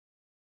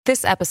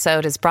This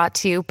episode is brought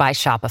to you by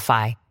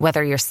Shopify.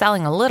 Whether you're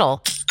selling a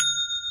little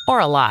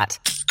or a lot,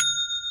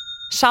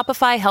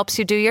 Shopify helps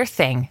you do your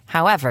thing,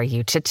 however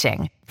you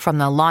cha-ching. From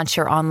the launch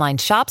your online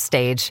shop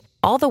stage,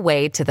 all the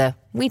way to the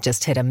we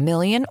just hit 1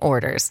 million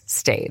orders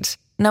stage.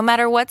 No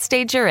matter what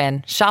stage you're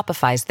in,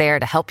 Shopify's there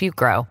to help you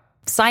grow.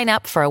 Sign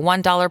up for a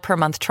 $1 per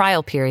month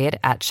trial period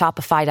at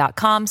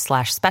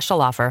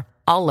shopify.com/special offer,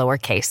 all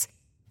lowercase.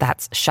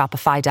 That's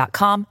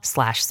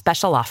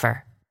shopify.com/special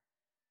offer.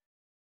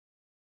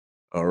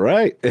 All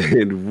right,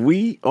 and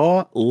we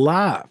are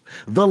live.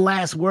 The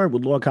last word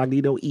with Lord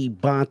Cognito,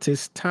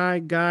 Ebontis, Tie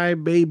Guy,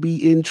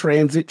 baby in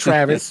transit,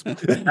 Travis.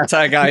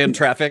 Tie Guy in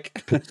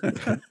traffic.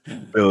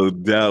 No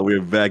doubt,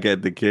 we're back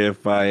at the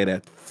campfire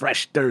that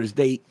fresh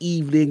Thursday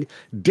evening.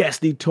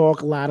 Destiny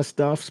talk, a lot of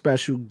stuff.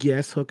 Special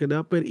guests hooking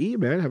up. But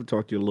man, I haven't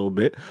talked to you a little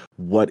bit.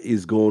 What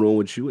is going on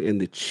with you and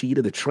the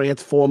cheetah, the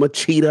Transformer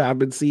cheetah I've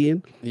been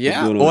seeing?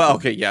 Yeah, well,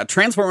 okay, yeah.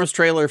 Transformers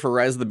trailer for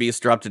Rise of the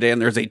Beast dropped today, and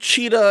there's a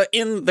cheetah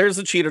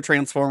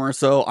Transformer.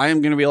 So I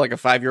am going to be like a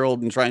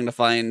 5-year-old and trying to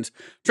find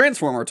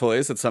Transformer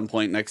toys at some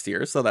point next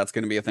year. So that's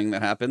going to be a thing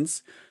that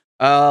happens.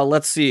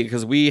 Let's see,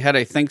 because we had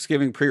a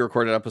Thanksgiving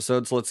pre-recorded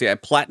episode. So let's see, I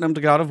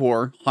platinumed God of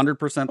War,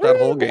 100% that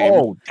whole game.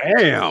 Oh,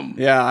 damn.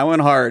 Yeah, I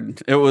went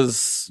hard. It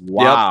was,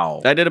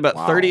 wow. Yep, I did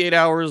about 38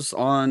 hours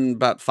on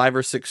about 5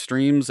 or 6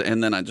 streams,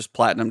 and then I just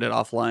platinumed it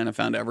offline. I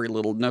found every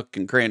little nook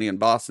and cranny and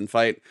boss and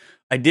fight.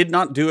 I did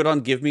not do it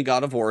on Give Me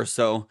God of War,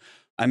 so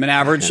I'm an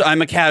average,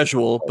 I'm a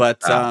casual,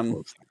 but I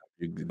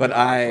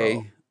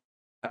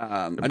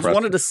just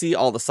wanted to see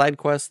all the side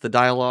quests, the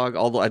dialogue,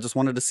 I just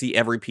wanted to see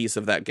every piece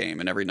of that game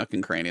and every nook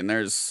and cranny. And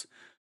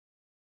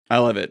I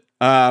love it.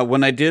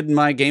 When I did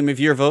my Game of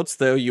Year votes,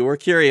 though, you were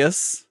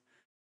curious.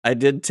 I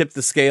did tip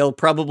the scale,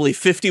 probably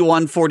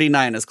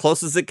 51-49, as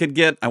close as it could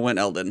get. I went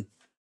Elden.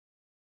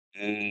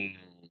 I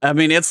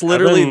mean, it's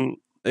literally.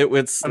 I've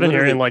been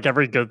hearing like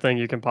every good thing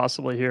you can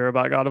possibly hear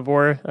about God of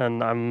War,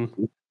 and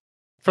I'm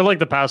for like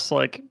the past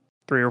like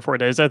 3 or 4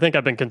 days, I think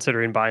I've been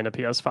considering buying a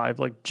PS5,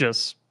 like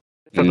just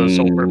for the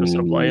sole purpose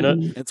of playing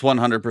it. It's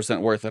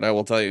 100% worth it, I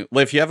will tell you.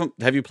 If you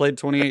have you played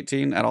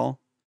 2018 at all?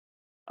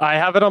 I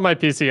have it on my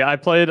PC. I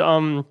played it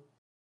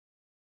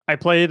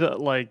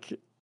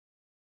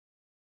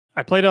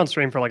on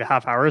stream for like a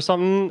half hour or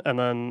something, and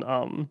then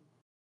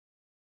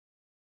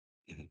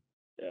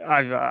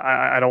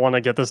I don't want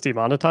to get this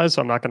demonetized,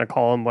 so I'm not going to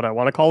call him what I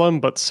want to call him,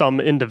 but some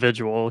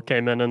individual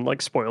came in and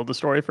like spoiled the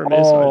story for me,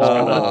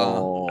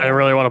 so I didn't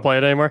really want to play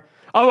it anymore.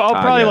 I'll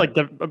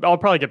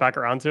probably get back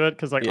around to it,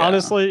 because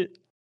honestly,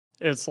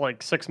 it's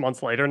like 6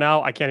 months later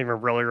now. I can't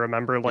even really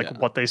remember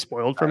what they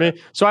spoiled for me,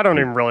 so I don't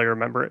even really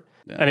remember it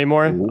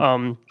anymore.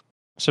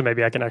 So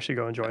maybe I can actually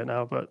go enjoy it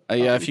now. But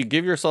if you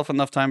give yourself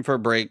enough time for a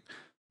break,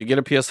 you get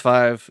a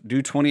PS5,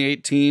 do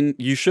 2018.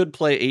 You should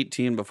play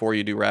 18 before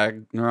you do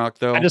Ragnarok,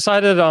 though. I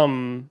decided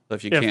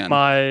if you can.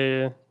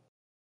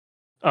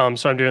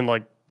 So I'm doing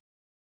like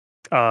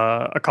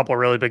a couple of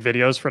really big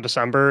videos for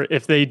December.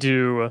 If they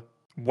do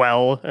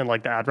well in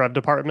like the ad rev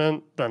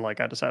department, then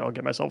like I decide I'll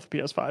get myself a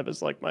PS5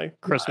 as like my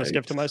Christmas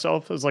gift to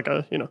myself, as like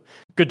a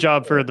good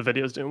job for the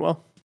videos doing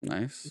well.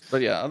 Nice.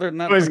 But yeah, other than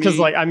that, because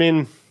like I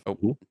mean,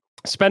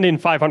 spending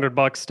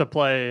 $500 to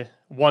play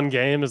one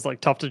game is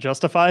like tough to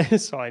justify,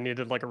 so I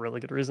needed like a really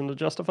good reason to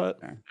justify it.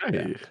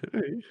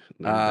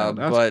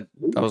 But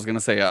I was gonna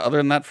say, other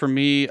than that, for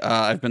me,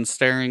 I've been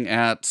staring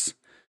at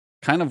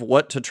kind of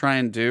what to try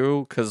and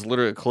do, because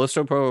literally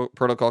Callisto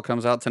Protocol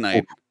comes out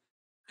tonight.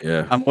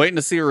 Yeah, I'm waiting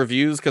to see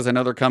reviews, because I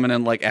know they're coming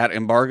in like at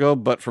embargo,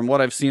 but from what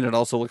I've seen, it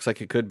also looks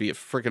like it could be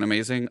freaking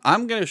amazing.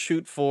 I'm gonna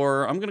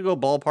go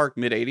ballpark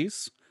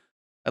mid-80s.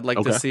 I'd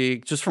like to see,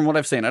 just from what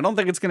I've seen. I don't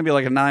think it's gonna be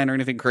like a 9 or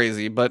anything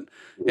crazy, but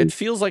it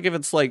feels like if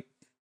it's like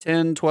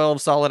 10,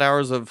 12 solid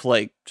hours of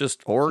like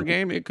just horror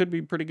game, it could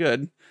be pretty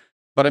good.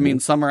 But I mean,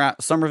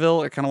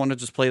 Somerville, I kind of want to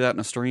just play that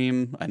in a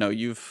stream. I know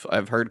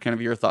I've heard kind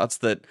of your thoughts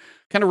that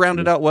kind of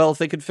rounded out well. If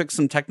they could fix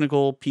some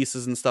technical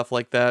pieces and stuff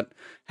like that.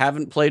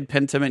 Haven't played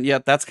Pentiment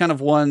yet. That's kind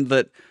of one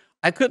that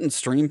I couldn't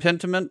stream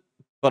Pentiment,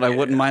 but I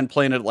wouldn't mind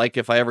playing it. Like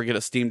if I ever get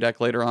a Steam Deck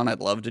later on,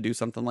 I'd love to do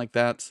something like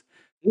that.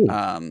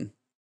 And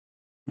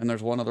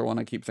there's one other one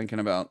I keep thinking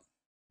about.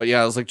 But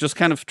yeah, I was like just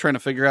kind of trying to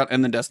figure out.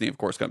 And then Destiny, of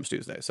course, comes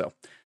Tuesday. So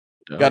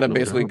got to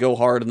basically go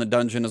hard, and the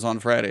dungeon is on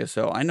Friday.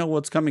 So I know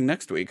what's coming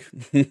next week.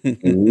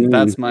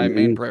 That's my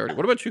main priority.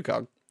 What about you,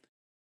 Cog?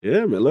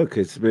 Yeah, man, look,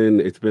 it's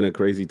been a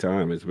crazy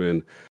time. It's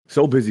been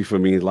so busy for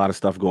me. A lot of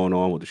stuff going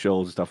on with the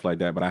shows and stuff like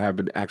that. But I have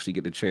been actually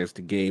getting a chance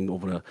to game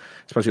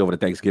especially over the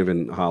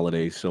Thanksgiving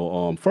holidays.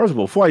 So first of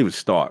all, before I even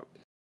start,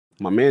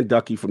 my man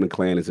Ducky from the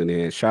clan is in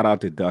there. Shout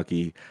out to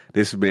Ducky.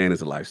 This man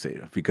is a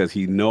lifesaver, because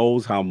he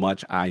knows how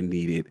much I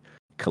needed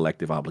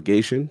collective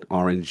obligation.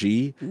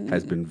 RNG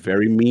has been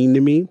very mean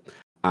to me.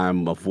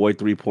 I'm a Void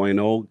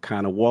 3.0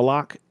 kind of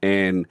warlock,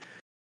 and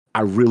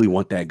I really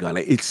want that gun.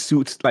 It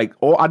suits like,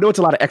 I know it's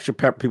a lot of extra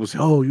pep. People say,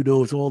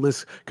 it's all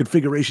this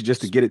configuration just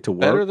to get it to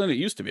work. Better than it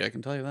used to be, I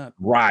can tell you that.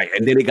 Right.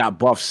 And then it got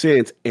buffed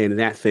since, and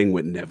that thing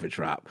would never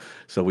drop.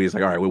 So we was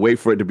like, all right, we'll wait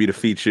for it to be the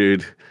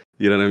featured,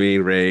 You know what I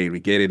mean? Raid. We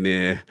get in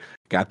there,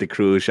 got the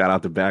crew. Shout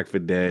out to Back for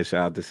Dead.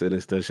 Shout out to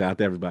Sinister. Shout out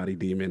to everybody,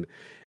 Demon.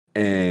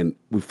 And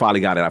we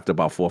finally got it after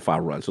about 4 or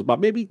 5 runs. So about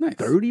maybe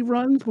 30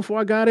 runs before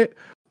I got it.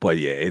 But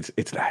yeah, it's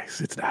nice.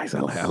 It's nice.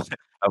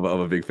 I'm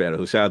a big fan of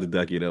it. So shout out to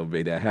Ducky,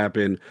 made that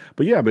happen.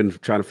 But yeah, I've been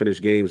trying to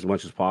finish games as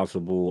much as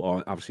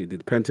possible. Obviously,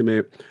 did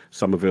Pentiment,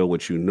 Somerville,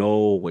 which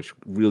which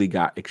really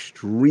got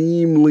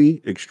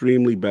extremely,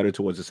 extremely better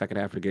towards the second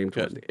half of the game,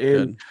 towards the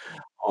end.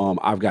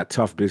 I've got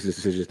tough business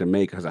decisions to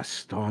make because I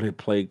started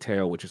Plague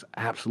Tale, which is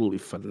absolutely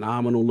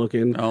phenomenal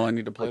looking. Oh, I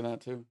need to play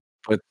that too.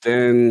 But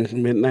then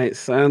Midnight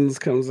Suns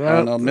comes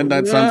out. No,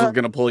 Midnight Suns is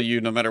going to pull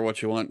you no matter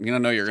what you want. You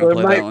know you're going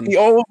to play that one. It might be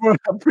over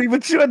a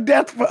premature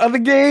death for other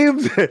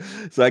games.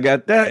 So I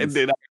got that. And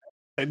then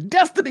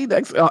Destiny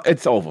next.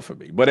 It's over for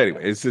me. But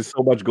anyway, it's just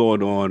so much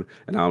going on.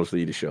 And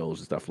obviously the shows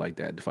and stuff like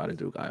that. Divided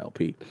Duke,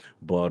 ILP.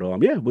 But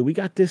but we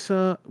got this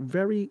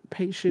very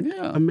patient,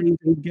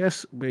 amazing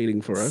guest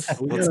waiting for us.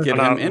 So Let's get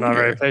him in not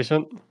here. Very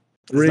patient.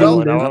 That's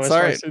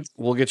all right.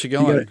 We'll get you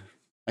going.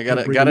 I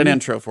got an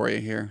intro for you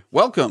here.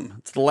 Welcome.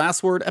 It's The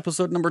Last Word,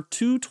 episode number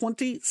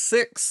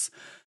 226.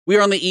 We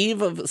are on the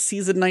eve of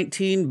season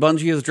 19.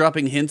 Bungie is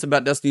dropping hints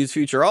about Destiny's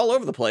future all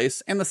over the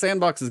place, and the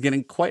Sandbox is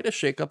getting quite a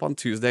shakeup on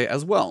Tuesday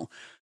as well.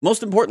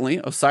 Most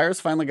importantly,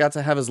 Osiris finally got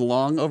to have his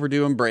long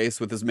overdue embrace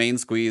with his main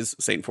squeeze,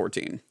 Saint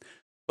 14.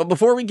 But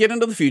before we get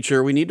into the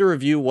future, we need to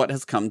review what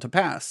has come to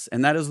pass,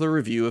 and that is the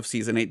review of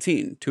Season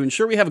 18. To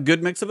ensure we have a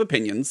good mix of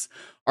opinions,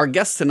 our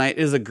guest tonight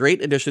is a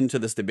great addition to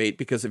this debate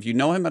because if you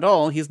know him at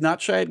all, he's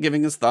not shy at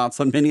giving his thoughts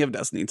on many of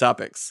Destiny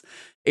topics.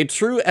 A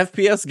true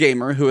FPS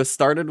gamer who has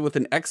started with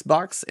an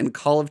Xbox and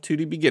Call of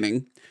Duty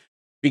beginning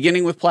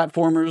with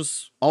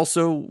platformers,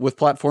 also with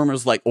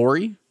platformers like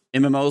Ori,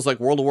 MMOs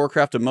like World of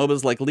Warcraft and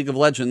MOBAs like League of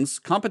Legends,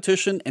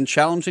 competition and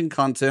challenging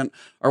content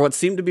are what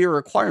seem to be a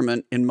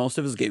requirement in most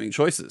of his gaming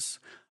choices.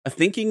 A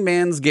thinking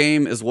man's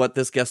game is what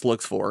this guest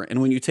looks for,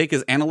 and when you take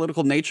his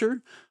analytical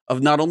nature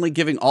of not only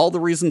giving all the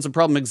reasons a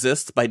problem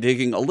exists by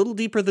digging a little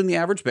deeper than the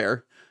average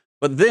bear,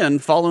 but then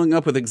following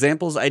up with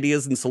examples,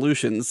 ideas, and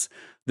solutions,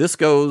 this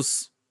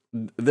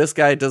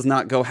guy does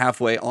not go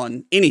halfway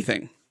on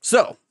anything.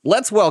 So,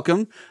 let's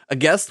welcome a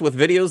guest with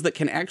videos that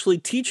can actually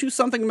teach you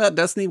something about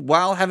Destiny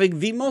while having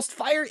the most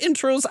fire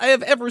intros I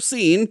have ever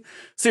seen.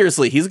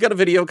 Seriously, he's got a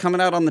video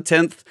coming out on the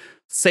 10th.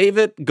 Save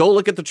it. Go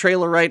look at the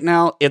trailer right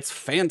now. It's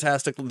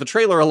fantastic. The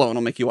trailer alone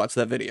will make you watch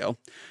that video.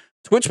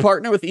 Twitch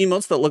partner with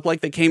emotes that look like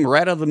they came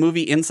right out of the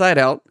movie Inside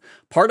Out.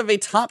 Part of a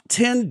top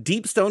 10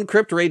 Deepstone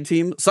Crypt raid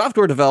team,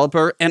 software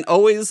developer, and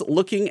always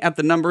looking at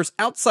the numbers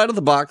outside of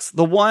the box.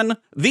 The one,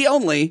 the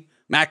only,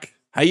 Mac.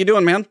 How you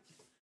doing, man?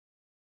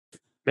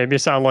 Made me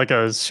sound like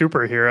a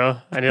superhero.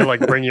 I need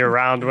to bring you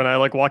around when I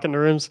walk into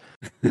rooms.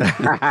 Be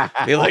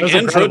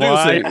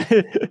introducing.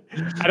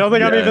 I don't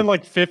think I'm even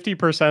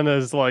 50%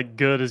 as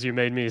good as you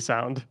made me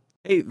sound.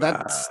 Hey,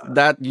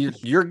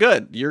 you're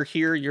good. You're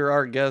here. You're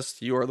our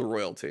guest. You are the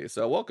royalty.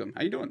 So welcome.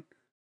 How you doing?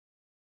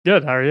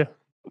 Good. How are you?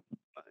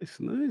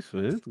 Nice,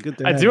 man. Good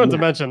to I do want to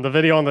mention the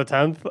video on the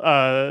 10th.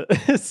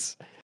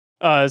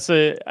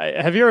 So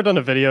have you ever done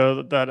a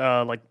video that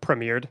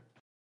premiered?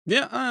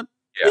 Yeah,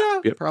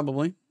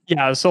 probably.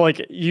 Yeah, so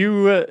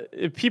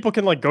people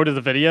can go to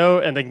the video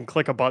and they can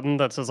click a button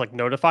that says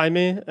notify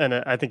me, and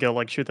I think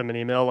it'll shoot them an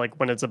email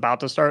when it's about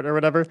to start or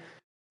whatever.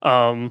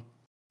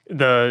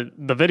 The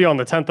video on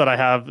the 10th that I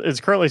have is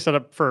currently set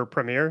up for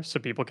premiere, so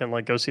people can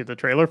go see the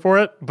trailer for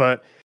it.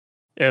 But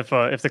if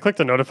they click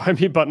the notify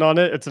me button on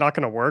it, it's not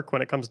going to work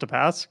when it comes to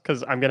pass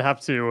because I'm going to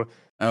have to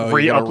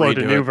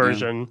re-upload a new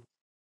version.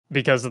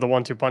 Because of the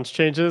 1-2 punch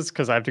changes,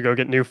 because I have to go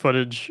get new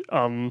footage,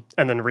 and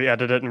then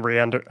re-edit it and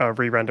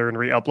re-render and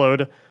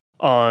re-upload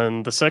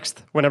on the 6th,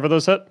 whenever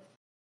those hit.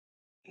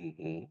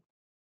 Mm-hmm.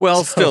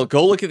 Well, still,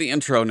 go look at the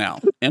intro now.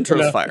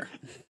 Intro's fire.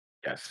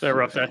 Yes, they're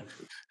rough day.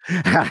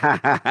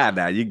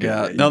 Nah, you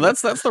good. No,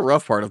 that's the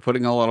rough part of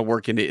putting a lot of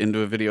work into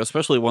a video,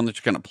 especially one that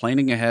you're kind of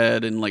planning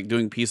ahead and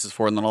doing pieces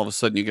for, and then all of a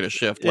sudden you get a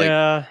shift.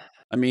 I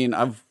mean,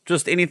 I've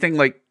just anything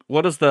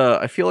what is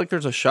I feel like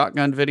there's a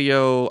shotgun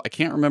video. I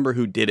can't remember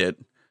who did it.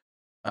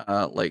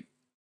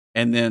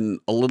 And then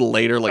a little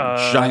later,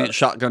 giant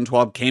shotgun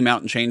TWAB came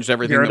out and changed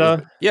everything.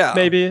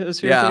 Maybe is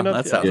who you're thinking of?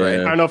 That sounds right.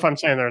 I don't know if I'm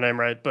saying their name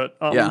right, but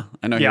I know.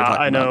 I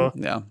know. About.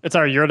 Yeah, it's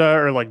our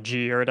Yurda or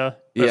G Yurda.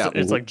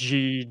 It's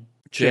G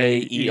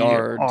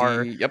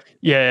J-E-R-D. Yep.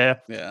 Yeah.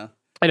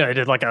 I know. I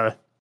did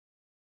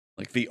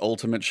the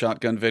ultimate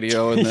shotgun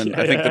video, and then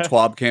I think the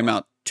TWAB came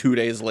out 2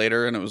 days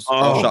later, and it was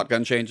all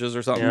shotgun changes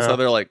or something. Yeah. So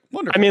they're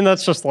wonderful. I mean,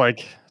 that's just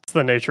it's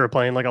the nature of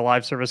playing a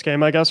live service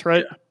game, I guess,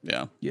 right?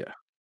 Yeah.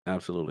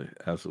 Absolutely.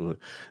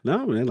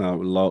 No, man, I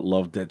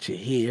love that you're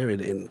here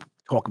and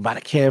talk about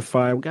a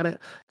campfire. We gotta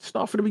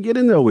start from the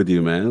beginning though with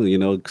you,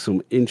 man.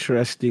 Some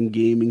interesting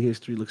gaming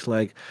history. Looks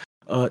like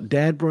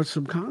Dad brought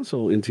some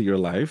console into your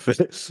life a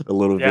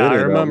little bit. Yeah, I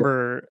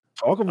remember.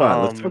 Talk about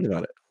it. Let's talk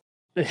about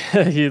it.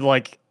 He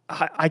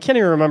I can't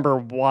even remember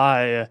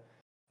why.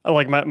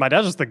 My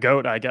dad's just the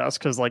GOAT, I guess,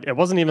 because it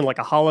wasn't even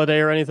a holiday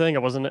or anything.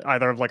 It wasn't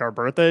either of our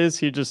birthdays.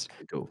 He just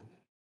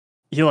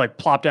he like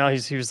plopped down.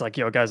 He was like,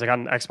 "Yo, guys, I got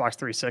an Xbox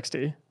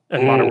 360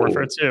 and Modern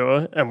Warfare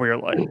 2," and we were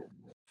like,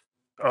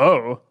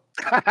 "Oh,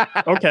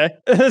 okay."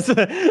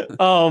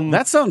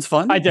 That sounds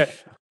fun. I did.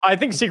 I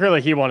think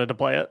secretly he wanted to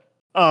play it.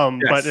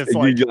 But it's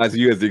like utilize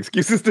you as the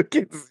excuses to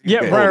kids.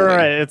 Yeah,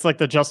 right. It's like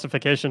the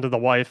justification to the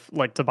wife,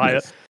 like to buy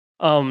it.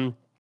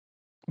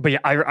 But yeah,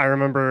 I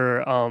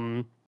remember.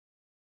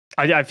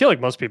 I feel like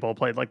most people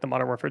played like the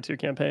Modern Warfare 2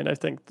 campaign. I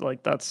think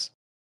like that's.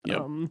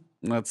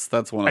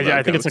 That's one of.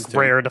 I think it's like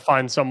rare to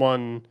find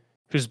someone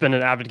who's been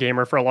an avid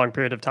gamer for a long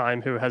period of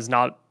time who has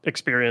not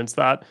experienced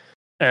that.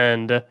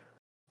 And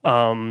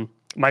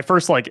my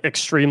first like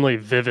extremely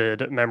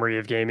vivid memory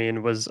of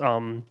gaming was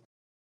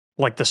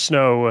like the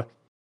snow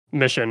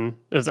mission.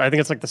 I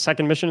think it's like the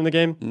second mission in the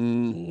game,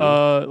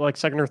 like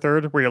second or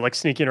third, where you're like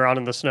sneaking around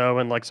in the snow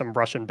in like some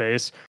Russian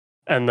base,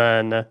 and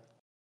then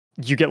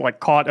you get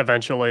like caught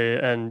eventually,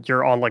 and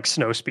you're on like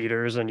snow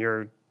speeders, and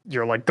you're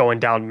like going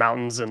down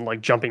mountains and like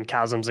jumping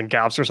chasms and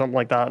gaps or something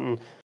like that. And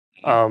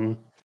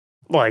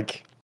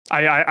like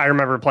I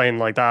remember playing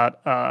like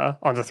that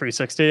on the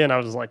 360, and I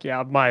was like,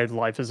 yeah, my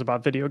life is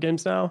about video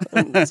games now.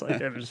 And it's like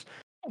it was.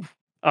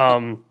 I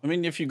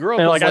mean, if you grew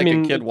up as like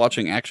a kid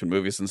watching action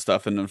movies and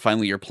stuff, and then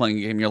finally you're playing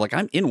a game, you're like,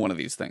 I'm in one of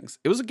these things.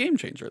 It was a game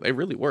changer. They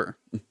really were.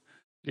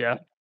 Yeah.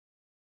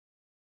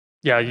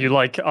 You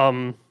like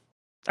I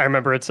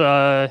remember it's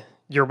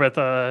you're with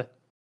the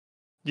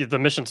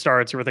mission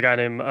starts. You're with a guy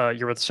named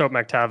you're with Soap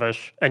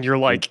McTavish, and you're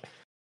like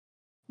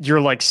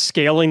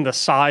scaling the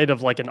side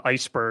of like an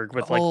iceberg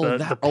with like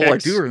the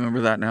picks. I do remember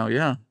that now.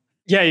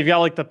 Yeah, you've got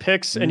like the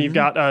picks, and you've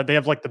got they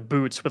have like the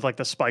boots with like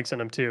the spikes in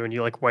them too, and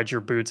you like wedge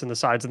your boots in the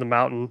sides of the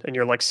mountain, and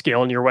you're like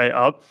scaling your way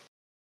up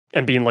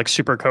and being like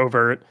super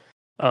covert.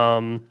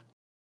 And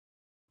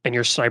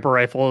your sniper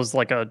rifle is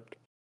like a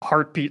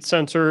heartbeat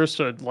sensor,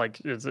 so like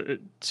so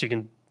you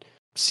can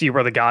see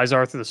where the guys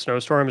are through the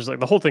snowstorm. It's like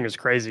the whole thing is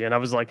crazy, and I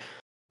was like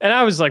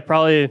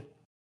probably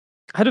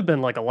I'd have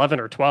been like 11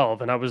 or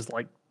 12, and I was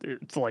like,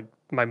 it's like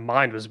my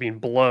mind was being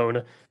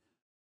blown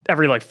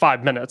every like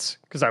 5 minutes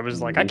because I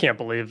was like, I can't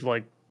believe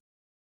like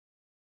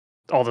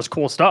all this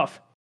cool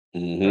stuff.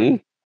 Yeah.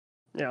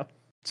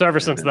 So ever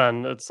since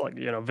then, it's like,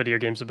 video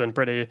games have been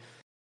pretty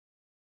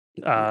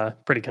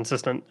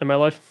consistent in my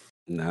life.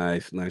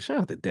 Nice. Shout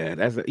out to Dad.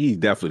 He's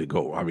definitely the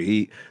GOAT. I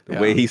mean, the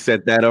way he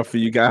set that up for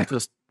you guys,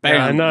 just bam.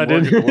 Yeah, I know,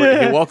 dude.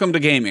 Welcome to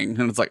gaming,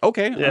 and it's like,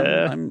 okay,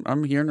 yeah.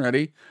 I'm here and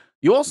ready.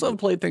 You also have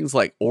played things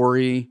like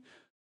Ori,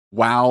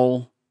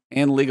 WoW,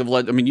 and League of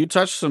Legends. I mean, you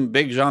touched some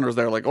big genres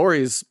there. Like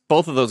Ori's,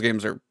 both of those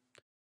games are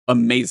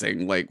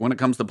amazing. Like when it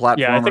comes to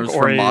platformers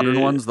for modern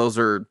ones, those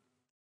are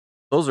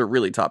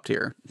really top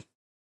tier.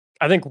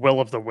 I think Will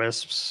of the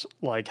Wisps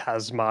like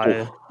has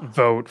my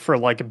vote for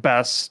like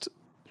best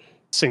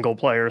single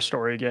player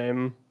story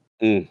game.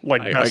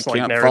 Like best I like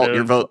can't narrative. fault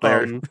your vote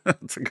there.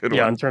 That's a good one.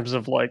 Yeah, in terms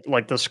of like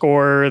the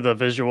score, the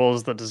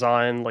visuals, the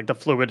design, like the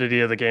fluidity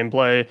of the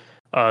gameplay.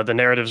 The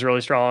narrative's really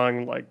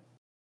strong. Like,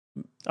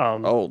 you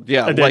want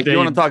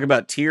to talk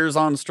about tiers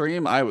on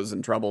stream? I was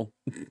in trouble.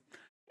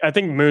 I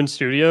think Moon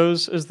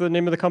Studios is the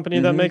name of the company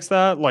that makes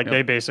that. Like,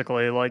 they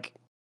basically like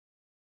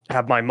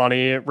have my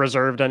money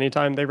reserved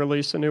anytime they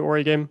release a new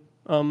Ori game,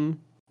 in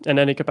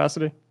any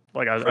capacity.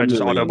 Like, I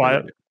just auto buy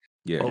it.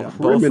 Yeah,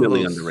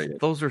 criminally underrated.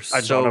 Those are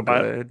so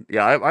good.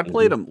 Yeah, I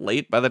played them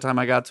late by the time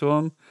I got to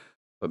them,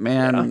 but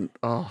man,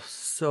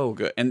 so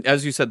good. And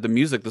as you said, the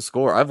music, the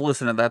score, I've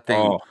listened to that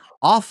thing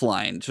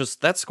offline.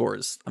 Just that score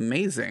is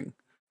amazing.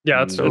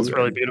 Yeah, it's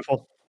really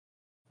beautiful.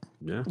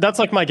 Yeah, that's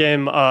like my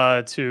game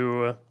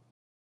to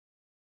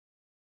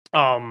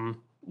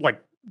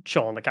like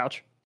chill on the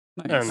couch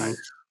and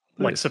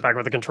like sit back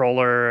with the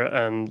controller,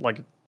 and like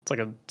it's like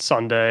a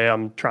Sunday.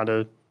 I'm trying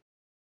to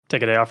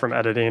take a day off from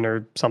editing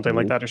or something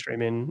like that, or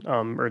streaming,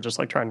 or just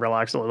like try and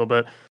relax a little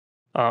bit.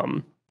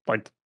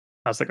 Like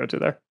that's the go-to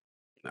there.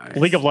 Nice.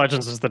 League of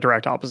Legends is the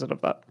direct opposite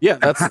of that. Yeah,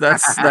 that's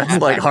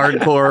like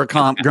hardcore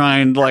comp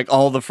grind, like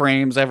all the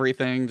frames,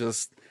 everything.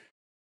 Just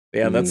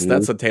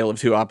that's a tale of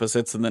two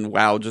opposites. And then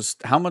WoW,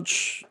 just how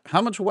much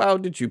WoW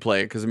did you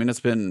play? Because I mean, it's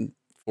been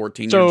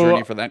 14-year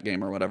journey for that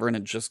game or whatever, and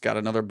it just got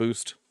another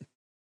boost.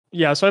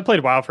 Yeah, so I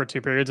played WoW for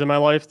 2 periods in my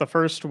life. The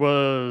first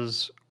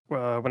was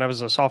when I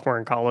was a sophomore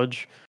in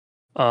college.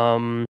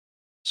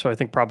 So I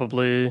think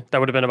probably that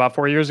would have been about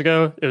 4 years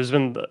ago. It was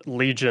when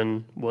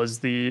Legion was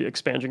the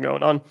expansion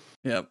going on.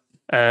 Yep.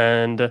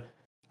 And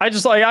I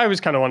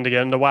always kind of wanted to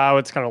get into WoW.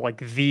 It's kind of like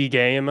the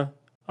game.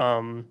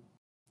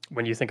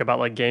 When you think about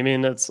like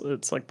gaming, it's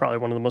like probably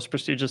one of the most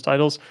prestigious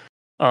titles.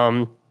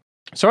 So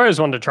I always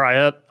wanted to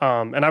try it.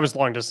 And I was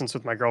long distance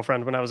with my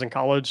girlfriend when I was in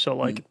college. So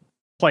like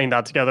playing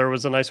that together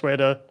was a nice way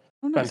to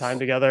spend time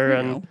together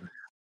and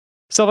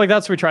stuff like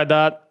that. So we tried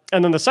that.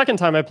 And then the second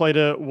time I played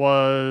it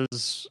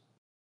was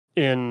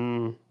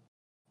in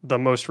the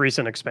most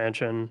recent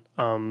expansion.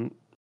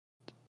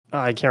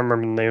 I can't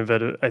remember the name of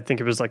it. I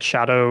think it was like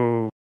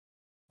Shadowlands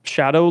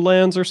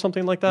or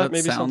something like that.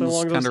 Maybe something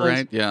along those lines.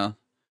 Right, yeah.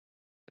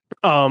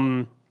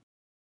 And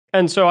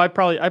so I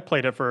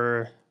played it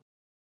for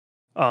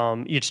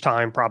each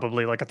time,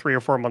 probably like a 3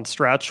 or 4 month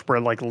stretch where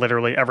like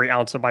literally every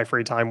ounce of my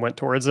free time went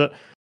towards it.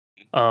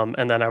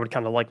 And then I would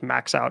kind of like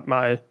max out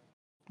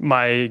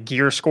my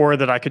gear score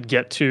that I could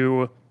get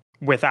to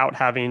without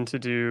having to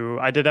do.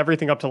 I did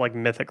everything up to like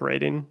mythic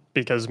rating,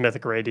 because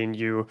mythic rating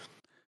you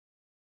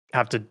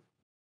have to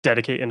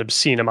dedicate an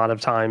obscene amount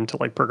of time to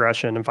like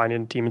progression and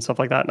finding a team and stuff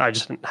like that. And I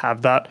just didn't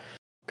have that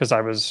because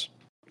I was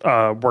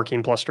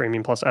working plus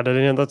streaming plus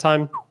editing at the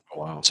time. Oh,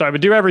 wow. So I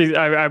would do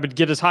I would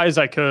get as high as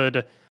I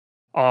could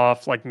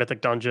off like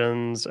mythic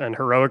dungeons and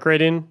heroic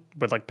rating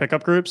with like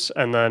pickup groups,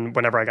 and then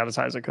whenever I got as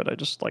high as I could, I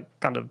just like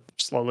kind of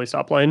slowly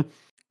stopped playing.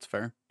 It's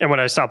fair. And when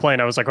I stopped playing,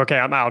 I was like, okay,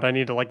 I'm out. I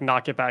need to like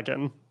not get back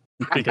in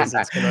because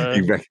it's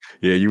gonna.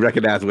 You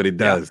recognize what it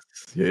does.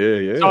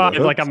 Yeah. So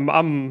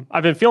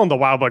I've been feeling the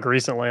WoW bug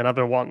recently, and I've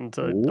been wanting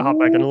to hop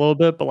back in a little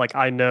bit, but like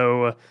I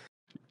know.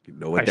 You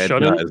know what that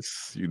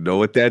does. You know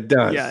what that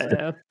does.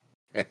 Yeah.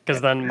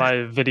 Because then my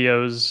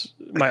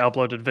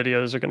uploaded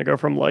videos are gonna go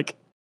from like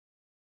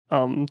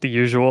the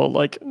usual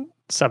like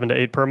 7 to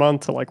 8 per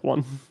month to like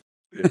 1.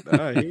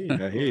 I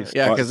hear.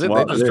 Yeah, because they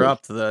just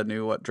dropped the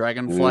new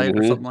Dragonflight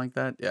or something like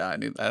that. Yeah, I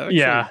knew that. Actually.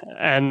 Yeah,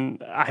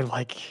 and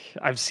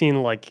I've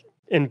seen like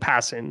in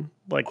passing,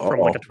 like from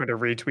like a Twitter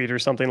retweet or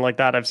something like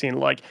that. I've seen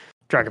like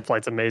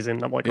Dragonflight's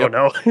amazing. I'm like, oh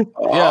no.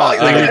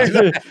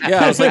 Yeah,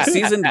 I was like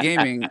seasoned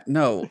gaming.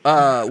 No,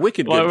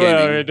 wicked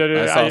good gaming.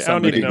 I saw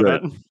somebody.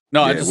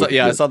 No,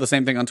 I saw the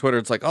same thing on Twitter.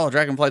 It's like, oh,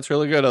 Dragonflight's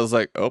really good. I was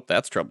like, oh,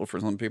 that's trouble for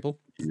some people.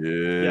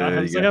 Yeah.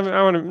 I was like, I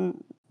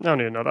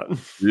don't even know that.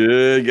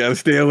 Yeah, you gotta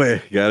stay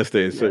away. You gotta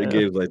stay in certain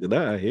games like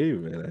that. I hear you,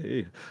 man. I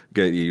hear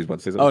you. You about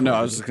to say something? Oh no,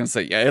 I was just gonna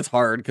say, yeah, it's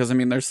hard because I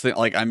mean, there's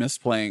like I miss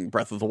playing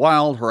Breath of the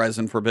Wild,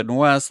 Horizon Forbidden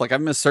West. Like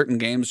I've missed certain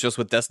games just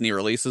with Destiny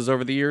releases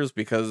over the years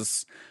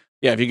because.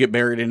 Yeah, if you get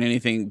buried in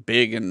anything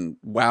big, and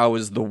WoW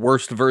is the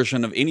worst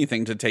version of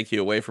anything to take you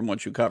away from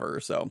what you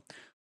cover. So,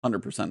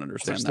 100%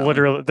 understand that.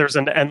 Literally, there's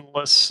an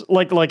endless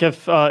like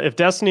if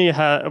Destiny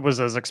was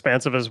as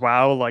expansive as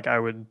WoW, like I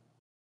would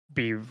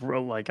be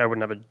like I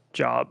wouldn't have a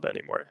job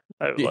anymore.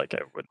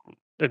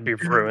 It'd be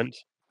ruined.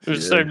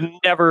 I'd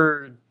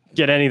never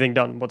get anything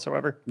done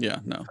whatsoever. Yeah,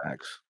 no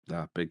facts,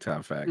 big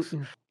time facts.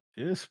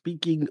 Yeah,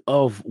 speaking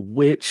of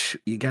which,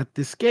 you got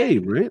this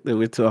game, right, that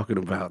we're talking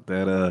about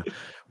that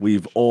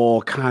we've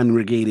all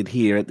congregated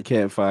here at the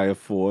campfire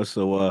for.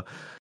 So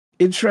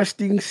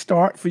interesting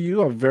start for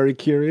you. I'm very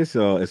curious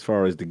as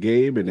far as the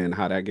game and then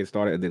how that gets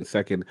started. And then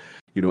second,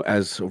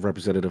 as a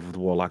representative of the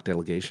Warlock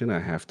delegation, I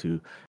have to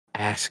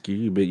ask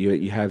you, but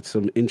you had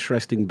some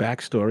interesting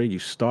backstory. You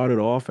started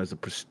off as a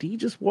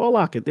prestigious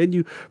warlock, and then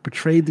you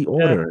betrayed the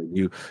order.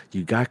 You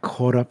got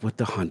caught up with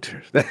the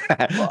hunters.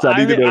 So I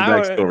need to know the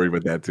backstory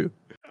with that too.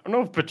 I don't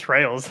know if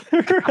betrayal's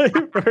the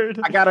right word.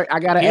 I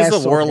gotta. He's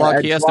a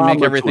warlock. He has to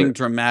make everything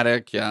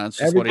dramatic. Yeah, it's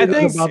just everything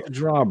what he does. About the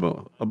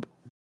drama.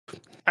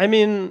 I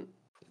mean,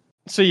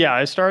 so yeah,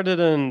 I started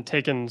in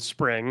Taken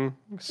Spring.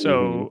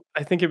 So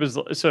I think it was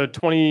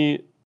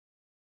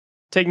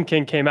Taken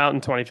King came out in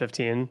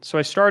 2015, so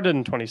I started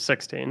in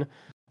 2016,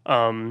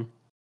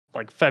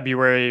 like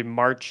February,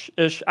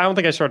 March-ish. I don't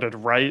think I started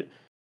right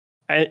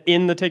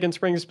in the Taken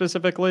Spring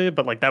specifically,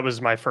 but like that was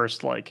my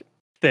first like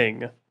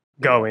thing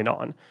going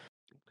on.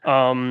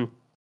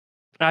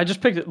 I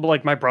just picked it,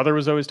 like my brother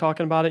was always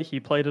talking about it.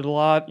 He played it a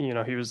lot.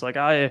 He was like,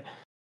 I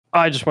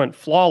just went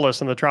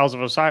flawless in the Trials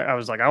of Osiris. I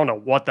was like, I don't know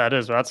what that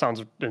is, but that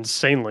sounds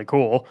insanely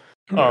cool.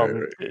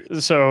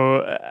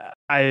 So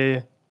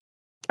I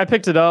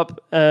picked it up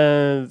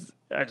and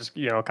I just,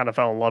 kind of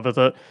fell in love with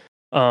it,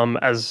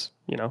 as,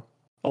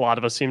 a lot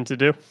of us seem to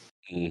do.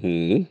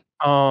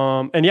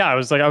 And yeah, I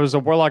was a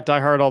Warlock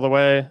diehard all the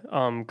way,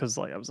 because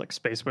like I was like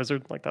Space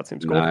Wizard, like that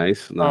seems cool.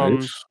 Nice.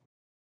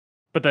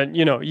 But then,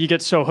 you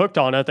get so hooked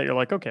on it that you're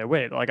like, okay,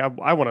 wait, like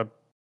I want to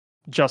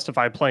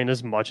justify playing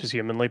as much as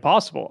humanly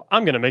possible.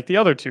 I'm going to make the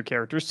other 2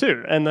 characters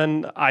too. And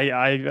then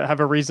I have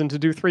a reason to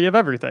do 3 of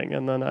everything.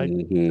 And then I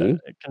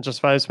can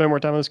justify spending more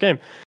time on this game.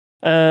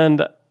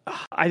 And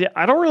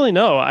I don't really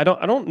know. I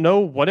don't know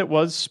what it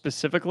was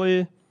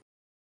specifically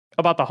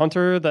about the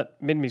hunter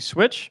that made me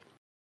switch,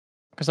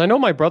 because I know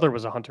my brother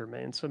was a hunter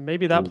main, so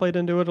maybe that played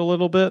into it a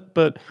little bit.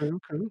 But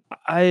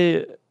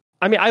I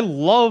mean, I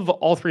love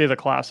all 3 of the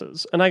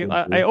classes, and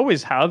I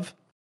always have,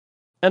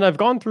 and I've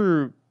gone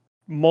through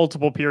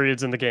multiple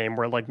periods in the game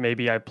where like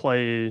maybe I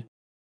play.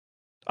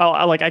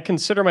 I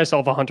consider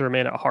myself a hunter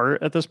main at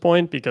heart at this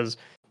point because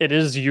it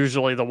is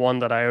usually the one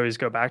that I always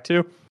go back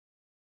to.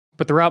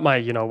 But throughout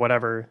my,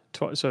 so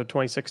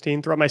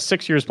 2016, throughout my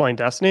 6 years playing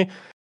Destiny,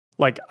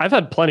 like I've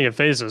had plenty of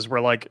phases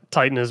where like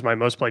Titan is my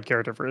most played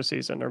character for a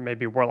season, or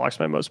maybe Warlock's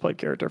my most played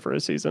character for a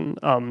season,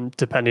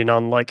 depending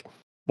on like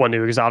what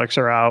new exotics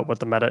are out, what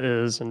the meta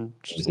is, and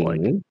just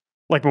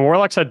like when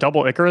Warlocks had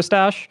double Icarus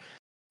dash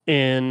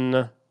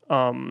in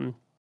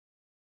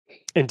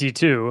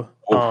D2,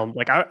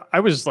 like I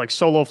was like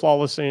solo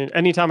flawless.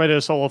 Anytime I did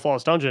a solo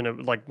flawless dungeon, it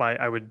would like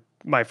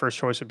my first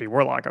choice would be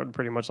Warlock. I would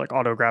pretty much like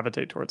auto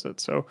gravitate towards it.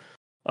 So,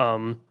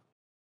 or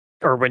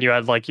when you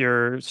had like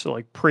your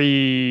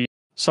pre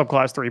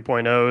subclass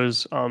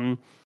 3.0s,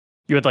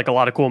 you had like a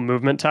lot of cool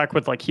movement tech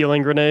with like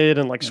healing grenade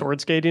and like sword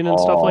skating and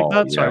stuff like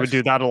that. So I would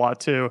do that a lot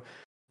too.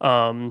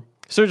 So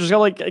just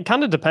like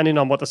kind of depending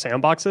on what the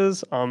sandbox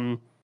is.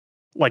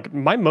 Like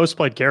my most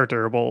played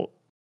character will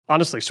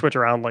honestly switch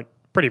around like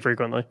pretty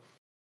frequently.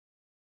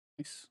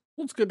 Nice.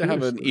 Well, it's good to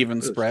have an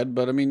even spread,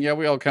 but I mean, yeah,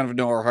 we all kind of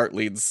know our heart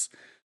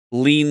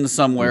lean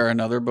somewhere or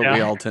another, but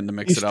we all tend to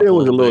mix it up. He still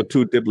was a little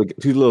too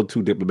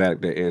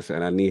diplomatic to answer,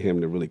 and I need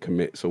him to really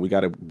commit. So we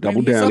got to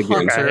double down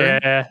again.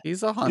 Yeah.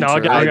 He's a hunter. No,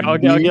 I'll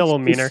get a little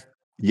meaner.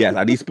 Yes,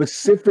 I need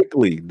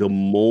specifically the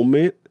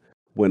moment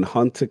when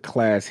hunter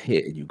class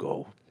hit, and you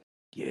go,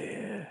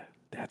 yeah,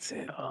 that's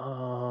it.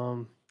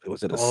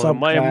 Was it a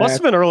subclass? It must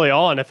have been early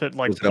on if it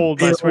like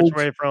pulled my switch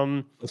away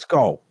from. Let's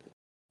go.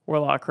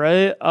 Warlock,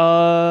 right?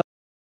 I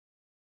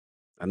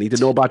need to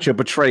know about your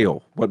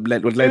betrayal. What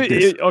led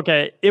this?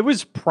 Okay, it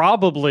was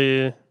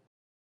probably,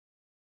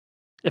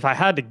 if I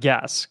had to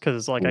guess,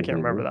 because like I can't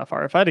remember that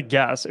far. If I had to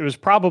guess, it was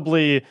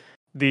probably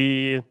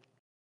the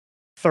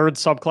third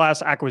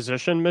subclass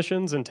acquisition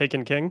missions in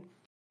Taken King.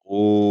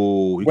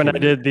 Oh, when I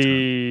did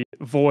the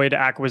Void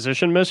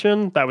acquisition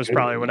mission, that was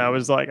probably when I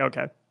was like,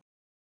 okay,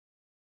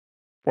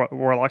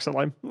 Warlock's a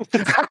lame. you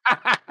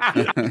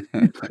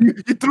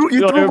threw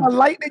my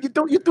lightning.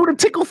 You threw the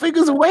tickle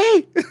fingers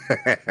away.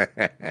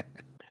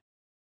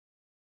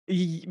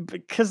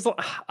 Because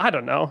I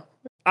don't know.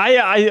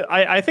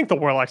 I think the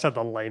Warlocks had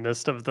the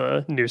lamest of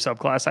the new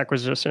subclass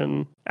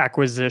acquisition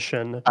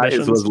missions.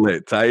 Titans was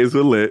lit. Titans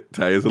were lit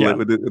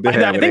with the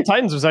I think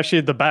Titans was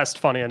actually the best,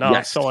 funny enough.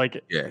 Yes. So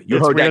like, you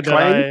heard that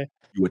claim,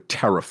 you were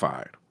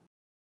terrified.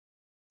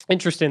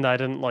 Interesting that I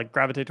didn't like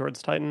gravitate towards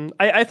Titan.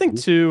 I think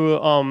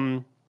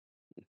too,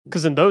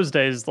 because in those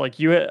days, like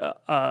you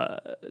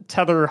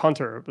Tether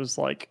Hunter was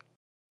like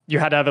you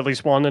had to have at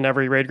least one in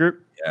every raid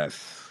group.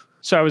 Yes.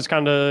 So I was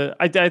kind of,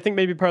 I think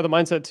maybe part of the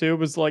mindset too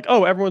was like,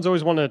 oh, everyone's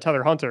always wanted a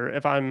Tether Hunter.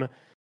 If I'm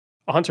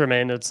a Hunter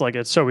main, it's like,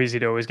 it's so easy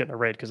to always get in a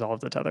raid because I'll have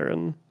the Tether.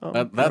 And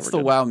that's the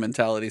WoW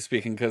mentality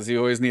speaking, because you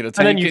always need a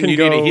tank and you need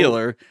a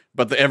healer,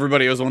 but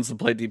everybody always wants to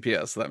play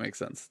DPS, so that makes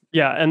sense.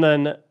 Yeah, and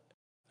then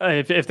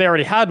if they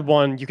already had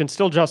one, you can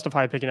still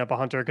justify picking up a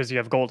Hunter because you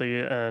have Goldie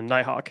and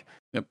Nighthawk.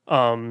 Yep.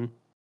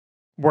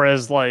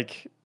 Whereas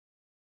like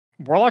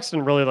Warlocks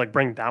didn't really like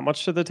bring that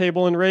much to the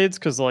table in raids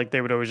because like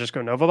they would always just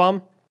go Nova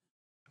Bomb.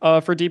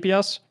 For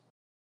DPS,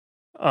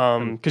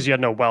 because you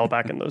had no well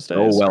back in those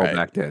days.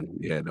 Back then,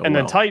 yeah. And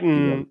then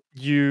Titan,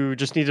 you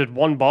just needed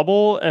one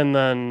bubble, and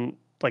then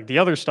like the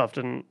other stuff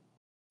didn't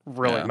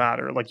really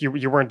matter. Like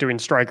you weren't doing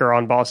striker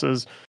on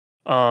bosses,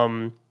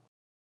 and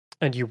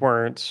you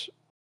weren't.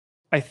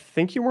 I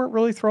think you weren't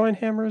really throwing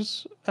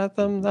hammers at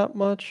them that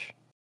much.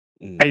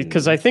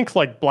 Because I think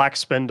like Black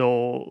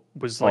Spindle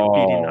was like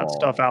beating that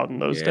stuff out in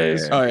those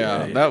days. Oh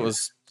yeah, that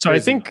was so.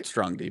 I think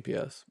strong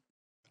DPS.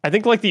 I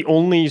think like the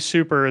only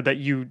super that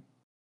you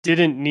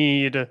didn't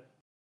need,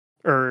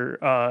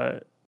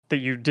 or that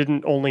you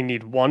didn't only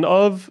need one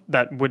of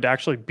that would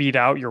actually beat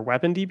out your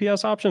weapon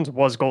DPS options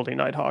was Goldie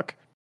Nighthawk.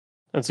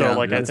 And so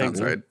like I think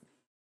it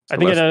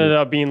ended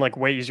up being like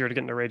way easier to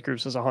get into raid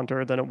groups as a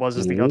hunter than it was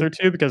as the other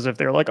two, because if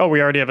they're like, oh,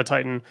 we already have a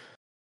Titan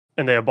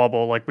and they have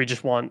bubble, like we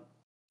just want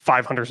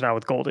 5 hunters now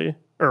with Goldie,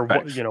 or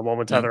one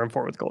with Tether and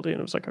 4 with Goldie, and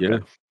it was like, okay. Yeah.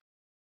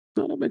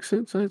 No, that makes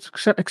sense. It's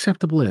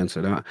acceptable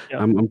answer.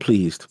 I'm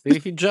pleased. See,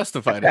 he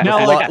justified it.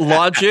 Now,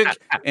 logic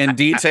and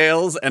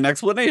details and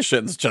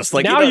explanations, just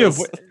like now you have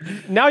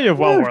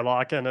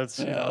Warlock, and it's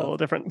a little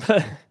different.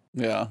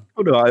 Yeah.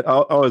 Oh no, I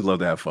always love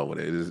to have fun with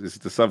it. It's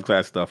the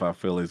subclass stuff. I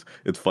feel it's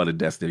fun in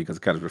Destiny because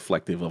it's kind of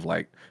reflective of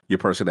like your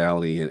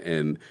personality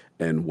and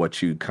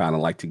what you kind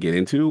of like to get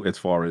into as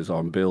far as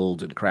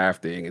builds and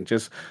crafting and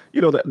just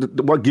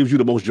what gives you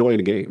the most joy in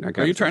the game.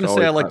 Are you trying to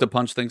say I like to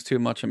punch things too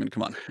much? I mean,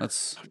 come on,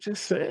 that's. I'm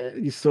just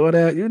saying. You saw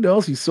that,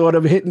 you saw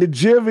them hitting the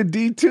gym in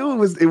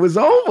D2. It was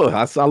over.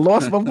 I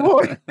lost my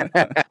boy,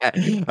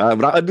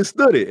 but I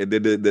understood it. And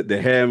then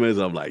the hammers,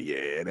 I'm like,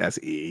 yeah, that's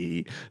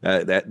E.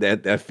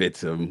 That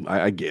fits him.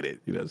 I get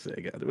it. You know what I'm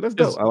saying? But that's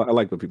dope. I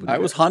like when people do I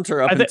was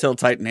Hunter up until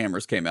Titan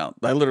Hammers came out.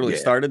 I literally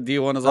started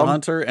D1 as a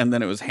Hunter, and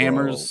then it was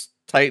Hammers.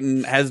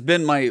 Titan has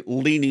been my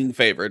leaning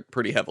favorite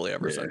pretty heavily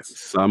ever since.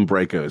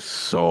 Sunbreaker is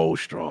so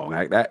strong.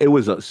 It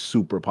was a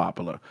super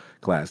popular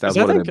class. That was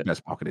one of the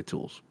best pocketed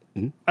tools.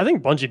 Mm-hmm. I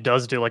think Bungie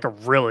does do like a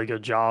really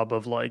good job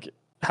of like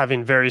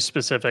having very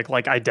specific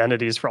like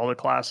identities for all the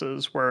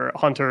classes, where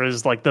Hunter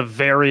is like the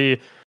very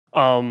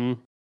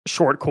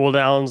short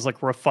cooldowns,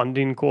 like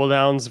refunding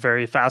cooldowns,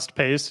 very fast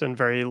paced and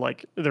very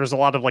like there's a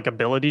lot of like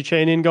ability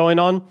chaining going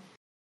on,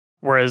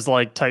 whereas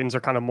like Titans are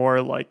kind of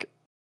more like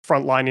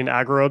frontlining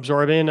aggro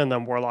absorbing, and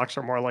then Warlocks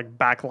are more like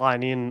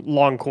backlining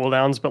long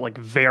cooldowns but like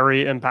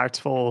very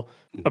impactful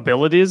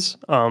abilities.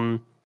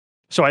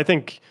 So I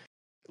think,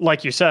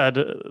 like you said,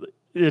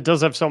 it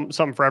does have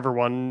something for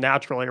everyone.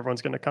 Naturally,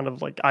 everyone's going to kind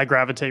of like, I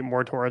gravitate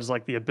more towards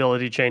like the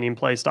ability chaining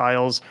play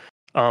styles,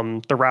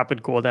 the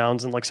rapid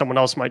cooldowns, and like someone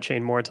else might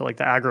chain more to like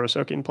the aggro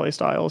soaking play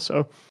style.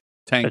 So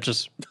tank, it's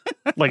just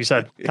like you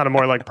said, kind of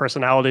more like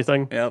personality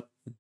thing. Yep.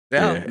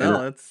 Yeah,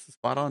 no, that's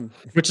spot on.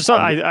 Which is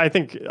I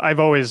think I've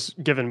always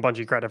given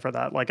Bungie credit for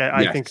that. Like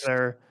I think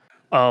their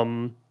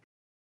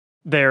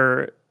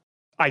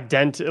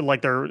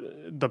like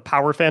the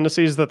power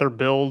fantasies that their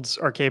builds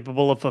are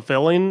capable of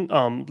fulfilling.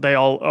 They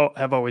all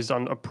have always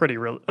done a pretty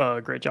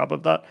great job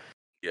of that.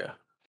 Yeah.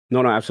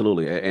 No,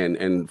 absolutely.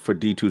 And for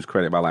D2's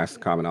credit, my last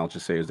comment I'll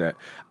just say is that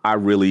I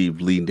really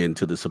leaned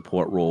into the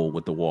support role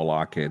with the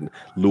Warlock and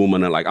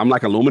Lumina. Like I'm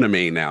like a Lumina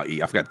main now,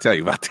 I forgot to tell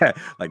you about that.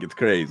 Like it's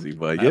crazy.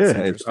 But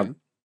I'm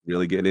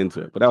really getting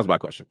into it. But that was my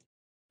question.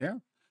 Yeah.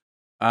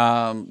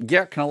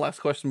 Kind of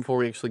last question before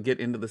we actually get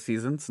into the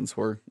season, since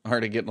we're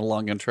already getting a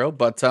long intro.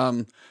 But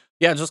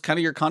just kind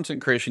of your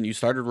content creation. You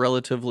started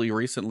relatively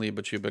recently,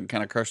 but you've been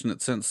kind of crushing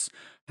it since.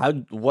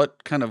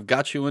 What kind of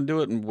got you into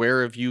it, and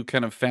where have you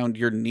kind of found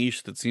your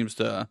niche that seems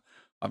to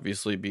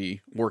obviously be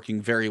working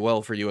very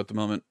well for you at the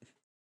moment?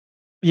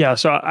 Yeah,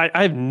 so I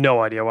have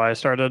no idea why I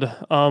started.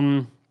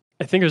 I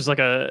think it was like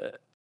a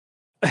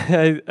I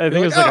think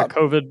it was like a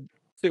COVID.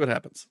 See what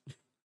happens.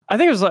 I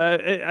think it was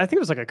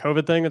like a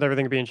COVID thing with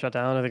everything being shut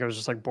down. I think I was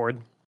just like bored.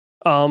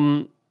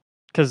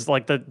 Because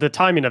like the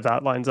timing of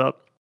that lines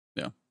up.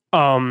 Yeah.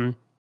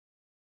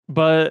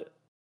 But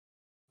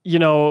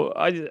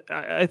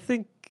I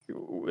think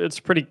it's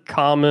pretty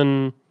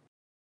common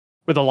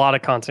with a lot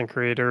of content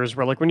creators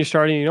where like when you're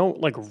starting, you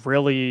don't like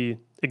really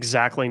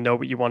exactly know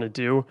what you want to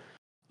do.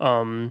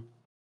 Or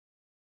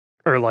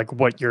like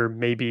what your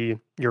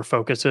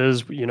focus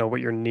is,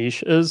 what your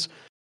niche is.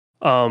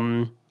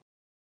 And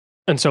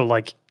so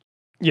like,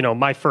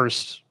 my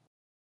first,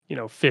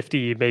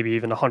 50, maybe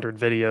even 100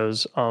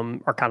 videos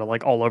are kind of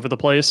like all over the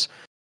place.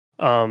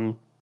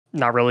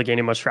 Not really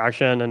gaining much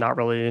traction, and not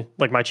really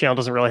like my channel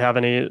doesn't really have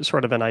any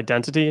sort of an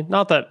identity.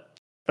 Not that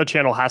a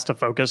channel has to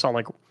focus on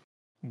like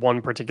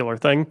one particular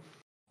thing,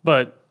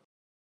 but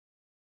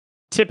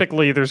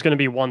typically there's going to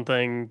be one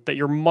thing that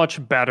you're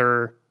much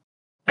better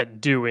at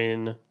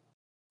doing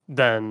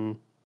than,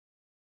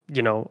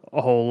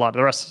 a whole lot of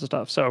the rest of the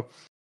stuff. So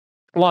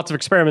lots of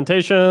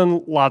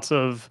experimentation, lots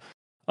of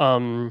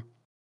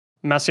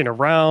messing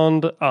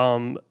around.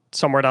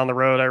 Somewhere down the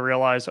road, I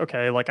realized,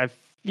 okay, like I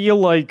feel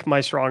like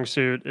my strong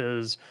suit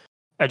is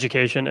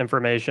education,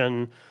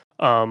 information,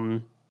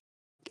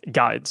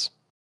 guides.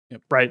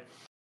 Yep. Right.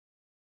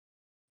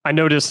 I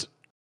noticed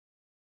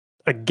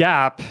a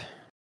gap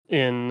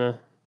in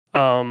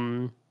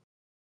the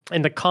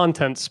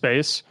content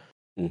space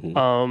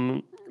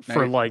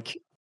for like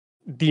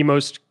the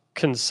most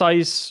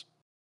concise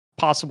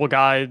possible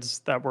guides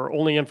that were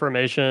only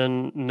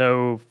information,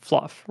 no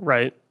fluff,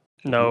 right?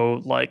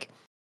 No like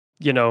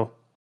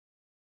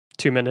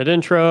 2-minute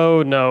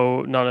intro,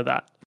 none of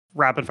that.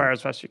 Rapid fire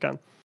as fast as you can.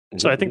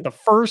 So I think the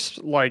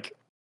first like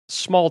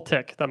small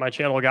tick that my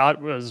channel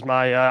got was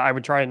my I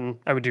would do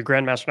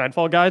Grandmaster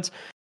Nightfall guides,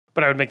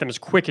 but I would make them as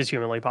quick as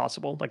humanly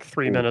possible, like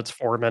 3 minutes,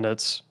 4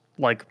 minutes,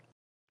 like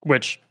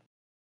which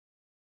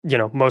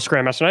most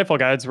Grandmaster Nightfall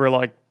guides were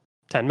like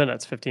 10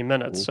 minutes, 15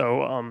 minutes.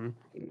 So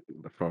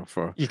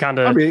you kind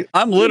of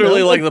I'm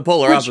literally like the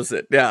polar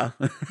opposite. Yeah.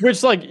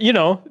 Which like,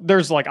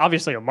 there's like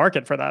obviously a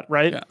market for that,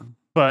 right? Yeah.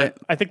 But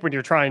I think when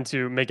you're trying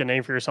to make a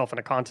name for yourself in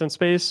a content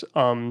space,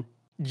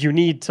 you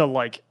need to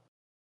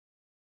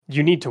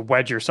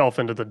wedge yourself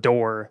into the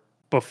door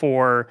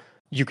before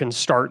you can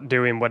start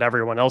doing what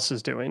everyone else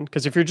is doing.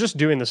 Because if you're just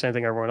doing the same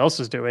thing everyone else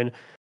is doing,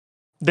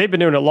 they've been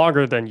doing it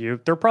longer than you.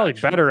 They're probably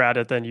better at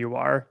it than you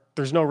are.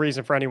 There's no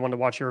reason for anyone to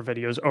watch your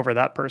videos over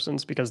that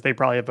person's because they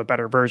probably have a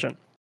better version.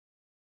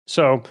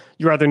 So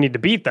you either need to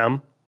beat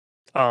them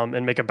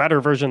and make a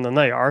better version than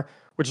they are,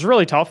 which is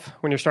really tough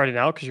when you're starting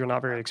out because you're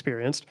not very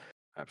experienced.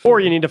 Absolutely. Or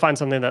you need to find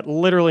something that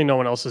literally no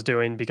one else is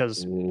doing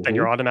because then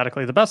you're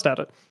automatically the best at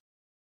it.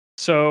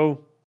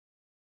 So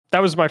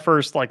that was my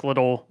first like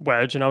little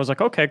wedge, and I was like,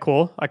 okay,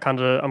 cool. I'm kind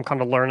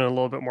of learning a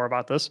little bit more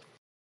about this.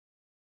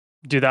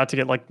 Do that to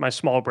get like my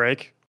small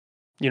break.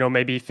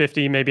 Maybe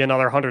 50, maybe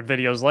another 100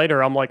 videos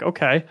later, I'm like,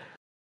 okay,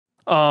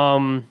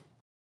 I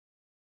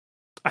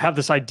have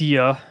this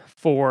idea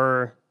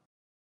for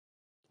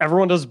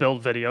everyone does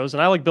build videos,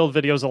 and I like build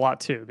videos a lot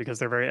too because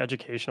they're very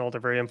educational,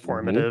 they're very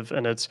informative,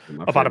 and it's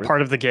about a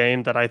part of the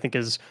game that I think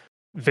is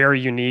very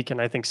unique and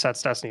I think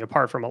sets Destiny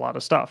apart from a lot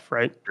of stuff,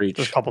 right?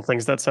 There's a couple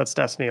things that sets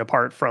Destiny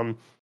apart from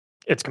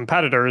its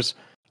competitors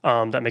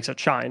that makes it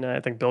shine, and I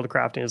think build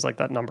crafting is like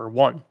that number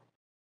one.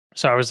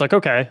 So I was like,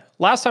 okay,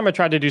 last time I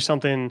tried to do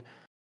something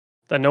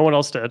that no one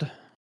else did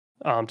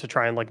to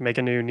try and like make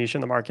a new niche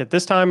in the market.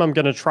 This time I'm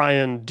going to try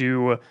and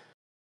do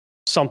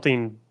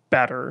something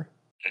better.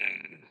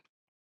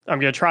 I'm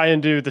going to try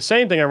and do the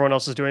same thing everyone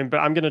else is doing, but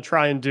I'm going to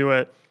try and do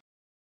it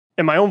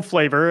in my own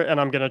flavor,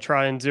 and I'm going to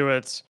try and do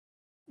it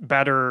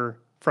better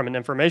from an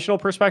informational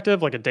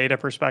perspective, like a data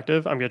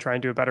perspective. I'm going to try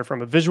and do it better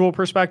from a visual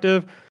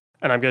perspective,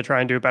 and I'm going to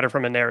try and do it better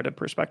from a narrative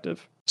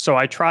perspective. So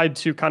I tried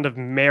to kind of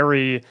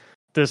marry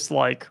this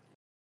like,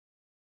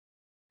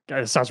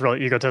 it sounds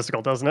really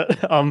egotistical, doesn't it?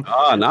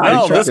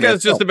 No, this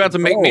guy's just about to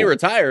make me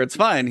retire. It's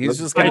fine. He's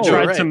just going to do it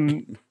right. I tried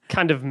to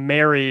kind of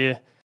marry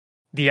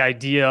the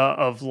idea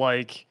of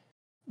like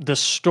the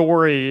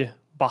story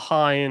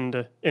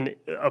behind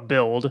a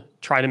build,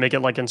 trying to make it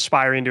like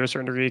inspiring to a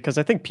certain degree, because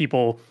I think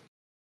people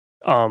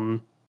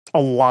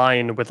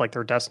align with like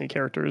their Destiny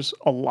characters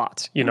a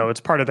lot. You know, it's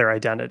part of their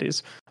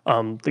identities.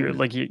 They're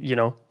like you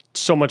know,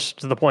 so much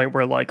to the point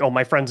where like, oh,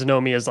 my friends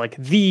know me as like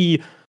the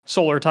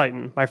Solar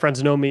Titan. My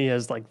friends know me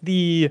as like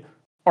the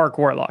Arc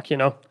Warlock. You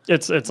know,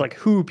 it's like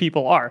who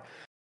people are.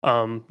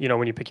 You know,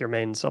 when you pick your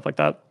main and stuff like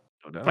that.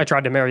 I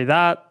tried to marry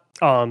that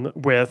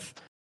with,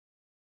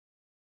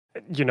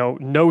 you know,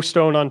 no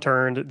stone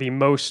unturned, the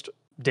most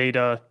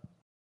data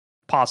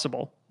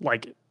possible.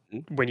 Like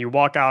when you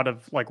walk out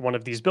of like one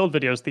of these build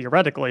videos,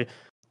 theoretically,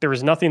 there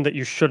is nothing that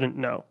you shouldn't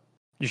know.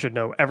 You should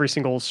know every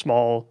single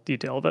small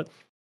detail of it.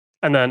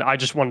 And then I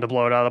just wanted to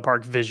blow it out of the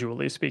park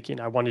visually speaking.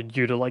 I wanted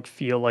you to like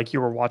feel like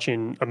you were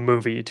watching a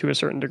movie to a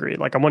certain degree.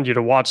 Like I wanted you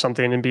to watch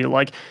something and be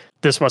like,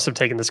 this must have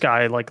taken this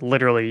guy like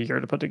literally a year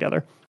to put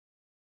together.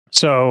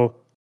 So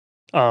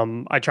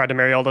I tried to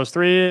marry all those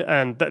three,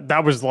 and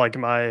that was like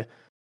my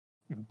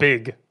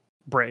big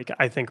break.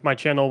 I think my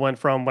channel went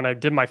from when I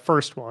did my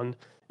first one,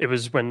 it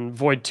was when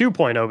Void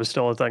 2.0 was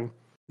still a thing.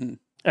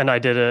 And I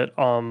did it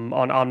on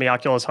Omni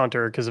Oculus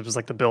Hunter because it was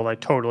like the build I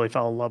totally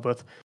fell in love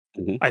with.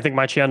 I think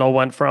my channel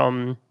went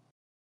from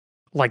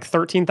like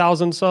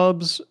 13,000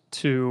 subs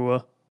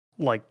to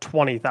like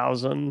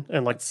 20,000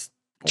 in like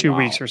 2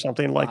 weeks or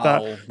something like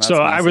that. So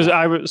I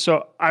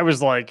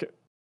was like,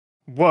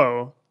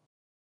 whoa,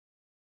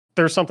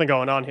 there's something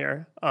going on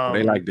here.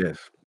 They like this.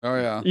 Oh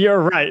yeah,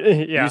 you're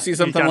right. Yeah, you see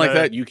something like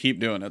that, you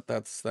keep doing it.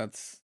 That's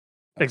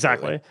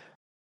exactly.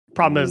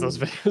 Problem is those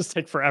videos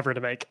take forever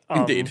to make.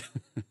 Indeed.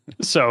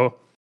 So,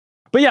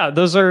 but yeah,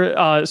 those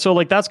are so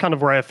like that's kind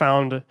of where I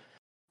found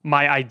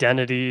my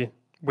identity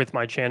with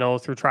my channel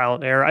through trial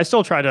and error. I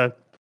still try to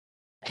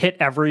hit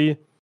every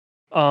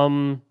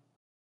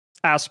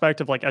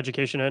aspect of like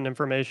education and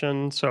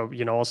information. So,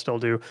 you know, I'll still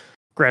do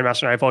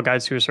Grandmaster Nightfall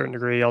guides to a certain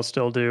degree. I'll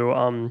still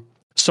do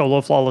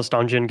solo flawless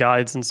dungeon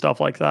guides and stuff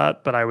like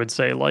that. But I would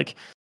say like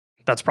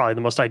that's probably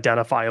the most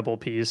identifiable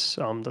piece.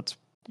 That's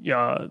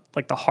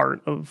like the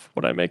heart of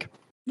what I make.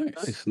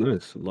 Nice.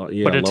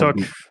 Yeah, but it took,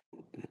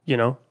 you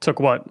know,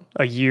 what,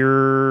 a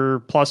year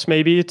plus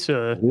maybe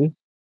to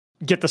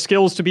get the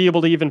skills to be able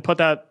to even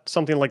put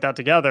something like that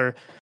together,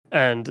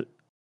 and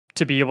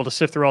to be able to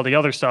sift through all the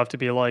other stuff to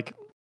be like,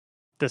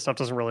 this stuff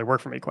doesn't really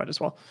work for me quite as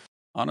well.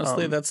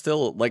 Honestly, that's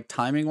still like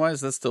timing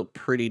wise, that's still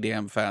pretty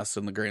damn fast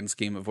in the grand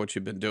scheme of what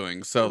you've been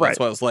doing. So that's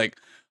why it's like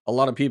a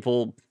lot of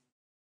people,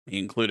 me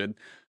included,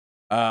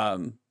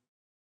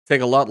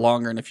 take a lot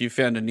longer. And if you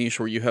found a niche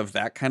where you have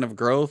that kind of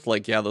growth,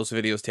 like, yeah, those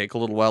videos take a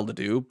little while to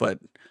do, but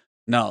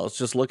no, it's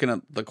just looking at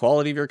the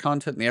quality of your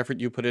content and the effort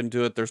you put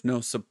into it. There's no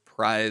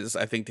surprise,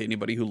 I think, to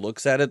anybody who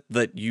looks at it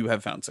that you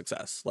have found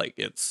success. Like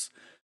it's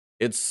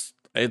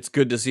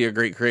good to see a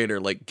great creator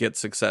like get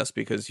success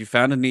because you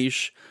found a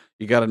niche.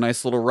 You got a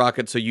nice little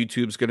rocket, so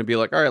YouTube's going to be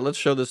like, all right, let's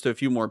show this to a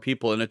few more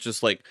people. And it's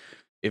just like,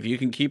 if you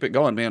can keep it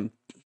going, man,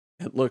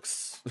 it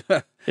looks,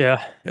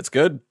 it's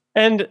good.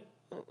 And,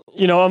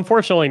 you know,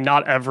 unfortunately,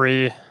 not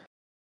every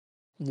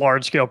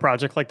large-scale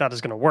project like that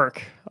is going to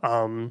work.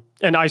 And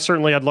I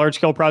certainly had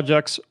large-scale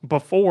projects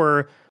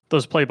before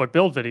those playbook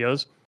build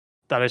videos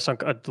that I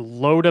sunk a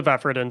load of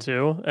effort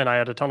into, and I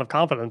had a ton of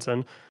confidence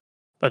in,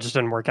 that just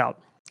didn't work out.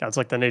 That's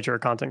like the nature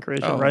of content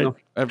creation, right?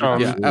 No.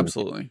 Yeah,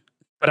 absolutely.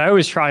 But I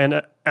always try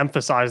and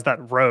emphasize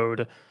that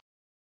road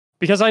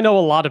because I know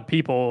a lot of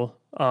people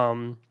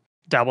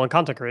dabble in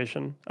content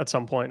creation at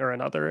some point or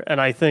another.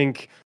 And I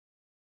think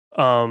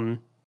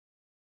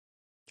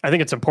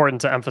it's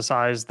important to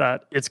emphasize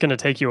that it's going to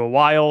take you a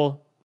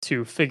while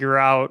to figure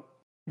out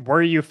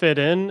where you fit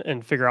in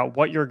and figure out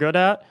what you're good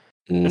at.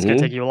 It's going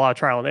to take you a lot of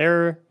trial and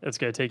error. It's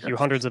going to take you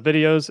hundreds of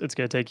videos. It's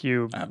going to take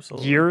you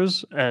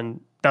years,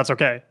 and that's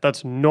okay.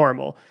 That's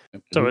normal.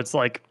 So it's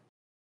like,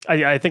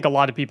 I think a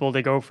lot of people,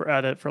 they go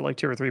at it for like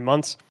 2 or 3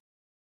 months.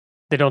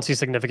 They don't see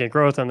significant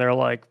growth, and they're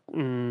like,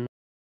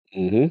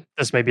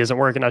 this maybe isn't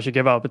working. I should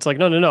give up. It's like,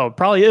 no. It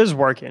probably is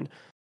working.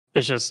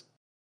 It's just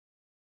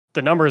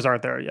the numbers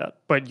aren't there yet,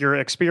 but your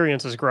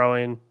experience is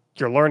growing.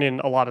 You're learning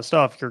a lot of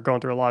stuff. You're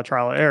going through a lot of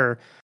trial and error.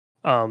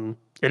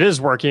 It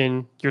is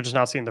working. You're just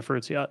not seeing the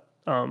fruits yet.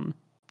 You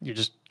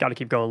just got to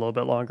keep going a little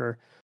bit longer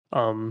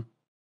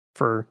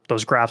for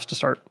those graphs to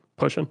start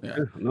pushing. Yeah,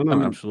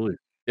 no, absolutely.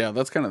 Yeah,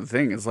 that's kind of the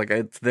thing. It's like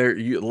it's there.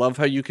 You love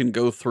how you can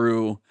go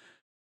through,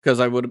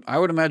 because I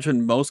would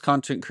imagine most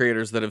content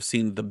creators that have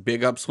seen the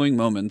big upswing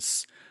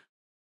moments,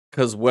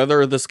 because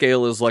whether the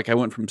scale is like I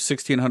went from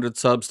 1,600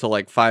 subs to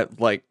like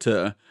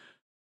 4,000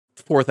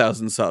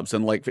 subs,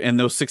 and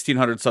those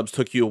 1,600 subs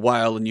took you a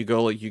while, and you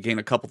go like you gain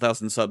a couple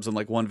thousand subs in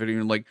like one video,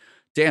 and like,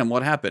 damn,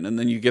 what happened? And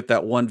then you get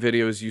that one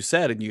video, as you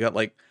said, and you got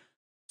like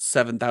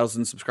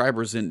 7,000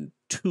 subscribers in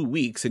 2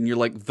 weeks, and you're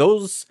like,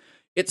 those.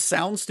 It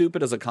sounds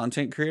stupid as a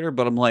content creator,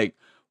 but I'm like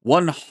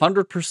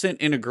 100%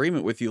 in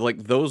agreement with you.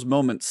 Like those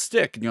moments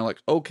stick, and you're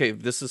like, okay,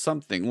 this is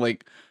something.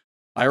 Like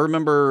I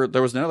remember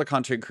there was another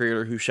content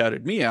creator who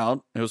shouted me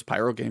out. It was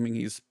Pyro Gaming.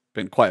 He's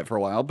been quiet for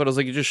a while, but I was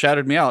like, he just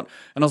shouted me out,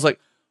 and I was like,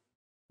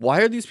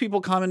 why are these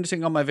people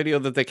commenting on my video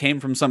that they came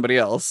from somebody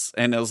else?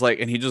 And it was like,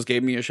 and he just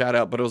gave me a shout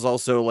out, but it was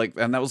also like,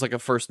 and that was like a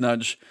first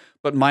nudge,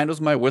 but mine was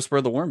my Whisper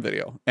of the Worm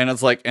video. And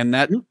it's like, and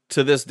that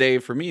to this day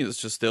for me is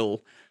just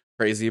still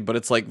crazy, but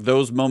it's like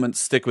those moments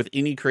stick with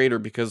any creator,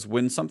 because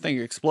when something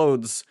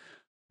explodes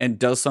and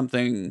does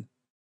something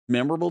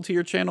memorable to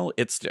your channel,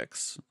 it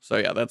sticks. So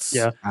yeah,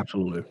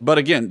 absolutely. But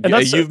again,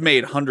 you've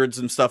made hundreds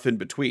and stuff in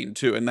between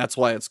too, and that's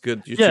why it's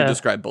good. You should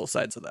describe both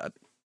sides of that.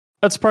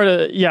 That's part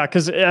of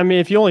because I mean,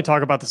 if you only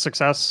talk about the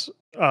success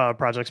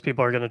projects,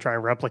 people are going to try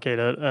and replicate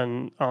it,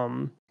 and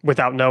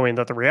without knowing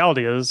that the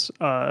reality is,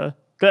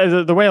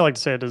 the way I like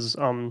to say it is,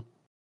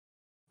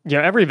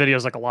 every video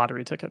is like a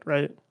lottery ticket,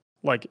 right?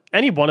 Like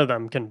any one of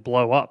them can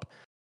blow up,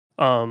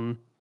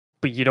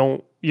 but you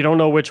don't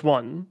know which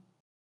one.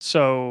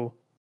 So,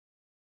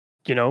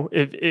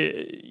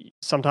 if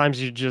sometimes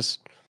you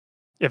just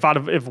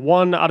if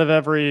one out of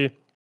every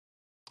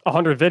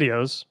 100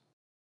 videos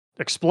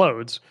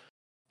explodes.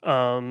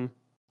 And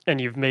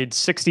you've made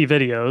 60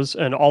 videos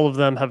and all of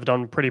them have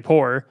done pretty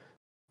poor,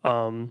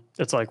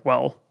 it's like,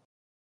 well,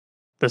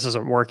 this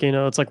isn't working.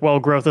 It's like, well,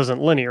 growth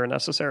isn't linear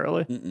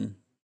necessarily.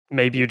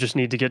 Maybe you just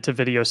need to get to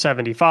video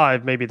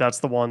 75. Maybe that's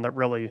the one that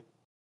really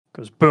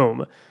goes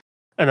boom.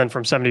 And then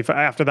from 75,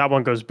 after that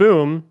one goes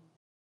boom,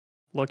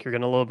 look, you're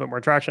getting a little bit more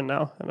traction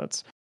now. And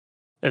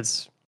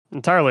it's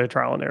entirely a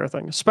trial and error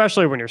thing,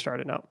 especially when you're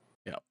starting out.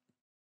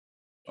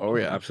 Oh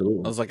yeah,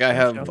 absolutely. I was like, I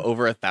have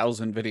over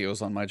 1,000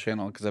 videos on my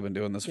channel because I've been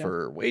doing this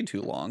for way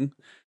too long,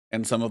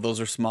 and some of those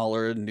are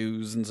smaller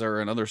news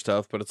and other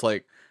stuff. But it's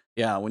like,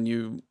 when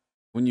you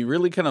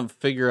really kind of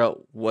figure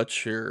out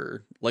what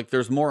your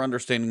there's more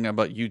understanding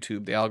about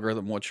YouTube, the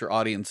algorithm, what your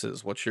audience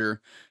is,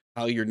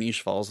 how your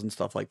niche falls and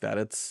stuff like that.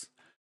 It's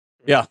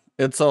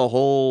a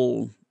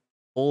whole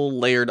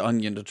layered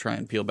onion to try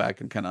and peel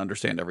back and kind of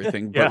understand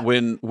everything. But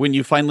when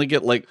you finally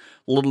get like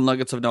little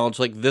nuggets of knowledge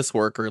like this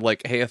work, or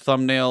like, hey, a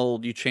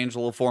thumbnail, you change a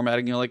little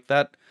formatting, you're like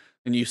that,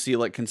 and you see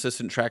like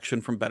consistent traction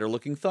from better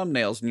looking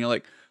thumbnails, and you're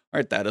like, all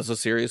right, that is a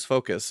serious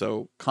focus.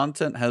 So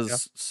content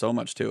has so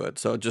much to it.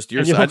 So just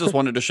I just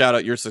wanted to shout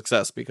out your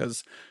success,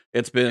 because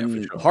it's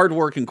been hard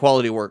work, and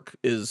quality work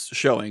is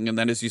showing. And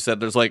then, as you said,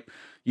 there's like,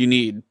 you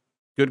need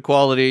good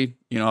quality,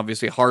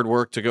 obviously hard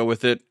work to go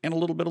with it, and a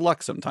little bit of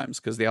luck sometimes,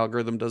 because the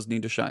algorithm does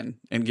need to shine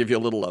and give you a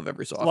little love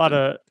every so often.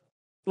 A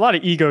lot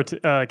of ego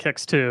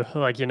kicks too.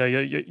 Like,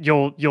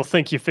 you'll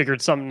think you figured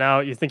something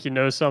out, you think you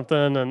know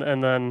something,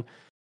 and then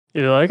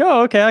you're like,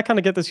 oh, okay, I kind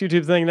of get this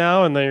YouTube thing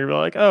now, and then you're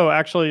like, oh,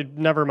 actually,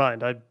 never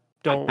mind, I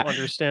don't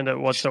understand it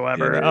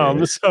whatsoever.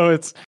 So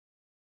it's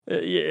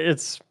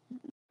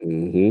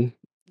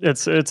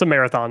it's a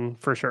marathon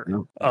for sure.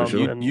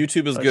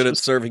 YouTube is good at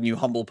serving you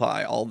humble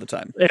pie all the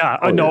time. Yeah,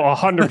 I know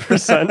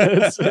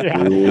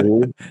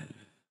 100%.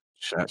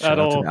 Shout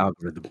out to the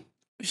algorithm.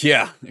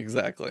 Yeah,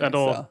 exactly.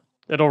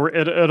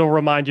 It'll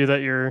remind you that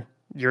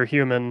you're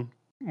human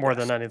more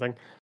than anything.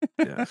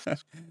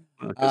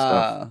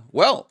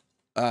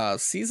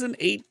 Season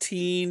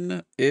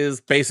 18 is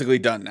basically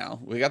done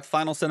now. We got the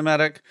final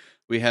cinematic.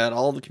 We had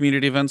all the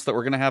community events that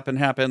were going to happen.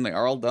 They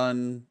are all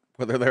done,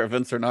 whether they're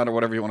events or not, or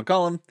whatever you want to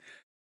call them.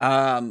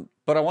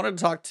 But I wanted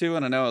to talk to,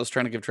 and I know I was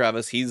trying to give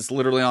Travis, he's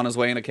literally on his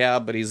way in a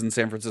cab, but he's in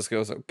San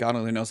Francisco, so God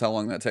only knows how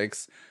long that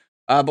takes.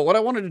 But what I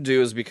wanted to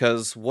do is,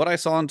 because what I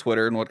saw on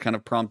Twitter and what kind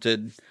of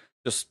prompted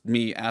just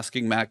me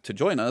asking Mac to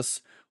join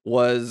us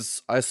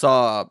was, I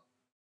saw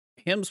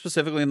him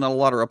specifically, and then a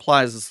lot of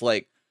replies. It's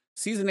like,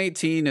 season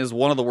 18 is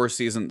one of the worst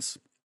seasons.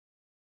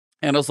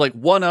 And I was like,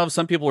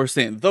 some people are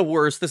saying the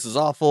worst, this is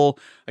awful,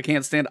 I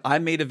can't stand. I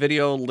made a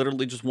video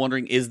literally just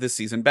wondering, is this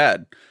season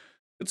bad?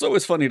 It's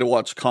always funny to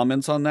watch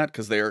comments on that,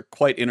 because they are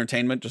quite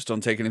entertainment. Just don't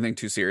take anything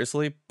too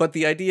seriously. But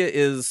the idea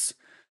is,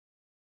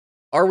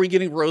 are we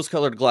getting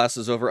rose-colored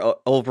glasses over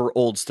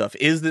old stuff?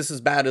 Is this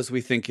as bad as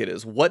we think it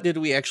is? What did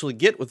we actually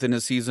get within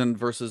a season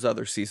versus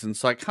other seasons?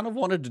 So I kind of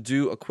wanted to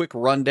do a quick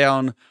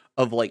rundown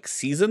of like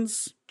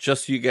seasons,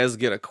 just so you guys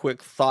get a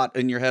quick thought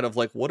in your head of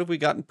like, what have we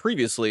gotten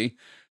previously?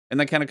 And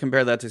then kind of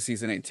compare that to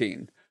season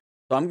 18.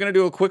 So I'm going to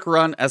do a quick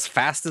run as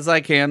fast as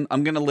I can.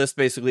 I'm going to list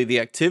basically the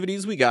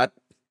activities we got,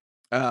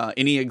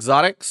 any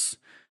exotics,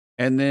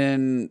 and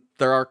then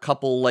there are a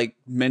couple like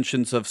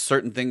mentions of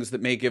certain things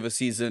that may give a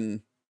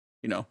season,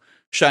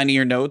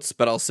 shinier notes,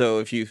 but also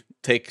if you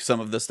take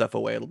some of this stuff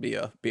away, it'll be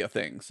a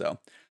thing. So,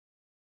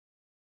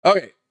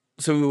 okay.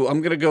 So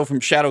I'm going to go from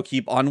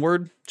Shadowkeep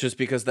onward, just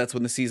because that's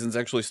when the seasons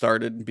actually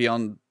started.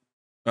 Beyond,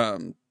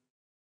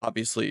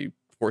 obviously,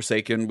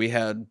 Forsaken, we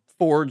had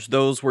Forge.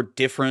 Those were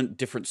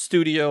different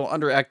studio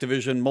under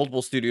Activision,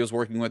 multiple studios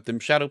working with them.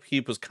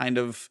 Shadowkeep was kind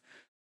of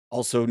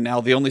also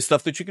now the only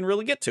stuff that you can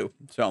really get to.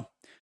 So,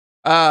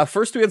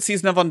 first we had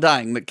Season of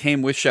Undying that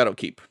came with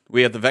Shadowkeep.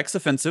 We had the Vex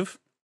Offensive,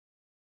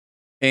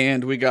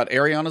 and we got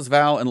Ariana's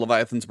Vow and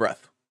Leviathan's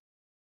Breath.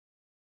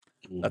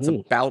 That's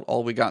about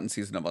all we got in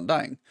Season of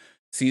Undying.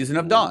 Season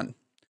of Dawn,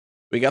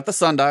 we got the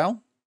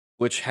Sundial,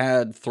 which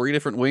had 3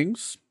 different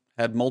wings,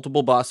 had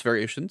multiple boss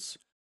variations.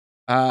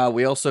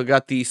 We also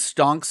got the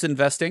Stonks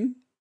Investing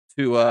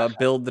to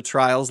build the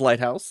Trials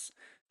Lighthouse.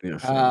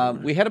 Yes,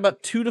 we had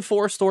about 2 to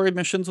 4 story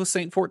missions with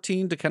Saint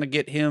 14 to kind of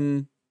get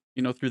him,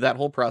 through that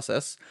whole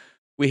process.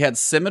 We had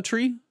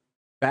Symmetry,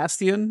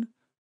 Bastion,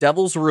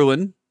 Devil's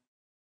Ruin,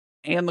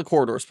 and the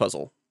Corridors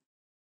puzzle.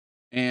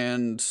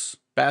 And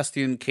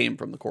Bastion came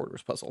from the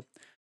Corridors puzzle.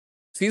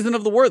 Season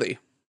of the Worthy.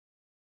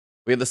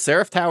 We had the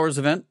Seraph Towers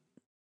event,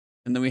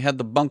 and then we had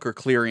the bunker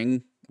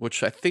clearing,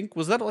 which I think,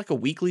 was that like a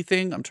weekly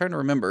thing? I'm trying to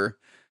remember.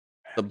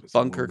 The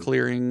bunker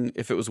clearing,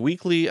 if it was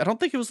weekly, I don't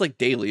think it was like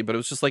daily, but it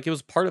was just like it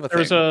was part of a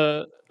thing. There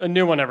was a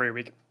new one every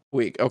week.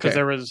 Okay. Because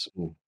there was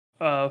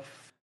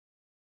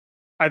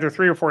either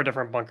 3 or 4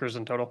 different bunkers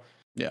in total.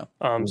 Yeah.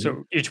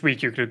 So each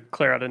week you could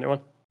clear out a new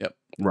one. Yep.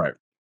 Right.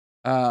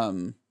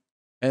 And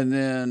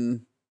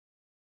then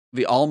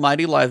the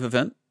Almighty Live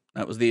event.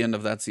 That was the end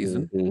of that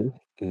season.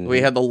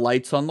 We had the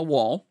Lights on the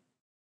Wall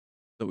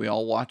that we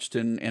all watched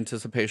in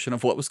anticipation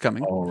of what was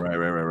coming. Oh,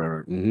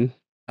 right.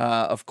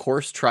 Of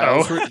course,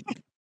 Trials.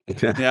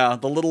 Yeah,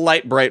 the little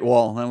light bright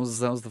wall. That was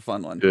the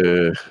fun one.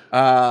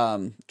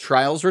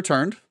 Trials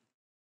returned.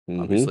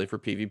 Obviously for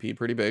PvP,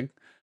 pretty big.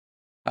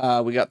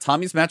 We got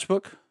Tommy's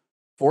Matchbook,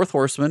 Fourth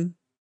Horseman.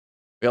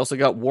 We also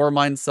got War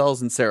Mind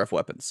Cells and Seraph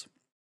Weapons.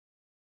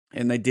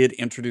 And they did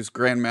introduce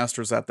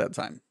Grandmasters at that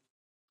time.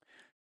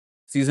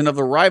 Season of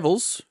the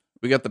Rivals.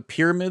 We got the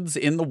Pyramids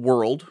in the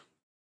World.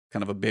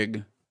 Kind of a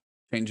big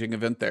changing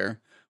event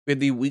there. We had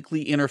the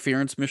weekly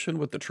interference mission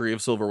with the Tree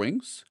of Silver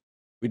Wings.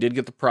 We did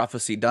get the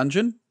Prophecy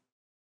Dungeon.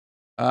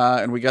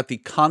 And we got the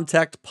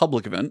Contact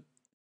Public event.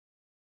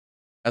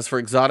 As for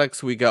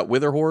exotics, we got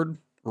Witherhoard,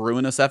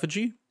 Ruinous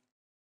Effigy.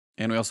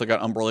 And we also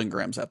got Umbral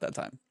Engrams at that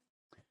time.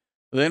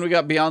 Then we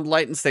got Beyond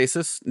Light and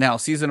Stasis. Now,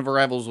 Season of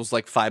Arrivals was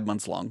like 5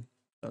 months long.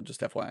 So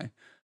just FYI.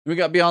 We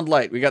got Beyond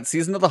Light. We got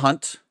Season of the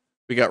Hunt.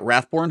 We got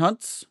Wrathborn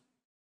Hunts.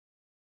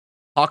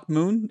 Hawk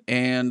Moon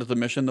and the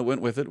mission that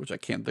went with it, which I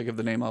can't think of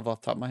the name of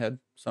off the top of my head.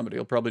 Somebody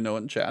will probably know it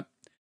in chat.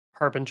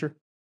 Harbinger.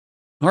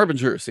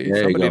 See,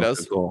 somebody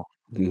does. Cool.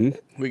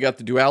 We got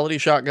the Duality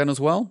Shotgun as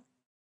well.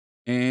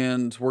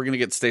 And we're going to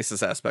get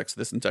Stasis aspects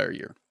this entire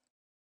year.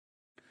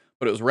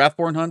 But it was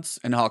Wrathborn Hunts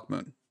and Hawk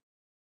Moon.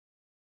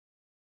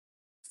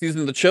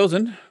 Season of the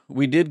Chosen.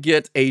 We did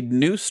get a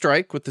new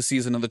strike with the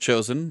Season of the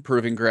Chosen,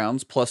 Proving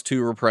Grounds,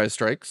 +2 reprise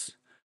strikes.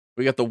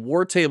 We got the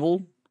War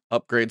Table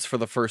upgrades for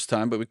the first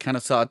time, but we kind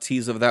of saw a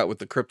tease of that with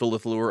the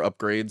Cryptolith Lure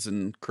upgrades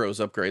and Crow's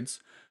upgrades.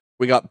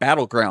 We got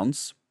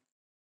Battlegrounds,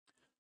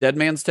 Dead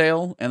Man's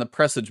Tale, and the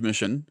Presage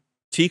mission,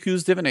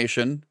 Tiku's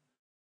Divination,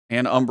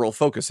 and Umbral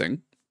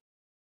Focusing.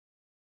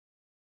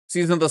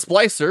 Season of the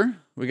Splicer,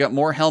 we got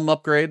more Helm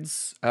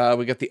upgrades.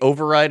 We got the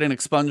Override and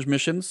Expunge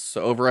missions.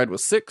 So Override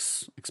was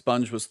 6,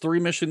 Expunge was 3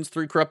 missions,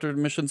 3 Corrupted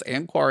missions,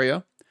 and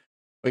Quaria.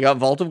 We got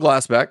Vault of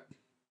Glassback,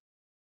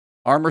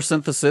 Armor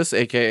Synthesis,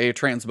 aka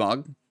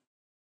Transmog.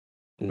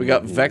 We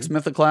got Vex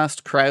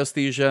Mythoclast,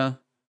 Cryosthesia. I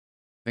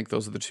think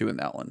those are the 2 in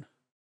that one.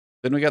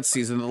 Then we got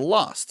Season of the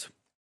Lost.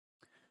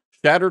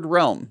 Shattered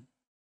Realm.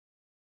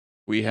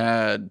 We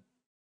had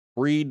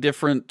 3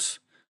 different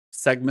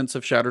segments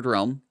of Shattered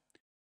Realm.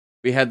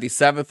 We had the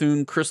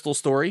Savathun Crystal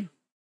story.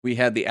 We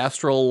had the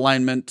Astral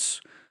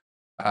Alignment,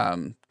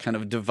 kind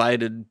of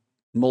divided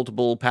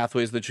multiple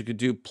pathways that you could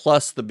do,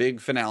 plus the big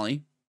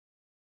finale.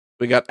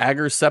 We got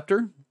Ager's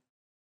Scepter.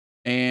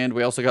 And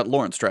we also got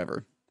Lawrence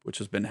Driver, which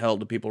has been held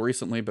to people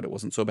recently, but it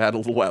wasn't so bad a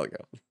little while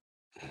ago.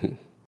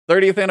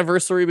 30th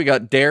anniversary, we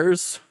got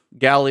Dares,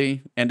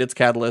 Galley, and its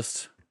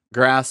Catalyst,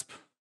 Grasp,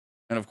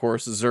 and of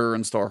course, Zur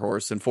and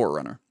Starhorse and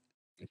Forerunner.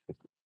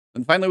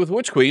 And finally, with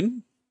Witch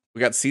Queen, we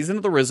got Season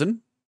of the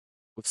Risen,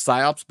 with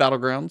Psyops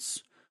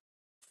Battlegrounds,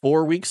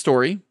 4-week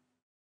story,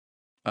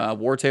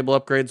 War Table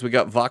upgrades, we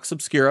got Vox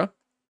Obscura,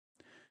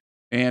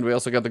 and we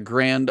also got the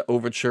Grand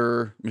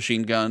Overture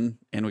Machine Gun,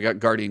 and we got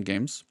Guardian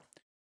Games.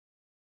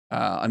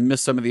 I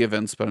missed some of the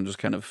events, but I'm just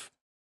kind of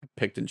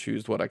picked and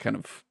choose what I kind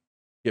of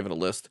give it a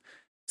list.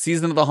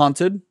 Season of the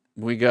Haunted.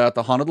 We got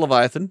the Haunted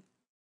Leviathan.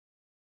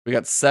 We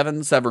got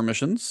 7 Sever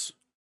missions.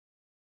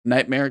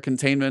 Nightmare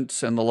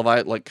Containment and the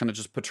Leviathan, like kind of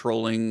just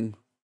patrolling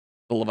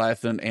the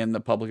Leviathan and the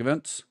public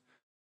events.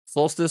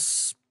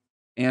 Solstice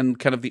and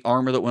kind of the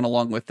armor that went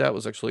along with that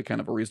was actually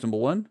kind of a reasonable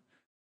one.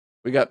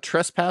 We got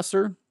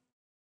Trespasser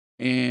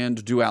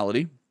and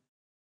Duality.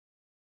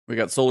 We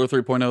got Solar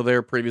 3.0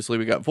 there. Previously,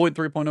 we got Void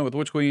 3.0 with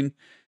Witch Queen.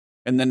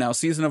 And then now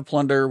Season of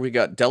Plunder, we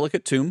got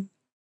Delicate Tomb,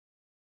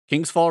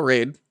 King's Fall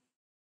Raid,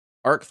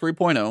 Arc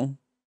 3.0,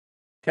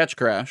 Catch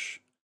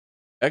Crash,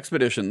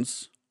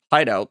 Expeditions,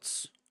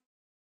 Hideouts.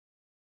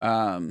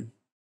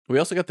 We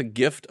also got the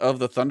Gift of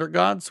the Thunder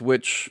Gods,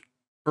 which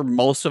for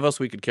most of us,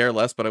 we could care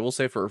less, but I will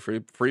say for a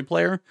free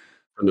player,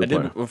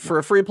 for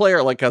a free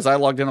player, like, as I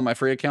logged in on my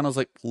free account, I was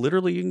like,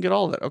 literally, you can get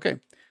all of that. Okay.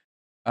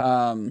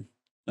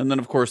 And then,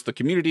 of course, the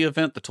community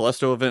event, the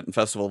Telesto event, and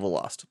Festival of the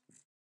Lost.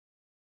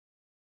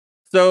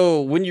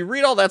 So when you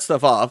read all that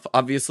stuff off,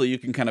 obviously you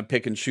can kind of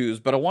pick and choose,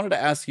 but I wanted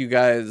to ask you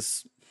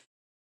guys,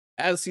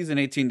 as Season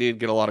 18 did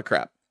get a lot of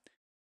crap,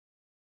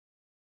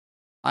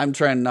 I'm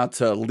trying not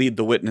to lead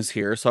the witness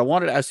here, so I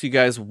wanted to ask you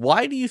guys,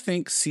 why do you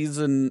think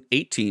Season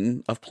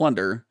 18 of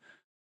Plunder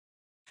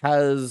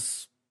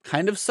has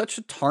kind of such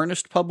a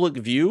tarnished public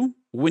view.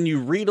 When you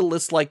read a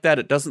list like that,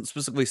 it doesn't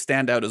specifically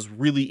stand out as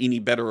really any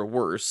better or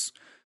worse.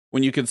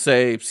 When you could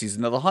say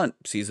Season of the Hunt,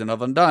 Season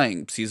of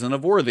Undying, Season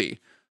of Worthy.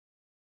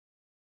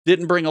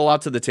 Didn't bring a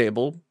lot to the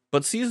table,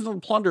 but Season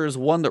of Plunder is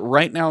one that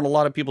right now in a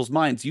lot of people's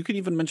minds, you could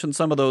even mention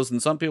some of those,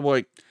 and some people are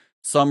like,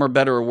 some are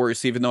better or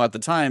worse, even though at the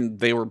time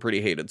they were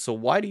pretty hated. So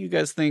why do you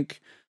guys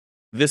think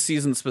this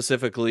season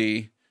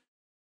specifically,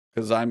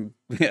 because I'm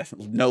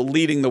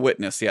leading the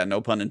witness, no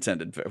pun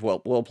intended,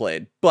 well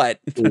played, but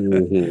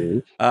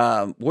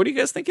what do you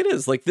guys think it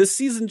is? Like, this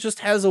season just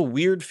has a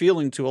weird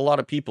feeling to a lot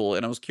of people,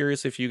 and I was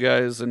curious if you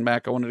guys, and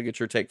Mac, I wanted to get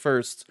your take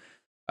first.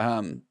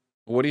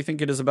 What do you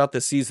think it is about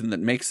this season that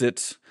makes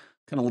it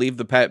kind of leave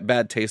the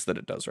bad taste that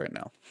it does right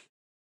now?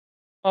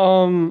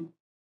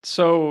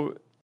 So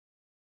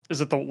is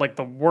it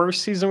the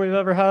worst season we've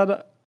ever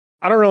had?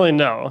 I don't really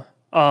know.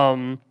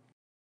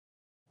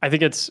 I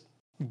think it's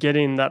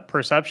getting that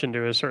perception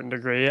to a certain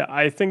degree.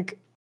 I think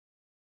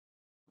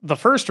the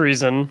first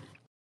reason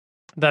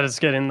that it's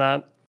getting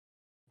that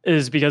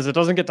is because it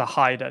doesn't get to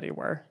hide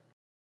anywhere.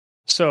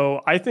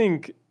 So I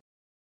think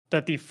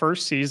that the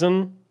first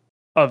season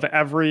of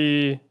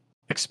every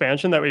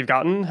expansion that we've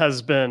gotten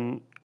has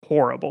been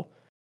horrible.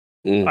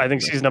 I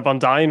think Season of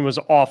Undying was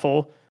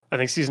awful. I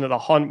think Season of the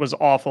Hunt was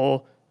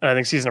awful. And I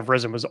think Season of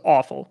Risen was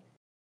awful.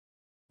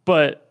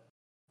 But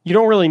you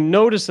don't really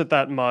notice it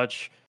that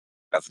much.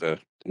 That's the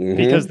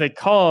because they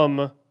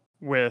come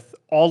with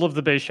all of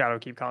the base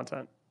Shadowkeep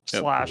content,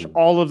 /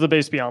 all of the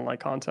base Beyond Light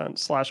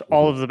content, /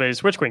 all of the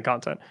base Witch Queen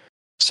content.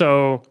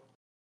 So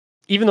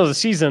even though the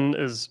season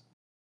is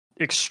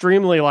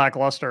extremely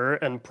lackluster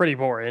and pretty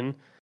boring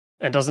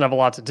and doesn't have a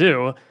lot to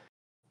do,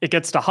 it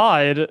gets to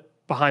hide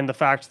behind the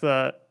fact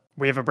that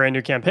we have a brand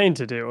new campaign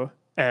to do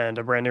and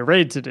a brand new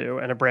raid to do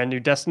and a brand new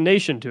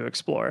destination to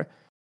explore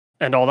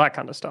and all that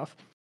kind of stuff.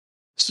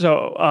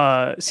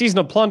 So Season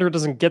of Plunder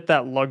doesn't get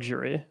that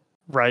luxury,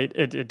 right?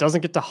 It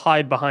doesn't get to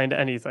hide behind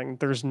anything.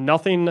 There's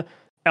nothing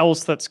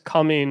else that's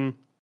coming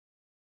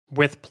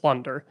with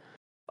Plunder.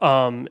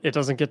 It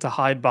doesn't get to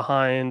hide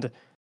behind.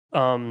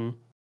 I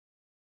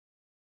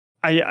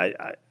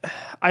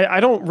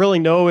don't really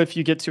know if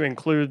you get to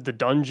include the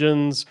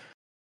dungeons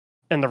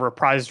and the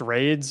reprised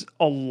raids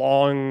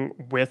along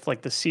with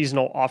like the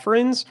seasonal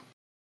offerings.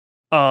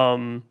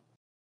 But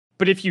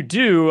if you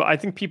do, I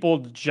think people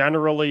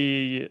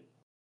generally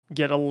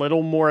get a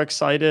little more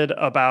excited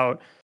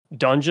about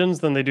dungeons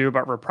than they do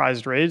about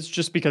reprised raids,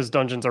 just because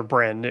dungeons are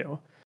brand new.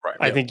 Right.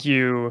 I think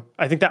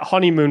that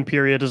honeymoon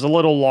period is a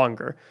little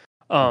longer.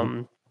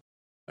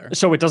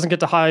 So it doesn't get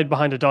to hide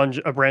behind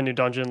a brand new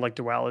dungeon like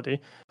Duality.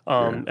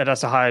 It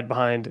has to hide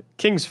behind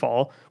King's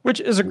Fall, which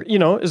is a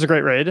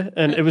great raid,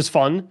 and it was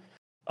fun.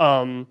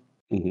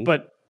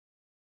 But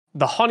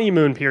the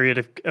honeymoon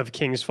period of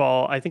King's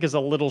Fall, I think, is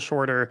a little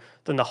shorter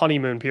than the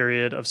honeymoon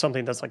period of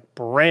something that's like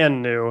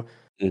brand new,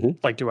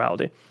 like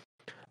Duality.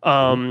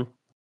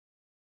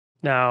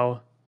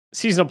 Now,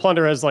 Season of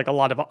Plunder has like a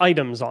lot of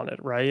items on it,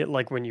 right?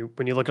 Like when you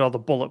look at all the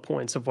bullet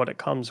points of what it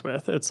comes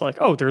with, it's like,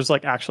 oh, there's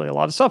like actually a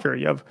lot of stuff here.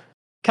 You have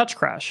Catch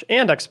Crash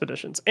and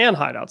expeditions and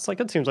hideouts. Like,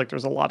 it seems like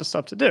there's a lot of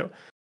stuff to do.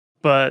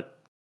 But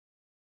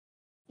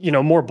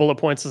more bullet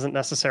points doesn't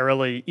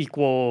necessarily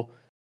equal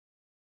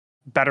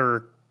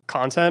better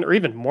content or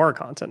even more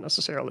content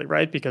necessarily,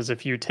 right? Because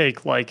if you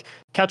take like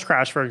Catch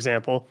Crash, for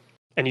example,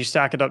 and you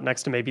stack it up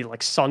next to maybe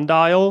like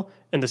Sundial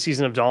in the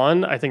Season of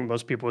Dawn, I think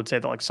most people would say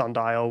that like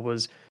Sundial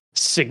was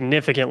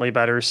significantly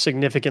better,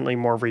 significantly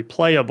more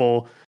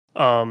replayable,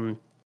 and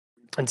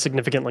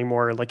significantly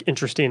more like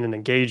interesting and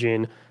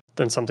engaging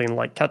than something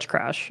like Catch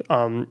Crash.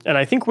 And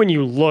I think when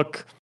you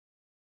look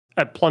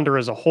at Plunder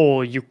as a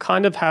whole, you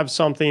kind of have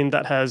something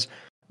that has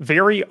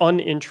very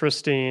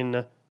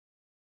uninteresting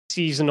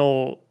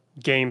seasonal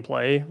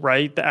gameplay,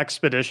 right? The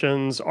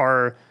expeditions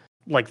are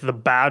like the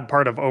bad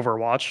part of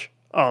Overwatch,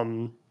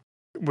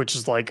 which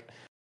is like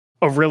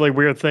a really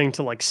weird thing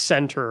to like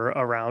center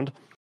around.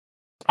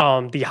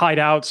 The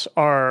hideouts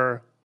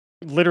are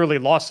literally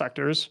lost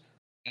sectors,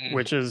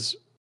 which is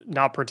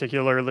not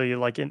particularly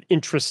like an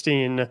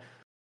interesting.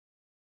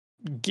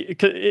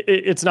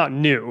 It's not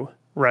new,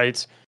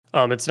 right?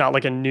 It's not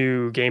like a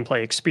new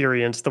gameplay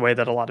experience the way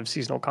that a lot of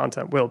seasonal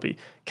content will be.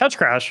 Catch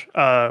Crash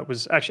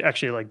was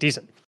actually like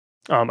decent.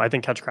 I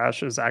think Catch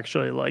Crash is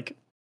actually like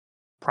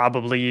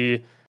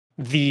probably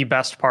the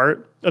best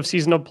part of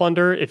Season of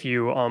Plunder if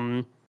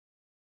you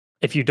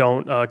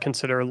don't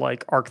consider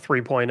like Arc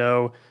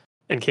 3.0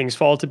 and King's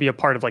Fall to be a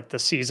part of like the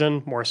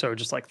season, more so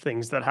just like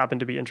things that happen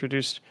to be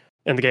introduced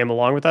in the game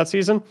along with that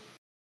season.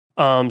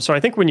 So I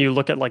think when you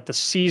look at like the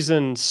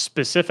season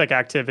specific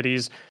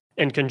activities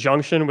in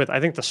conjunction with, I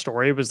think the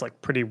story was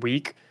like pretty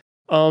weak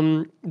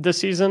this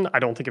season. I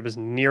don't think it was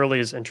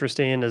nearly as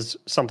interesting as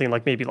something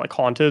like maybe like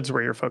Haunteds,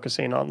 where you're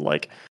focusing on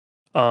like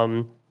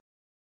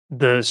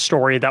the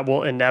story that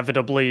will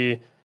inevitably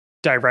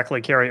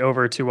directly carry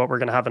over to what we're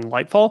going to have in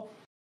Lightfall.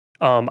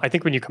 I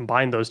think when you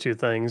combine those two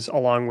things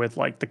along with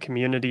like the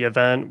community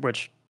event,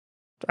 which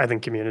I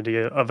think community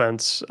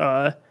events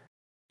are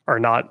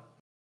not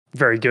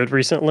very good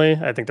recently.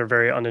 I think they're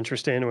very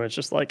uninteresting when it's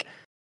just like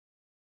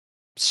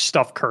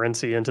stuff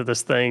currency into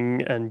this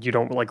thing and you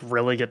don't like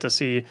really get to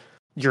see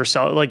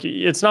yourself. Like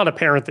it's not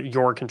apparent that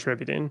you're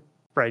contributing,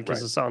 right?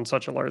 Because it's on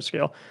such a large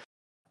scale.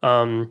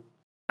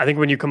 I think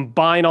when you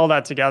combine all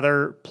that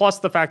together, plus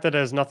the fact that it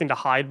has nothing to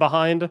hide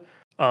behind,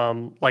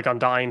 like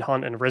Undying,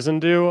 Hunt, and Risen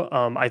do,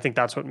 I think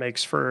that's what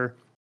makes for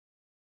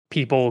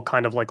people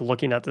kind of like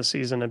looking at the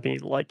season and being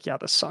like, yeah,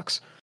 this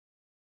sucks.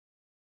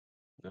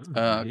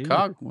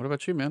 Cog, what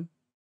about you, man?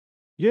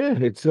 Yeah,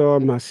 it's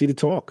I see the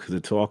talk.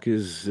 The talk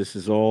is this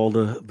is all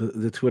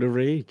the Twitter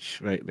rage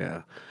right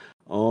now.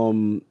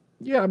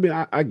 Yeah, I mean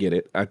I get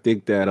it. I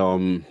think that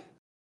and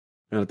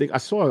I think I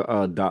saw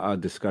a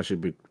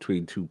discussion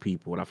between two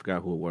people, and I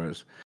forgot who it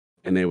was,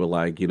 and they were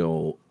like,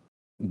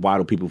 why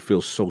do people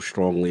feel so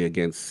strongly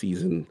against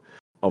season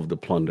of the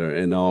Plunder?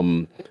 And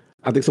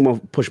I think someone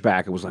pushed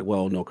back and was like,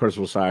 well, no, Curse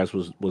of Osiris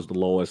was the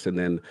lowest, and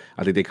then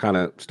I think they kind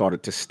of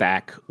started to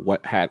stack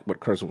what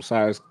Curse of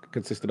Osiris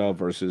consisted of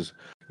versus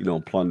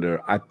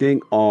Plunder. I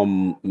think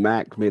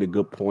Mac made a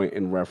good point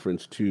in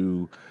reference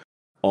to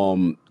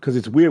because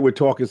it's weird we're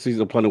talking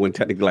season of Plunder when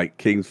technically like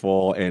King's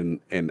Fall and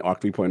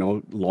Arc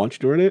 3.0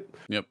 launched during it.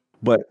 Yep.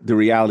 But the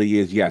reality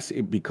is, yes,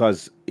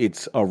 because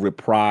it's a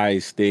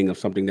reprise thing of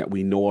something that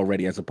we know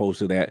already, as opposed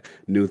to that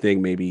new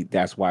thing. Maybe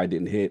that's why it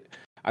didn't hit.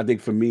 I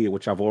think for me,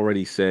 which I've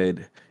already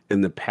said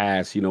in the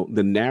past,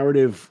 the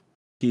narrative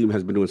team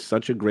has been doing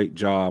such a great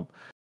job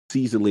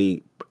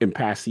seasonally in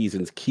past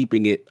seasons,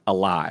 keeping it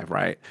alive,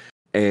 right?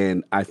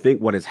 And I think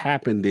what has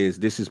happened is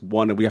this is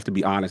one that we have to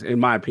be honest. In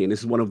my opinion,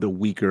 this is one of the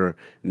weaker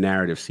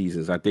narrative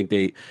seasons. I think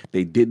the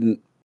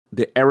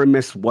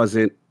Aramis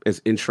wasn't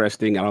as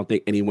interesting. I don't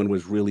think anyone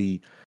was really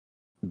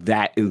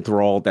that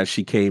enthralled that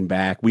she came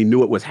back. We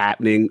knew it was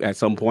happening at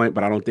some point,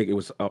 but I don't think it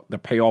was the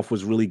payoff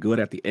was really good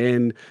at the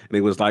end. And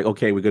it was like,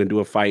 okay, we're going to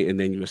do a fight and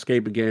then you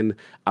escape again.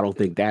 I don't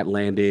think that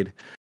landed.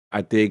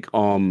 I think,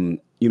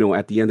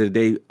 at the end of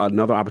the day,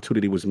 another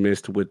opportunity was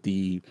missed with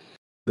the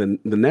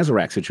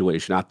Nezarec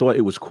situation. I thought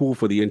it was cool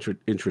for the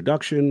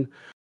introduction,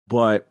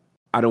 but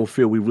I don't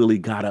feel we really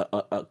got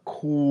a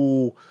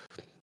cool,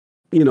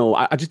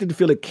 I just didn't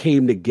feel it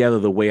came together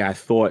the way I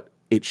thought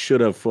it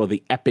should have for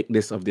the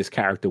epicness of this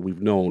character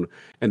we've known.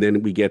 And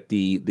then we get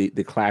the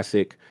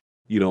classic,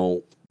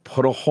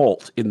 put a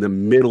halt in the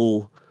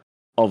middle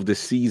of the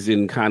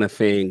season kind of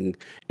thing.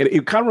 And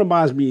it kind of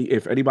reminds me,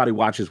 if anybody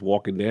watches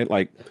Walking Dead,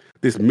 like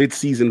this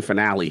mid-season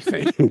finale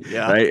thing,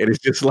 right? And it's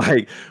just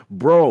like,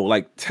 bro,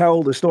 like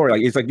tell the story.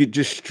 Like it's like you're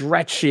just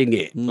stretching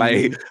it.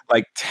 Like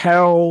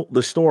tell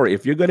the story.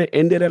 If you're gonna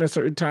end it at a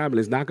certain time and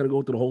it's not gonna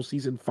go through the whole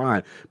season,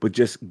 fine. But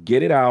just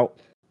get it out,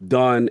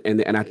 done.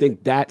 And I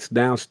think that's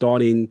now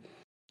starting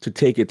to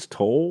take its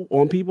toll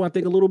on people, I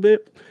think, a little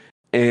bit.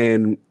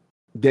 And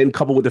then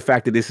coupled with the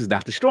fact that this is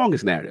not the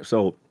strongest narrative.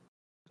 So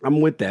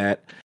I'm with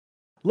that.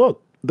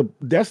 Look, the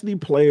Destiny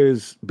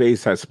players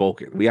base has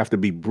spoken. We have to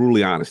be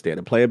brutally honest there.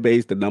 The player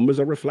base, the numbers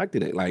are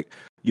reflecting it. Like,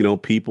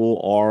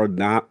 people are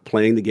not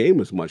playing the game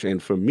as much.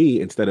 And for me,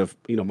 instead of,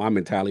 my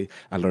mentality,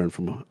 I learned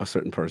from a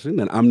certain person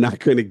that I'm not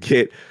going to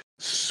get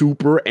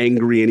super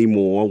angry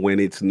anymore when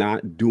it's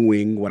not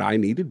doing what I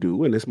need to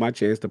do. And it's my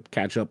chance to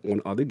catch up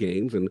on other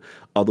games and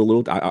other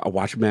I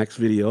watch Mac's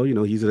video.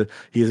 He's the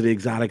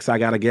exotics I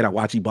got to get. I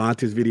watch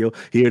Ibante's video.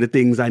 Here are the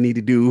things I need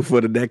to do for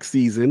the next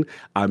season.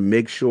 I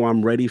make sure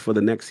I'm ready for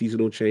the next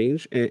seasonal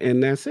change.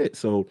 And that's it.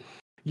 So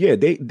yeah,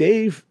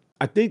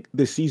 I think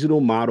the seasonal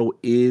model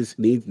needs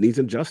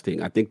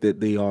adjusting. I think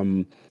that the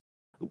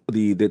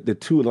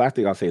last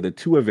thing I'll say, the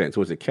two events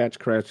was it Catch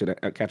Crash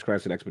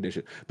and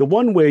Expedition. The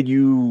one where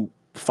you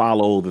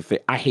follow the thing,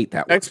 I hate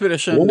that one.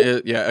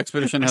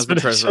 Expedition has the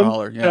treasure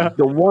hauler. Yeah.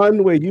 The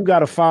one where you got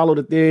to follow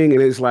the thing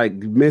and it's like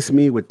miss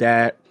me with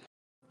that.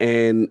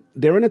 And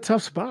they're in a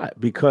tough spot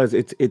because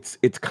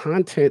it's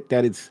content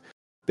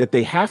that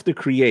they have to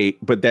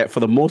create, but that for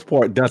the most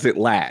part doesn't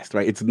last,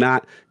 right? It's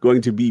not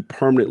going to be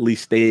permanently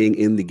staying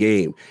in the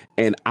game.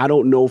 And I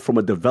don't know from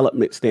a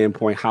development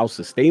standpoint how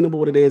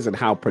sustainable it is and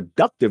how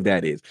productive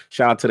that is.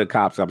 Shout out to the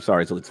cops. I'm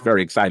sorry. So it's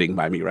very exciting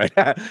by me, right?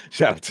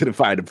 Shout out to the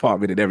fire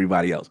department and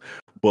everybody else.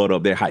 But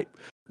they're hype.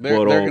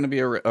 They're going to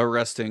be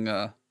arresting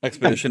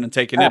Expedition and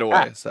taking it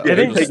away. So yeah,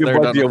 they're taking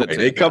Bungie away.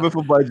 They're coming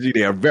for Bungie.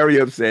 They are very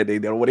upset. They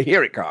don't want to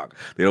hear it, Cog.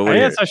 They don't want to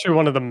hear it. That's actually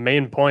one of the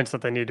main points that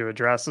they need to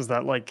address is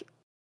that, like,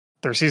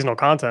 their seasonal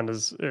content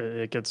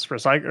it gets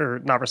recycled or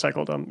not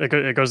recycled.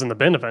 It goes in the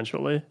bin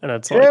eventually, and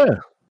it's like,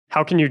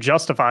 how can you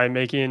justify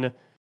making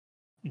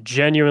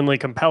genuinely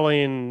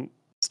compelling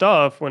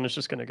stuff when it's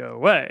just going to go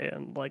away?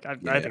 And like, I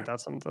think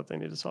that's something that they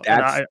need to solve.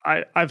 And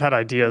I've had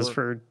ideas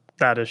for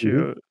that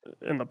issue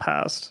in the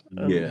past.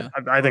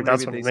 I think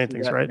that's one of the main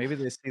things, right? Maybe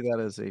they see that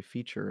as a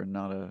feature and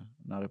not a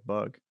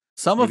bug.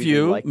 Some of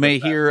you may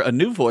hear a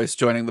new voice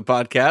joining the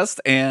podcast,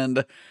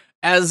 and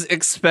as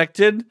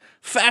expected,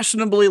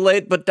 fashionably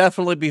late, but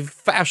definitely be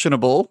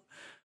fashionable.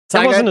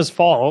 That wasn't his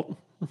fault.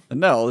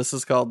 No, this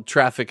is called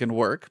traffic and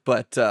work,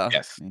 but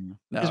yes,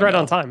 he's right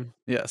on time.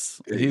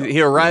 Yes,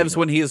 he arrives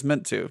when he is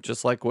meant to,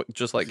 just like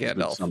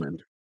Gandalf.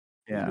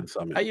 Yeah.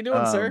 How you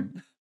doing, sir?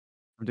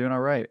 I'm doing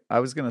all right. I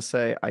was gonna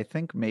say, I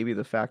think maybe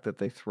the fact that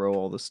they throw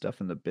all this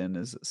stuff in the bin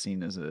is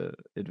seen as a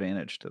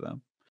advantage to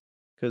them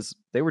because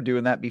they were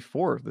doing that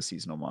before the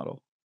seasonal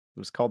model. It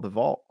was called the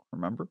Vault.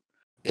 Remember?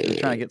 They were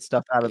trying to get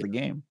stuff out of the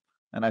game,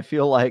 and I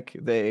feel like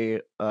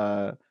they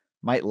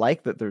might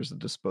like that there's a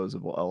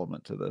disposable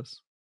element to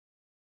this.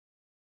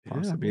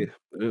 Yeah,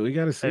 we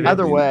got to see.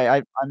 Either way,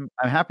 I'm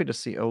happy to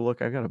see. Oh,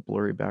 look, I got a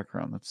blurry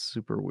background. That's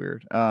super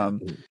weird. Let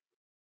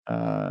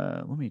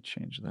me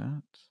change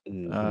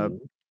that.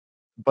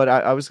 But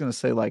I was gonna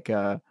say, like,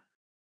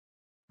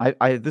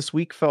 I this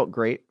week felt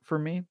great for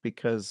me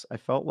because I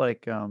felt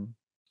like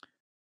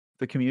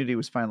the community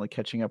was finally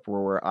catching up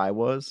where I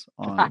was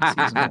on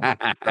seasonal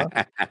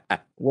stuff,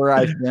 where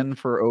I've been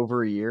for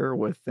over a year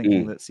with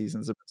thinking that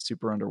seasons have been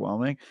super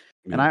underwhelming.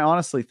 And I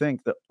honestly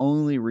think the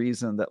only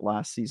reason that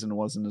last season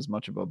wasn't as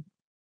much of a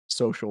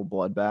social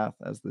bloodbath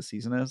as this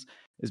season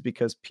is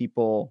because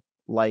people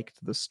liked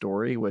the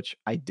story, which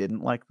I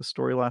didn't like the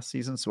story last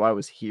season. So I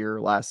was here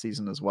last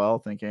season as well,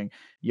 thinking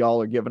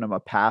y'all are giving him a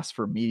pass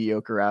for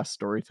mediocre ass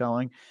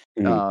storytelling.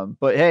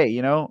 But hey,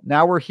 you know,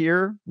 now we're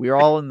here. We're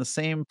all in the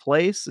same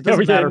place. It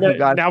doesn't matter who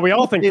got. Now we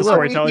all think the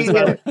storytelling's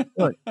better.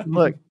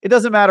 Look, it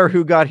doesn't matter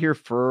who got here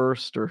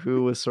first or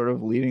who was sort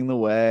of leading the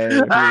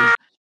way.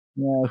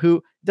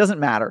 Who doesn't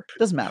matter.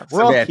 Doesn't matter.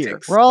 We're all here.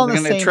 We're all on the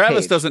same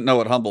Travis page. doesn't know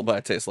what humble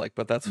pie tastes like,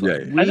 but that's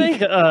fine.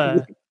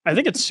 I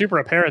think it's super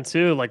apparent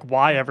too, like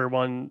why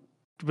everyone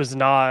was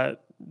not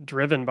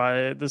driven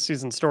by this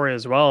season's story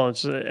as well. I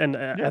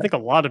think a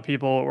lot of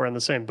people were in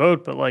the same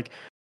boat, but like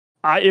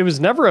it was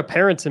never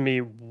apparent to me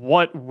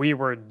what we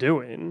were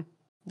doing.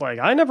 Like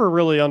I never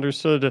really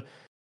understood.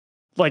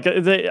 Like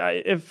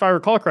if I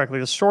recall correctly,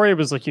 the story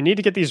was like you need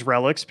to get these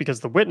relics because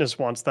the witness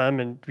wants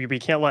them, and we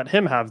can't let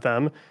him have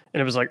them.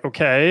 And it was like,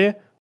 okay,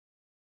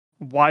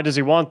 why does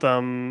he want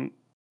them?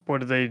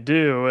 What do they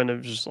do? And it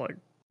was just like,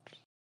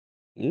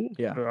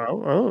 yeah,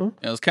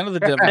 it was kind of the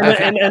devil.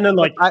 and then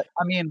like I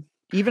mean,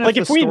 even like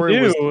if the story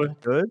was knew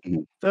good,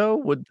 though,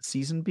 would the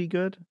season be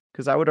good?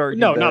 Because I would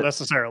argue no, that, not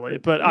necessarily.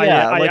 But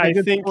I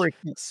think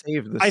can't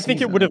save the I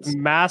think it would have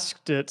seasons.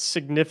 masked it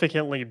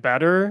significantly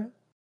better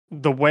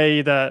the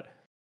way that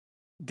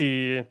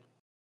the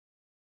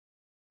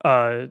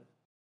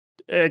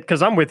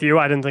because I'm with you.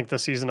 I didn't think the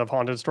season of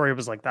Haunted Story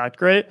was like that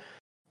great,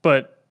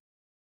 but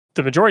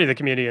the majority of the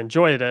community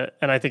enjoyed it,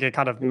 and I think it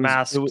kind of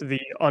masked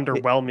the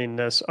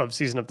underwhelmingness of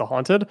Season of the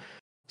Haunted.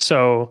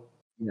 So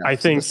yeah, I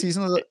think the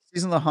season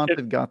of the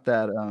Haunted got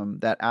that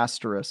that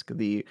asterisk,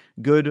 the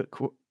good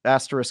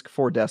asterisk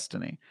for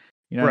Destiny.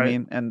 You know what I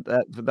mean? And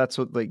that's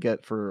what they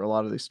get for a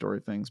lot of these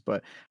story things.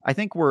 But I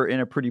think we're in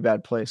a pretty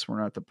bad place. We're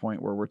not at the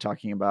point where we're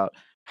talking about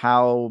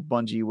how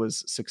Bungie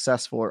was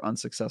successful or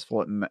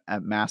unsuccessful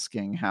at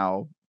masking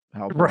how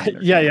right.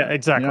 Yeah,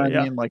 exactly. You know what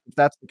I mean? Like if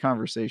that's the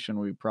conversation,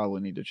 we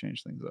probably need to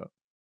change things up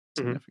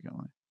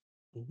significantly.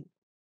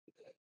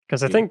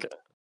 Because I think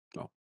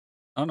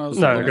Oh no,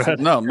 go ahead.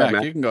 No,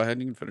 Mac, you can go ahead.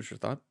 You can finish your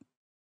thought.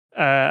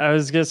 I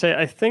was gonna say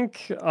I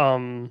think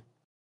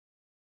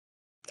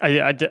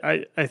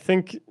I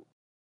think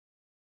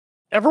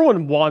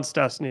everyone wants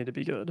Destiny to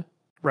be good,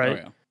 right? Oh,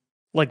 yeah.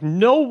 Like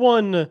no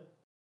one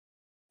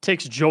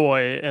takes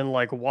joy in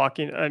like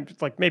walking,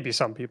 like maybe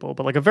some people,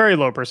 but like a very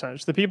low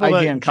percentage. The people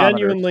that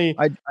genuinely,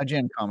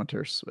 IGN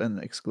commenters and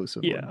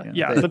exclusively,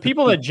 the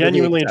people that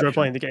genuinely enjoy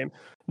playing the game.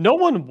 No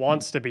one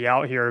wants to be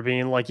out here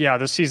being like, yeah,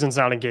 this season's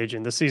not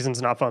engaging, this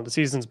season's not fun, the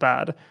season's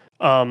bad.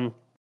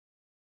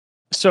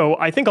 So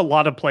I think a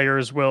lot of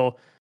players will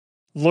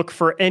look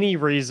for any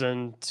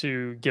reason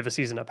to give a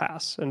season a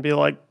pass and be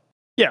like,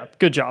 yeah,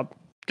 good job,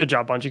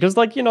 Bungie, because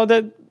like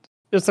that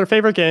it's their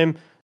favorite game.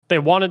 They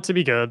want it to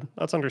be good.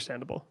 That's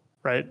understandable,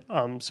 right?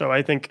 So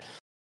I think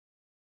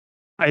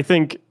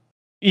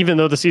even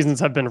though the seasons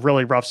have been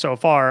really rough so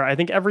far, I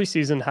think every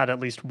season had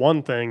at least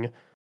one thing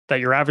that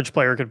your average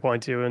player could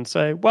point to and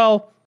say,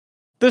 well,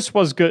 this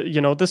was good.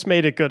 This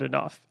made it good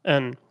enough.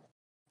 And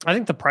I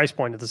think the price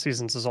point of the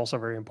seasons is also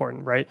very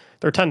important, right?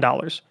 They're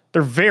 $10.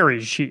 They're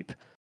very cheap.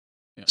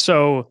 Yeah.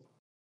 So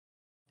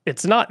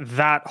it's not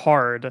that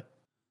hard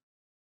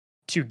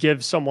to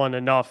give someone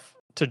enough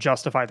to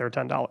justify their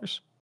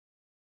 $10.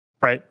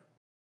 Right.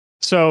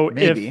 So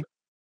maybe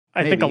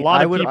I think a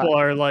lot of people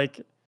are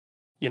like,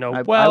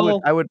 I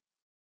would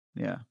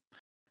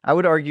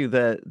argue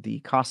that the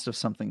cost of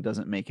something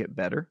doesn't make it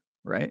better,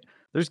 right?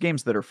 There's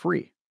games that are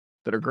free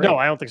that are great. No,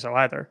 I don't think so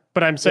either.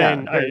 But I'm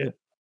saying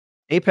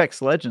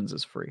Apex Legends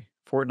is free.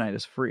 Fortnite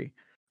is free.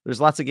 There's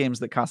lots of games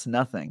that cost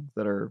nothing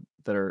that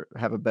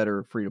have a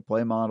better free to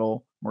play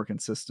model, more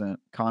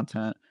consistent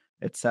content,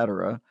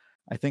 etc.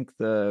 I think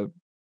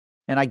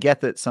and I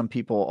get that some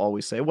people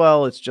always say,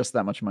 well, it's just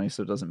that much money,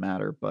 so it doesn't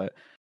matter. But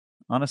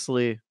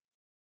honestly,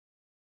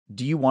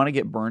 do you want to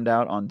get burned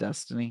out on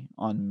Destiny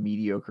on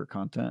mediocre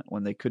content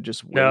when they could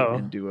just wait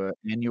and do an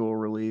annual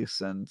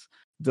release and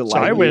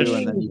delight you,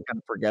 and then you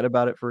can forget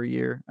about it for a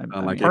year?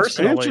 I like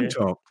expansion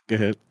talk. Go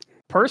ahead.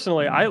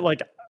 Personally, I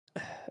like,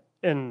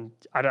 and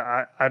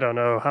I don't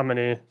know how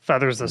many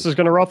feathers this is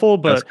going to ruffle,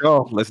 but let's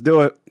go. Let's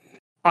do it.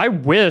 I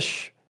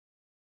wish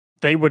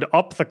they would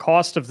up the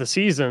cost of the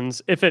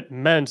seasons if it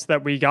meant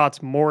that we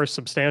got more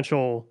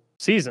substantial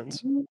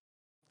seasons.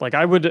 Like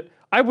I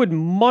would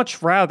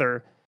much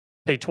rather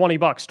pay $20,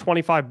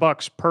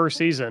 $25 per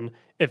season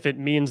if it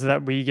means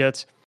that we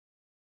get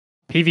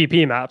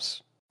PvP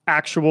maps,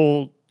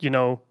 actual,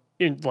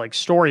 in like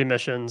story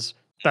missions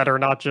that are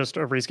not just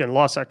a reskin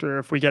lost sector.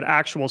 If we get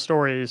actual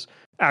stories,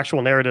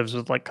 actual narratives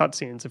with like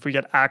cutscenes, if we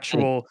get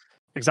actual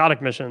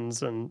exotic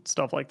missions and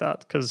stuff like that,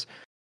 because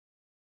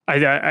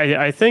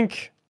I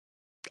think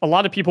a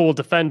lot of people will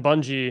defend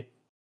Bungie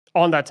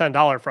on that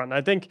 $10 front.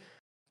 I think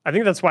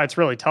that's why it's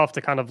really tough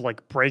to kind of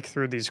like break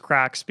through these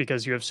cracks,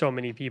 because you have so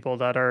many people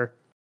that are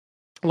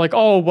like,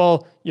 oh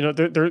well,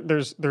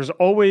 there's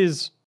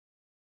always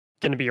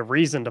going to be a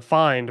reason to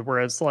find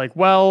where it's like,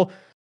 well,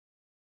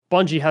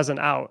 Bungie has an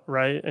out,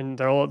 right? And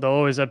they'll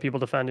always have people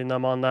defending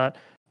them on that.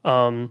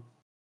 And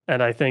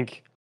I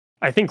think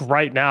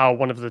right now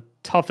one of the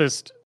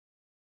toughest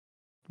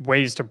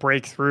ways to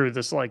break through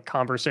this like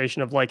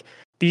conversation of like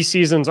these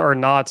seasons are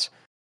not,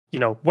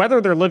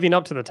 whether they're living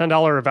up to the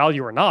 $10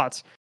 value or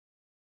not,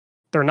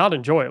 they're not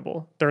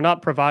enjoyable. They're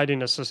not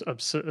providing a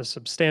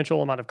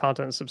substantial amount of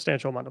content, a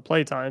substantial amount of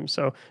playtime.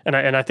 So, and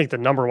I think the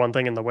number one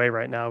thing in the way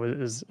right now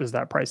is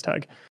that price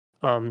tag.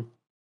 And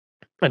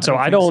so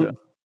I don't. So.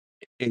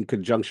 In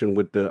conjunction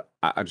with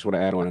I just want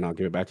to add on, and I'll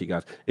give it back to you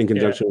guys. In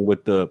conjunction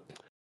with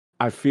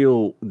I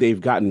feel they've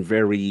gotten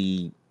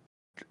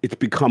it's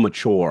become a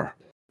chore.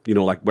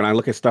 Like when I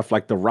look at stuff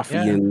like the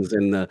ruffians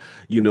and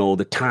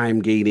the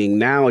time gating,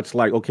 now it's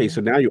like, okay,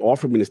 so now you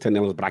offer me this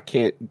 $10, but I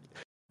can't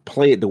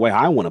play it the way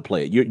I want to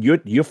play it.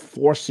 You're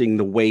forcing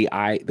the way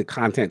the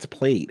content's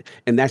played,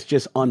 and that's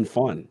just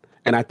unfun.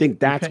 And I think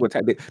that's what's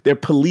happening. They're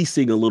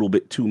policing a little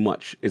bit too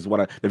much, is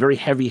they're very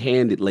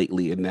heavy-handed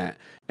lately in that.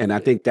 And I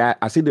think that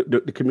I see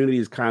the community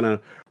is kind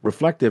of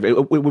reflective.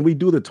 When we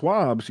do the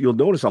TWABs, you'll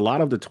notice a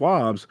lot of the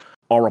TWABs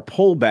are a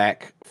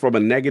pullback from a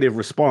negative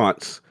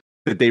response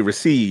that they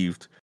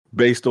received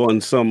based on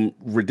some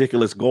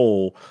ridiculous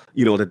goal,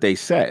 that they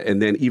set.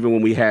 And then even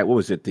when we had,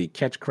 the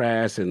catch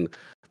crash and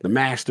the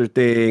master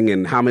thing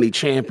and how many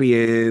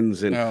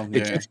champions, and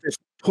it's just this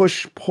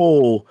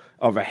push-pull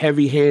of a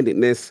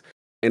heavy-handedness.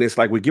 And it's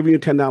like, we're giving you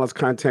 $10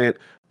 content,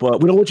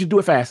 but we don't want you to do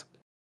it fast.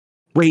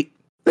 Wait,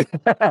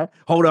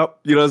 hold up.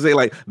 You know what I'm saying?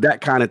 Like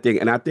that kind of thing.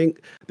 And I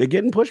think they're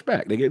getting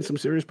pushback. They're getting some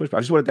serious pushback.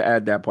 I just wanted to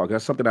add that part,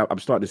 because that's something I'm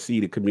starting to see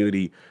the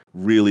community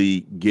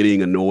really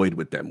getting annoyed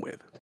with them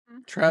with.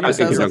 Travis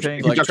has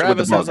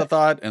a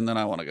thought, and then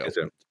I want to go.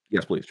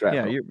 Yes, please.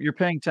 Travis. Yeah, you're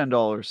paying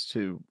 $10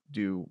 to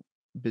do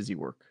busy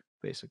work,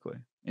 basically.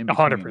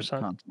 100%.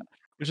 Content,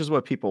 which is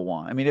what people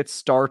want. I mean, it's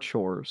Star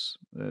Chores.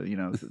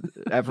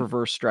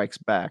 Eververse Strikes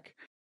Back.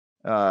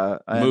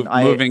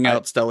 Moving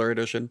out Stellar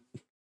Edition.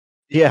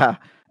 Yeah.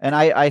 And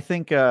I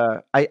think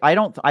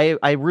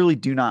I really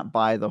do not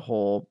buy the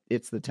whole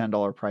it's the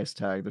 $10 price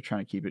tag. They're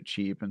trying to keep it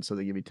cheap, and so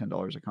they give you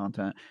 $10 of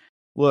content.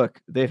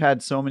 Look, they've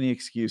had so many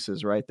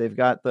excuses, right? They've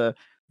got the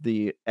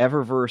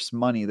Eververse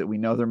money that we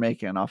know they're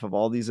making off of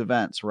all these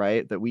events,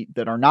 right?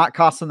 That are not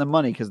costing them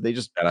money because they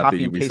just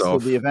copy and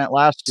pasted the event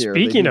last year.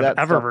 Speaking of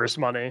Eververse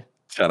money.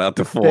 Shout out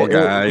to Fall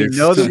Guys. We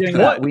know they're getting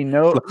that. We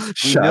know.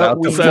 Shout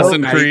out to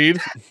Assassin's Creed.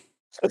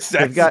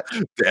 They've got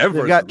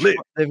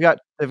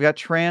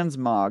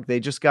Transmog. They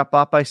just got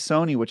bought by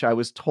Sony, which I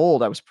was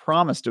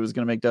promised it was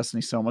going to make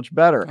Destiny so much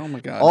better. Oh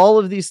my god! All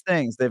of these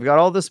things, they've got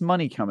all this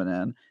money coming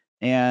in,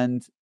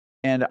 and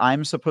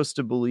I'm supposed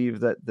to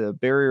believe that the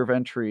barrier of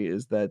entry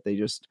is that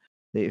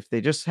if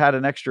they just had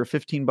an extra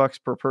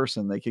 $15 per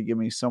person, they could give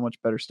me so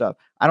much better stuff.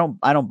 I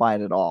don't buy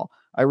it at all.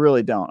 I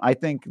really don't. I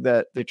think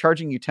that they're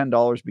charging you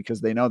 $10 because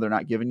they know they're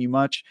not giving you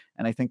much.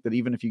 And I think that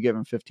even if you give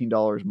them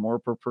 $15 more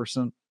per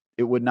person,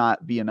 it would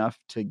not be enough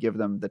to give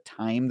them the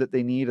time that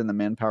they need and the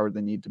manpower they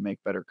need to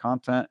make better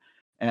content.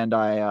 And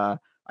I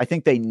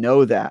think they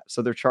know that.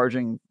 So they're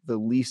charging the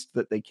least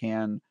that they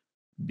can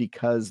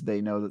because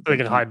they know that they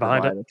can hide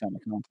behind it. A ton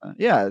of content.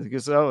 Yeah,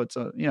 because it's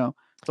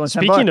only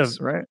Speaking $10,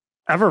 of right?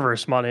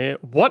 Eververse money,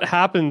 what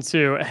happened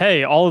to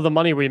all of the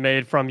money we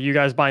made from you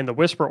guys buying the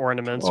Whisper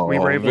ornaments? We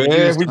were able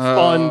to use to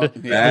fund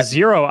the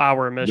 0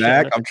 hour mission.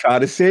 Mac, I'm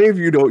trying to save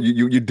you. Though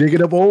you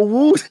digging up old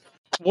wounds.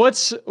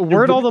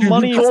 Where'd all the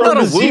money from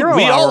the 0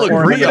 we all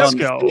hour agree ornaments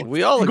go?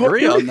 We all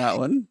agree on that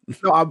one.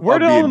 No,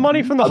 where'd all the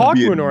money from the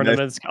Hawkmoon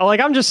ornaments?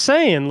 Like, I'm just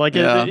saying, like,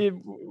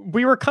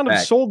 we were kind of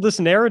sold this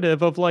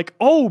narrative of like,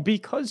 oh,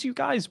 because you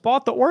guys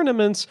bought the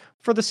ornaments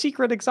for the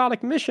secret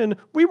exotic mission,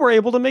 we were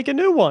able to make a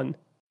new one.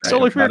 So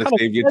like, we were kind of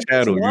save your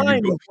channel. You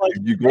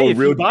go hey,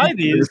 real if you buy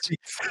these,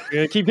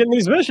 you're gonna keep getting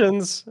these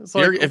missions. It's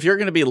like, if you're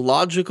gonna be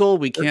logical,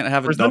 we can't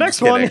have where's the next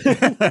one?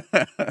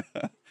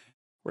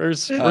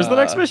 Where's the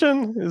next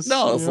mission? It's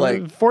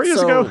like 4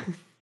 years ago.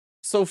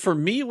 So for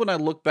me, when I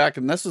look back,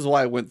 and this is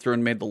why I went through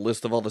and made the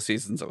list of all the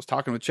seasons, I was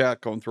talking with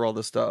chat, going through all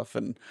this stuff,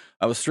 and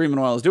I was streaming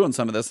while I was doing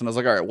some of this, and I was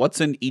like, all right, what's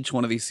in each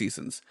one of these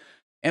seasons?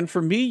 And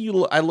for me,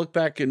 I look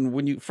back, and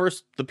when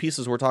the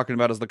pieces we're talking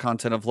about is the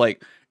content of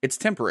like, it's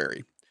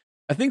temporary.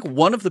 I think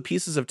one of the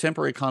pieces of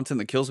temporary content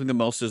that kills me the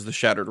most is the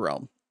Shattered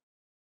Realm.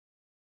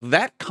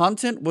 that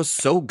content was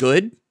so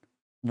good.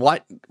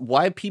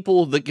 Why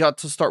people that got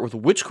to start with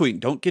Witch Queen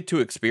don't get to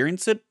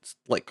experience it,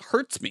 like,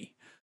 hurts me.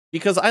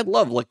 Because I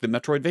love, like, the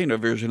Metroidvania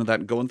version of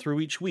that going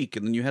through each week,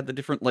 and then you had the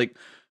different, like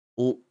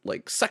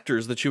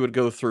sectors that you would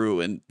go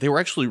through, and they were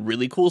actually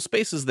really cool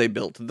spaces they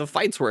built. The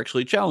fights were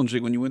actually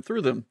challenging when you went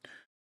through them.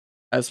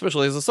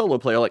 Especially as a solo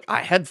player, like,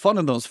 I had fun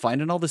in those,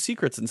 finding all the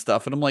secrets and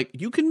stuff, and I'm like,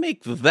 you can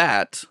make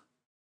that,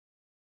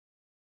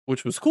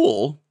 which was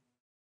cool,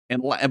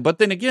 but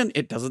then again,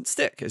 it doesn't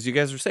stick. As you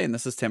guys are saying,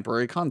 this is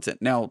temporary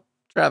content. Now,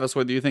 Travis,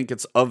 whether you think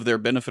it's of their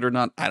benefit or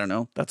not, I don't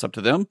know. That's up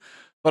to them.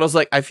 But I was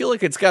like, I feel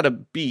like it's got to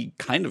be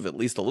kind of at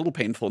least a little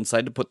painful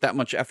inside to put that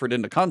much effort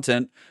into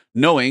content,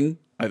 knowing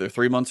either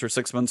 3 months or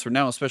 6 months from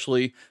now,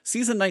 especially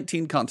season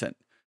 19 content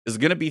is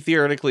going to be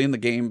theoretically in the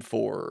game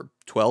for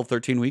 12,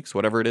 13 weeks,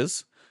 whatever it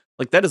is.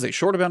 Like, that is a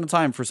short amount of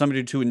time for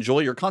somebody to enjoy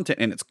your content,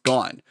 and it's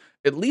gone.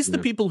 At least the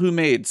people who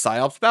made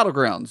Psyops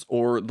Battlegrounds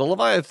or the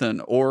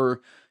Leviathan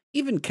or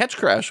even Catch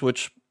Crash,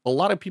 which a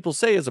lot of people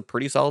say is a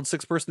pretty solid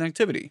 6-person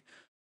activity.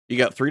 You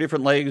got 3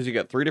 different legs, you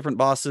got 3 different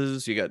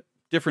bosses, you got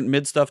different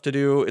mid stuff to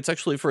do. It's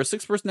actually, for a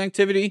 6-person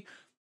activity,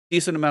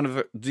 decent amount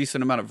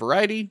of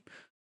variety,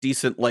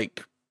 decent,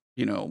 like,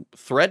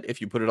 threat if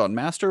you put it on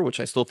master, which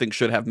I still think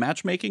should have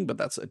matchmaking, but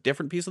that's a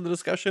different piece of the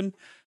discussion.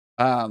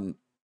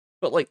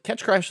 But like,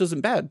 Catch Crash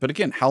isn't bad, but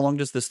again, how long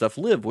does this stuff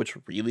live, which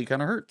really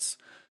kind of hurts.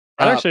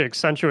 That actually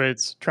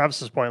accentuates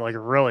Travis's point, like,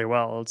 really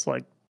well. It's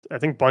like, I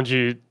think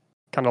Bungie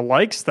kind of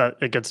likes that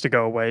it gets to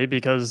go away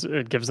because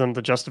it gives them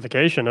the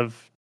justification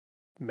of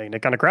making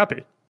it kind of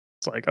crappy.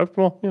 It's like, oh,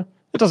 well, yeah,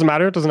 it doesn't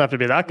matter. It doesn't have to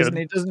be that good.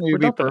 It doesn't need to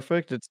be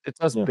perfect. It's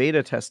us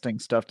beta testing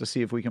stuff to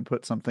see if we can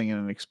put something in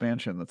an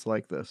expansion that's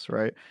like this,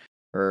 right?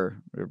 Or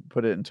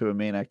put it into a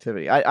main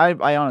activity.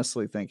 I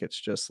honestly think it's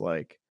just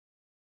like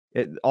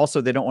it.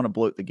 Also, they don't want to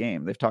bloat the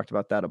game. They've talked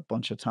about that a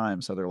bunch of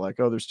times. So they're like,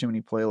 oh, there's too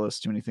many playlists,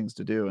 too many things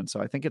to do, and so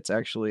I think it's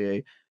actually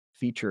a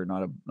feature,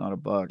 not a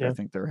bug. Yeah. I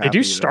think they're happy. They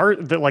do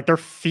start that, like, they're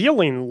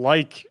feeling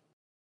like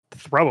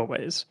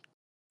throwaways.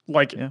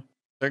 Like,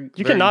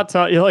 you cannot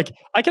tell. Like,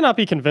 I cannot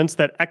be convinced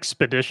that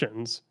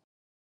expeditions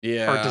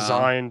are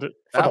designed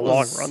for the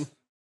long run.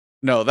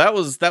 No, that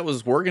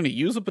was we're going to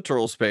use a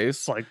patrol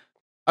space. Like,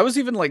 I was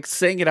even, like,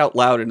 saying it out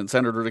loud, and it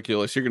sounded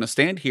ridiculous. You're going to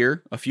stand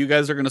here. A few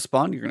guys are going to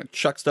spawn. You're going to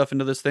chuck stuff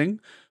into this thing.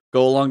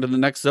 Go along to the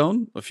next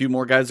zone. A few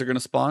more guys are going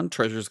to spawn.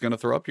 Treasure's going to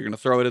throw up. You're going to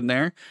throw it in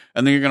there.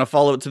 And then you're going to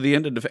follow it to the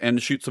end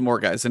and shoot some more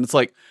guys. And it's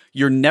like,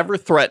 you're never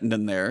threatened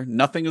in there.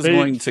 Nothing is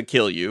going to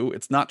kill you.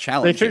 It's not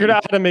challenging. They figured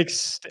out how to make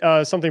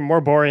something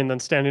more boring than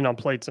standing on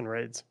plates in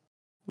raids.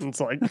 It's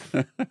like,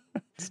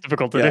 it's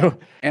difficult to do.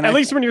 And at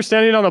least when you're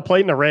standing on a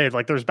plate in a raid,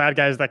 like, there's bad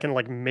guys that can,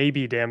 like,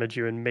 maybe damage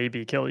you and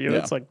maybe kill you.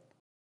 It's like,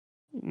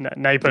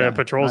 now you put in a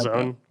patrol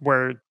zone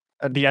where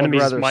the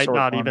enemies might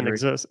not even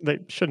exist. They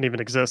shouldn't even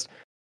exist.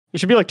 It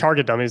should be like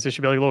target dummies. They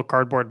should be like little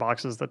cardboard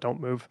boxes that don't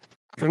move.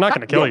 They're not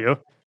going to kill you.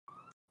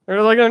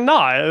 They're like,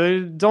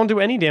 they don't do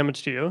any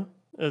damage to you.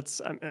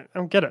 I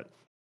don't get it.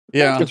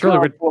 Yeah, it's really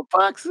weird.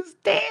 Boxes,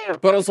 damn.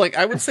 But I was like,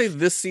 I would say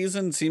this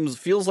season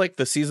feels like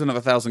the season of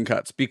 1,000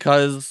 cuts,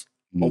 because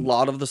a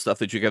lot of the stuff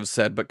that you guys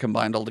said, but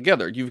combined all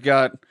together, you've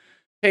got,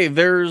 hey,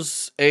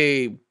 there's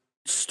a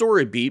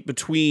story beat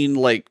between,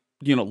 like,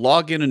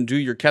 log in and do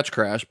your Catch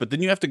Crash, but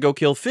then you have to go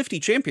kill 50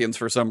 champions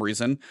for some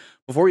reason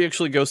before you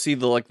actually go see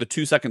the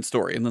 2-second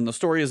story. And then the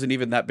story isn't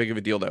even that big of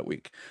a deal that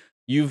week.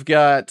 You've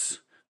got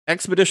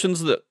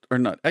expeditions that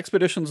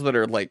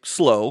are like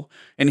slow.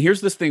 And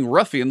here's this thing,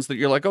 ruffians, that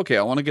you're like, okay,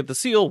 I want to get the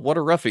seal. What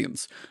are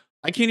ruffians?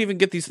 I can't even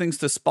get these things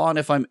to spawn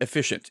if I'm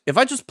efficient. If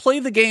I just play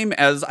the game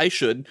as I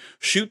should,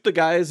 shoot the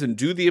guys and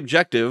do the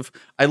objective,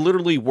 I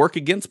literally work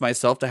against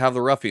myself to have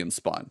the ruffians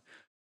spawn.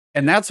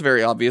 And that's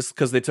very obvious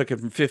because they took it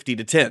from 50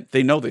 to 10.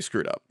 They know they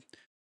screwed up.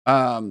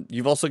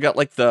 You've also got,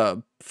 like,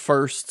 the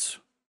first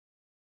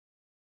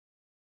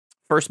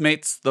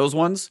mates, those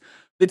ones.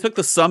 They took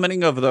the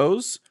summoning of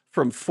those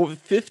from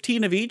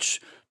 15 of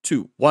each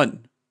to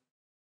 1.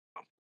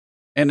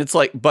 And it's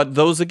like, but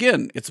those,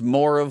 again, it's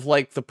more of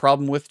like the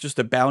problem with just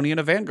a bounty and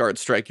a Vanguard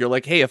strike. You're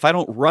like, hey, if I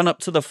don't run up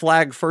to the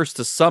flag first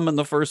to summon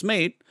the first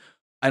mate,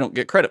 I don't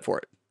get credit for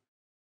it.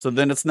 So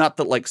then it's not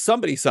that, like,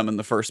 somebody summoned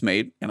the first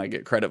mate and I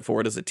get credit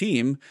for it as a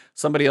team.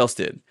 Somebody else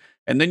did.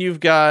 And then you've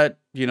got,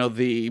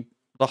 the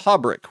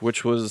Haubrick,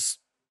 which was,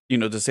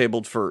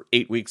 disabled for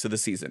 8 weeks of the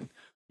season.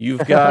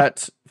 You've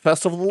got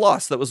Festival of the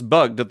Lost that was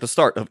bugged at the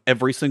start of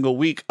every single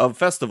week of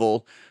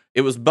Festival.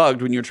 It was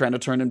bugged when you're trying to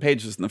turn in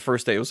pages, and the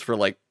first day was for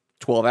like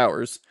 12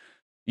 hours.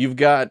 You've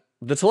got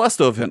the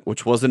Telesto event,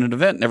 which wasn't an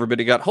event, and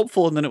everybody got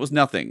hopeful, and then it was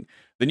nothing.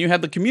 Then you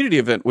had the community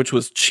event, which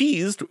was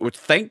cheesed, which,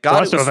 thank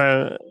God,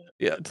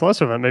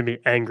 Telesto event made me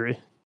angry.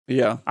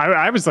 Yeah.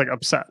 I was, like,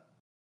 upset.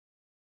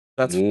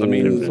 That's the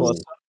meaning.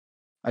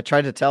 I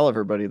tried to tell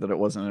everybody that it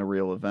wasn't a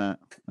real event,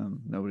 and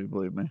nobody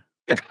believed me.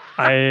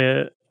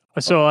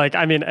 So, like,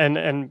 I mean,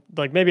 and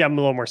like, maybe I'm a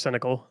little more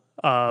cynical,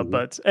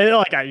 but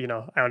like, I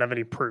don't have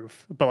any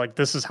proof, but, like,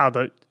 this is how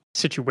the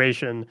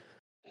situation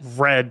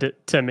read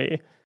to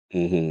me.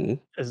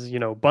 As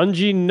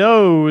Bungie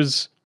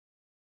knows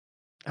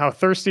how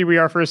thirsty we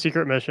are for a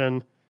secret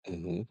mission,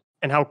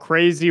 and how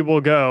crazy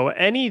we'll go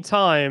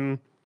anytime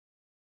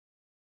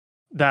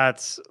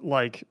that's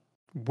like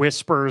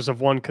whispers of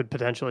one could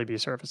potentially be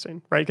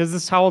surfacing, right? Because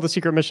this is how all the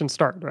secret missions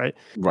start, right?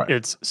 Right.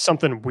 It's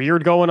something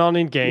weird going on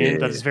in game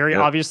that is very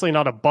obviously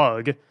not a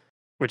bug,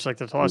 which like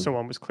the Telesto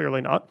one was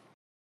clearly not,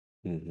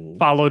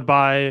 followed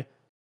by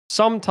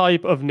some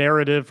type of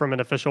narrative from an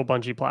official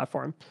Bungie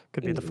platform.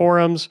 Could be the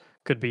forums,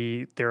 could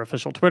be their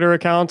official Twitter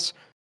accounts.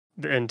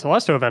 In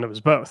Telesto event, it was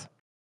both.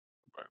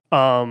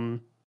 And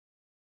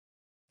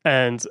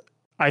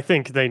I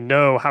think they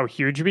know how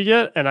huge we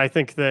get, and I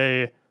think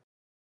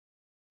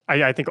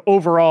I think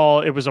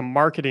overall it was a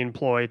marketing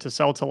ploy to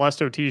sell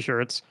Telesto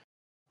t-shirts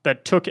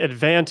that took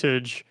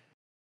advantage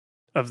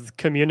of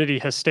community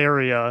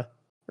hysteria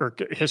or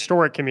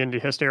historic community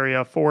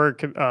hysteria for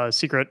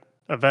secret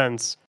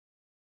events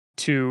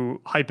to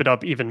hype it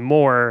up even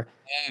more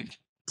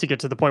to get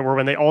to the point where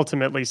when they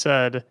ultimately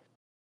said,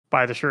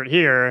 buy the shirt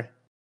here,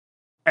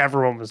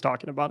 everyone was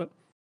talking about it.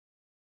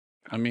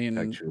 I mean,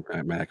 I think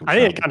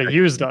it kind of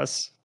used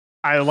us.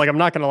 I'm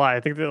not going to lie.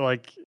 I think that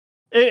like,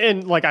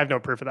 and like I have no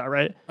proof of that,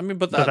 right? I mean,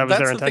 but that was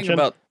their intention. Thing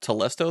about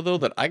Telesto though,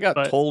 that I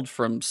got told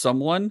from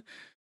someone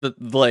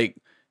that like,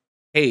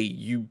 hey,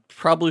 you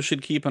probably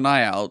should keep an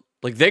eye out.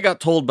 Like they got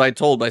told by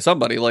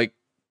somebody like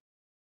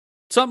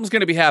something's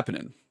going to be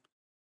happening.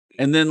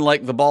 And then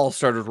like the ball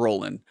started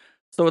rolling.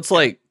 So it's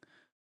like,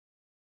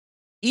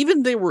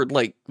 even they were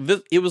like,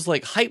 it was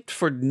like hyped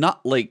for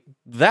not like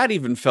that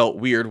even felt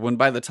weird when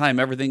by the time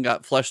everything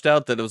got fleshed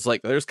out that it was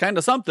like, there's kind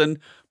of something,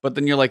 but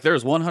then you're like,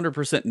 there's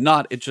 100%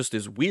 not, it just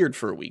is weird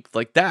for a week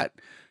like that.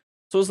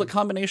 So it's the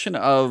combination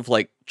of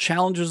like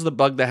challenges that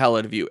bug the hell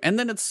out of you. And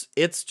then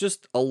it's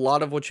just a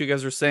lot of what you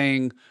guys are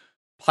saying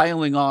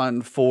piling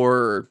on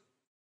for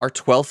our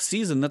 12th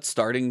season that's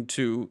for,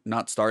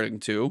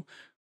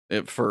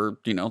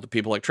 the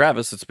people like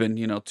Travis, it's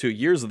been, 2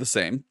 years of the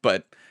same,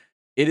 but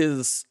it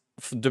is,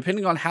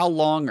 depending on how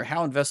long or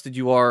how invested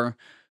you are,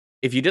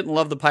 if you didn't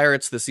love the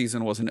Pirates, this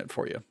season wasn't it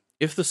for you.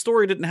 If the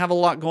story didn't have a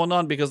lot going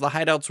on because the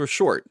hideouts were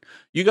short,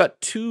 you got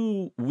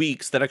 2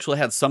 weeks that actually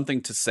had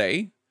something to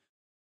say.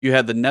 You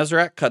had the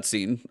Nezarec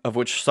cutscene, of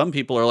which some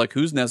people are like,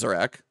 who's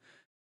Nezarec?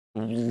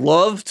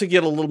 Love to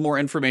get a little more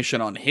information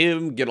on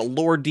him, get a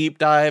lore deep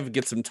dive,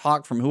 get some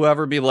talk from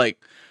whoever, be like,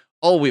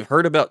 oh, we've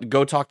heard about,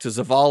 go talk to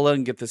Zavala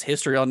and get this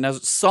history on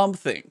Nezarec,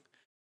 something.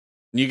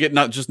 You get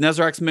not just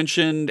Nezarec's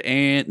mentioned,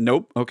 and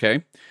nope,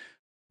 okay.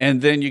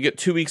 And then you get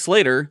 2 weeks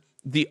later,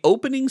 the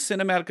opening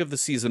cinematic of the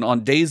season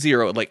on day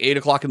 0 at like 8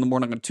 o'clock in the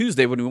morning on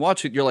Tuesday. When we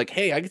watch it, you're like,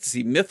 hey, I get to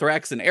see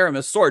Mithrax and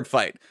Aramis sword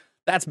fight.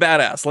 That's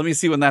badass. Let me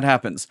see when that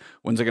happens.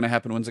 When's it going to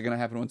happen? When's it going to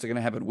happen? When's it going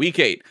to happen? Week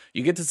 8.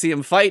 You get to see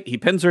him fight. He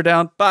pins her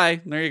down.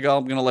 Bye. There you go.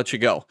 I'm going to let you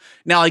go.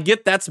 Now, I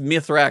get that's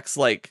Mithrax,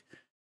 like,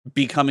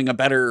 becoming a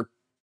better,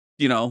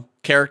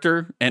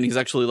 character. And he's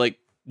actually, like,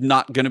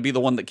 not going to be the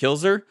one that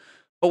kills her.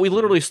 But we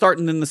literally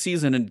started in the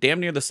season in damn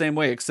near the same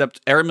way,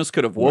 except Aramis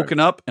could have woken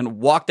up and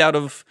walked out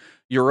of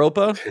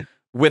Europa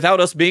without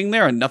us being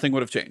there, and nothing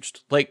would have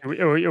changed. Like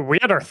we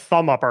had our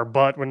thumb up our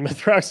butt when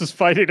Mithrax was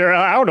fighting her.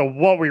 I don't know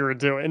what we were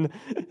doing.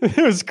 It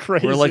was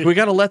crazy. We're like, we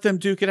got to let them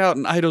duke it out,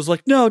 and Ido's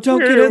like, no, don't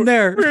get in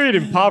there. We were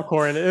eating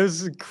popcorn. It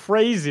was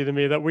crazy to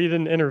me that we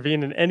didn't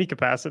intervene in any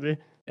capacity.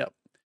 Yep.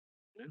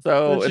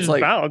 So it's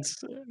like,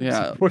 bounced.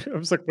 Yeah. I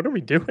was like, what are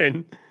we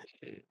doing?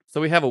 So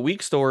we have a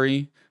weak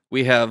story.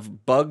 We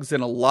have bugs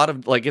in a lot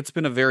of, like, it's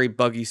been a very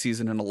buggy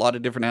season in a lot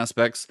of different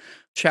aspects.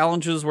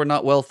 Challenges were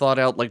not well thought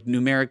out, like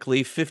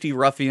numerically, 50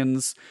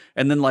 ruffians,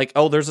 and then like,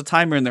 oh, there's a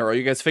timer in there. Oh,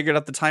 you guys figured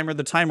out the timer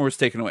was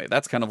taken away.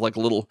 That's kind of like a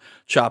little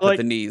chop at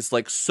the knees.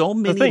 Like so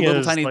many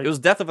little tiny, it was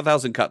death of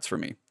 1,000 cuts for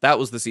me. That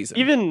was the season.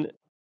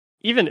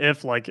 Even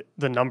if like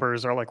the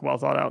numbers are like well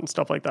thought out and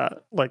stuff like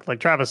that, like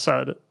Travis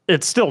said,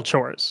 it's still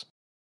chores.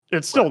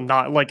 It's still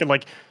not like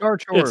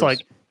it's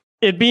like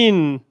it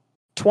being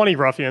 20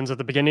 ruffians at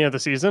the beginning of the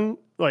season,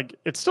 like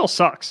it still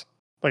sucks.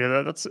 Like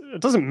it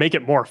doesn't make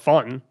it more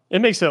fun.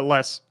 It makes it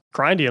less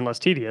grindy and less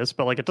tedious,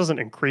 but like it doesn't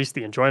increase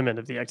the enjoyment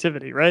of the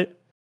activity, right?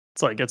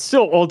 It's like it's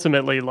still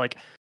ultimately like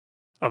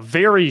a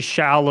very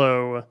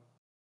shallow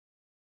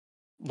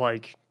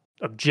like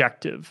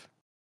objective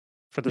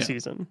for the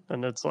season,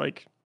 and it's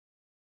like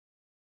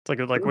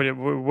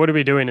what are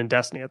we doing in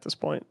Destiny at this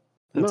point?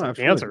 The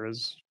answer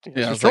is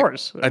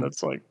chores, and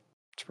it's like.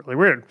 It's really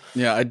weird.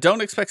 Yeah, I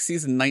don't expect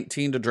season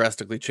 19 to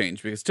drastically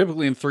change because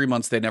typically in 3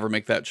 months they never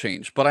make that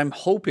change. But I'm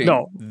hoping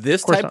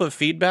this type of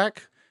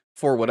feedback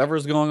for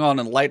whatever's going on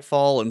in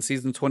Lightfall and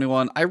season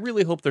 21, I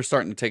really hope they're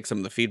starting to take some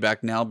of the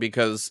feedback now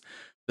because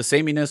the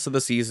sameness of the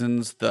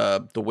seasons,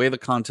 the way the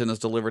content is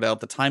delivered out,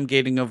 the time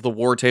gating of the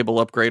war table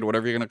upgrade,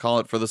 whatever you're going to call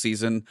it for the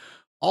season,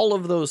 all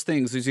of those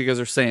things, as you guys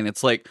are saying,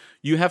 it's like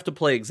you have to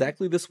play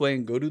exactly this way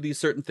and go do these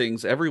certain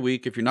things every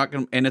week if you're not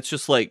going to, and it's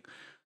just like,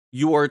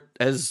 you are,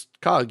 as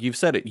Cog, you've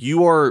said it,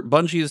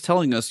 Bungie is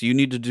telling us you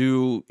need to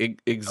do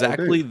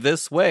exactly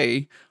this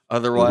way,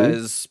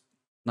 otherwise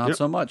not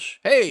so much.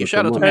 Hey,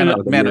 shout out to Mano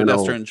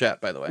Destro in chat,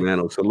 by the way.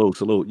 Mano,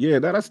 salute. Yeah,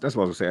 that's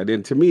what I was saying.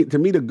 Then to me,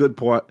 the good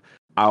part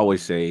I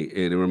always say,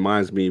 and it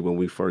reminds me when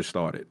we first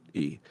started,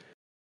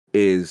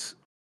 is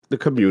the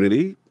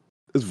community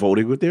is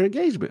voting with their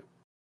engagement.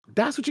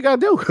 That's what you gotta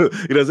do. You know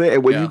what I'm saying?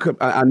 And when you come,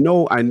 I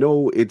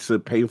know it's a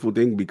painful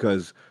thing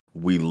because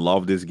we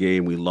love this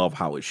game. We love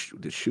how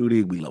the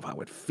shooting. We love how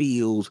it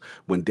feels.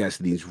 When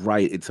Destiny's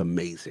right, it's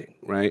amazing,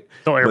 right?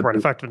 No airborne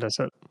effectiveness.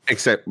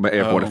 Except my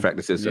airborne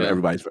effectiveness, so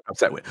everybody's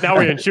upset with. Now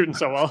we ain't shooting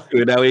so well.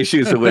 Now we ain't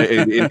shooting so well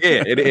in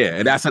air,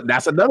 and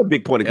that's another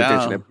big point of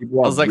contention that people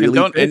are. I was like,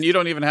 really and you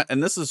don't even have,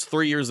 and this is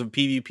 3 years of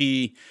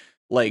PvP.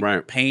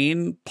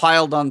 Pain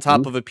piled on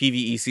top of a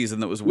PvE season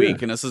that was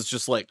weak, and this is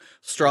just like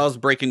straws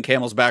breaking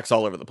camels' backs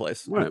all over the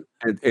place. Right,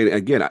 and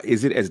again,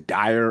 is it as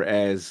dire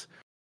as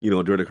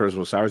during the Curse of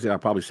Osiris? I'd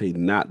probably say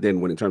not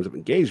then when in terms of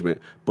engagement,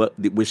 but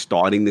we're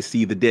starting to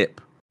see the dip.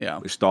 Yeah,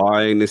 we're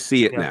starting to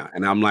see it now,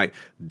 and I'm like,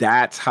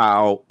 that's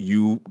how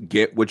you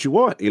get what you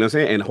want. You know what I'm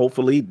saying? And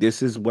hopefully,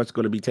 this is what's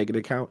going to be taken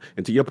into account.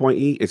 And to your point,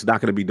 E, it's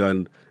not going to be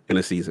done in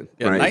a season.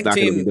 Yeah, right?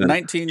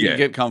 19, you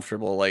get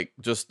comfortable. Like,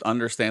 just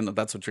understand that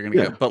that's what you're going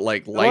to get. But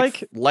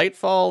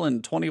Lightfall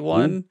and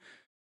 21,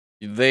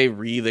 they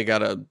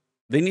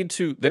need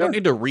to. They don't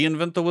need to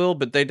reinvent the wheel,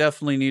 but they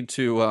definitely need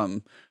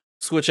to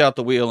switch out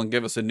the wheel and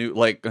give us a new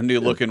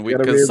looking wheel,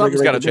 because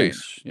something's got to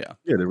change. Yeah.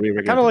 I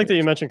kind of like that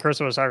you mentioned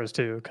Curse of Osiris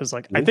too, because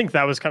I think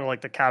that was kind of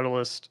like the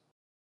catalyst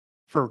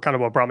for kind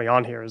of what brought me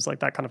on here, is like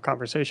that kind of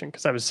conversation,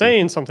 because I was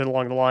saying something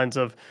along the lines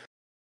of,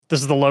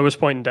 this is the lowest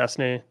point in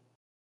Destiny.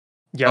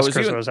 Yes,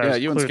 Curse of Osiris. Yeah,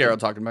 you and Scarrow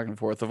talking back and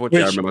forth of which.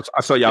 I remember.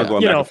 I saw y'all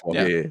going back and forth.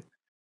 Yeah.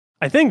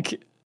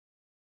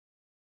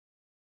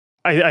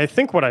 I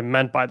think what I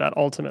meant by that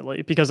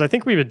ultimately, because I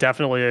think we would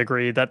definitely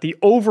agree that the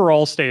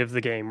overall state of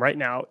the game right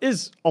now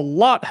is a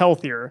lot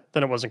healthier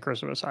than it was in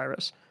Curse of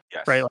Osiris.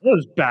 Yes. Right? Like, it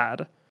was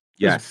bad.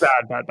 Yes. It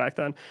was bad back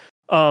then.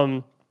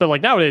 But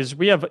like nowadays,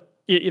 we have,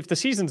 if the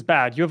season's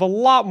bad, you have a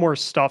lot more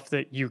stuff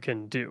that you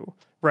can do.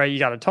 Right? You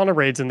got a ton of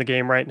raids in the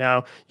game right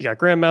now. You got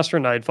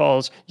Grandmaster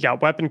Nightfalls. You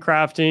got weapon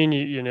crafting.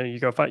 You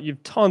go fight. You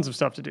have tons of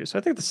stuff to do. So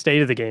I think the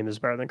state of the game is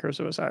better than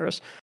Curse of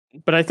Osiris.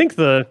 But I think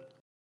when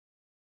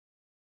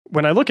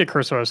I look at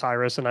Curse of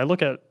Osiris and I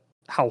look at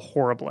how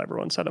horrible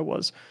everyone said it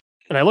was,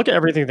 and I look at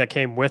everything that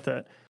came with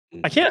it,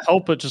 I can't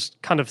help but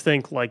just kind of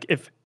think, like,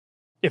 if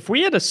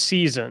we had a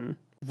season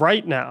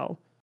right now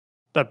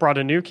that brought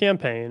a new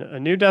campaign, a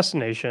new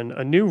destination,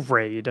 a new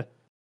raid,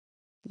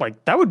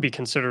 like, that would be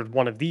considered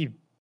one of the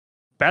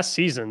best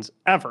seasons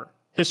ever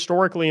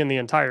historically in the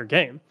entire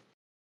game.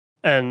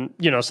 And,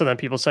 so then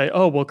people say,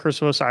 oh, well,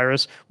 Curse of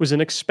Osiris was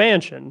an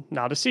expansion,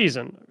 not a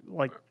season.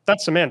 Like,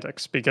 that's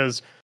semantics,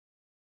 because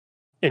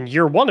in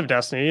year one of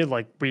Destiny,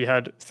 like, we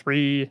had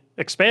 3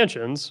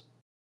 expansions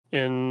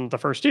in the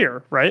first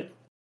year, right?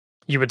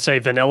 You would say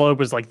Vanilla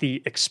was like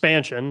the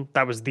expansion.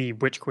 That was the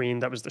Witch Queen.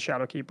 That was the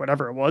Shadowkeep,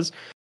 whatever it was.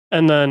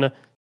 And then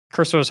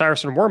Curse of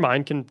Osiris and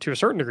Warmind can, to a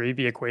certain degree,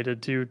 be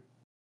equated to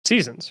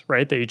seasons,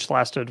 right? They each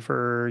lasted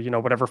for,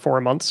 whatever,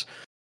 4 months,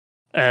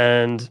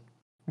 and,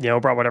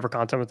 brought whatever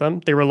content with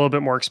them. They were a little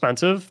bit more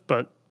expensive,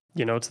 but,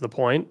 to the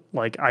point,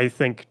 like, I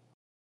think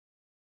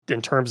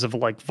in terms of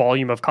like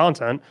volume of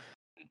content,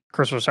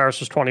 Curse of Osiris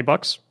was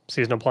 $20.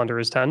 Season of Plunder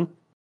is 10.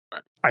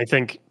 Right. I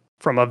think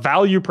from a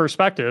value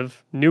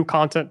perspective, new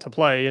content to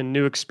play and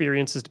new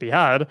experiences to be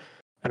had,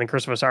 I think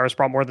Curse of Osiris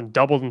brought more than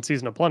double than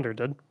Season of Plunder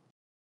did.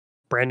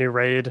 Brand new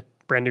raid,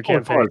 brand new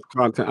campaign.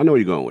 Content. I know where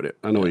you're going with it.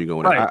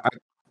 Right.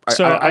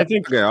 I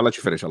think. Yeah, I'll let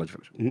you finish.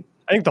 Mm-hmm.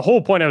 I think the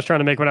whole point I was trying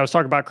to make when I was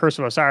talking about Curse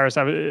of Osiris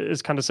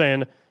is kind of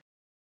saying,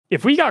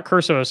 if we got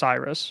Curse of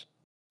Osiris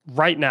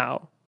right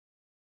now,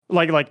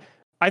 like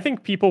I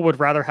think people would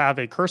rather have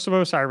a Curse of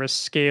Osiris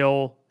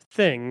scale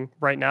thing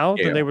right now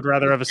than they would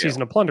rather have a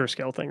Season of Plunder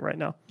scale thing right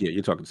now. Yeah,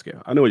 you're talking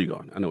scale. I know where you're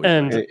going. I'm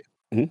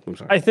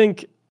sorry. I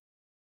think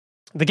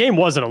the game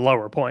was at a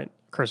lower point,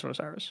 Curse of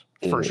Osiris,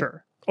 for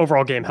sure.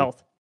 Overall game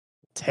health,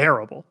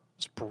 terrible.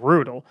 It's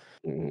brutal.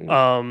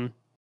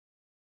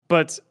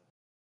 But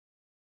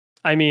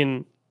I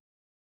mean,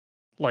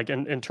 like,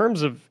 in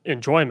terms of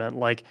enjoyment,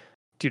 like,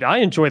 dude, I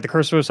enjoyed the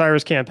Curse of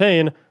Osiris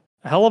campaign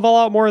a hell of a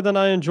lot more than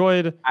I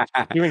enjoyed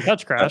doing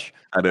Catch Crash.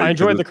 I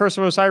enjoyed the Curse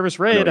of Osiris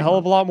raid a hell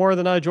of a lot more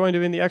than I enjoyed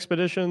doing the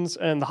expeditions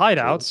and the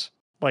hideouts.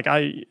 Like,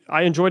 I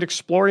enjoyed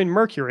exploring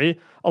Mercury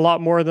a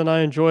lot more than I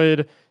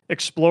enjoyed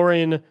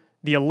exploring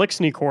the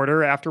Elixni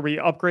Quarter after we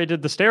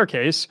upgraded the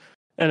staircase.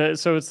 And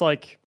so it's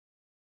like,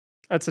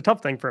 that's a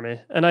tough thing for me.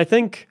 And I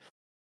think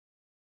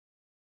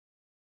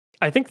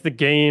the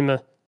game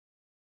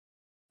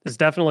is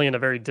definitely in a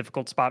very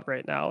difficult spot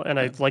right now.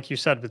 And like you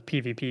said, with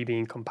PvP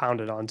being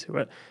compounded onto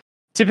it,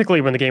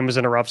 typically when the game was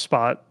in a rough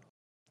spot,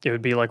 it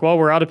would be like, well,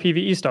 we're out of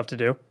PvE stuff to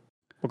do.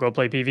 We'll go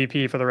play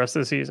PvP for the rest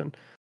of the season.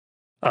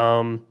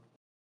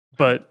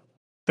 But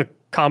the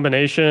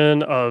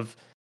combination of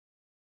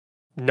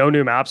no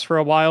new maps for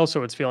a while,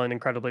 so it's feeling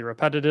incredibly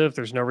repetitive.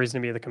 There's no reason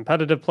to be in the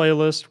competitive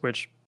playlist,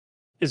 which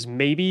is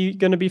maybe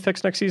going to be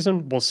fixed next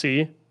season. We'll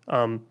see.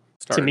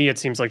 To me, it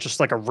seems like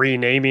just like a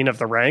renaming of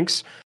the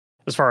ranks,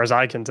 as far as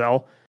I can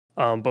tell.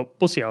 But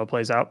we'll see how it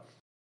plays out.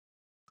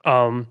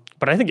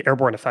 But I think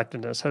airborne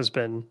effectiveness has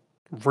been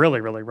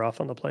really, really rough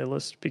on the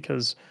playlist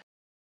because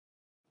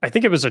I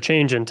think it was a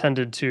change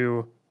intended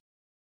to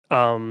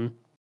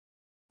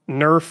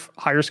nerf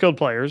higher skilled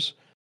players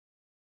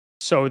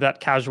so that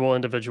casual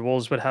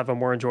individuals would have a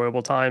more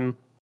enjoyable time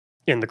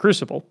in the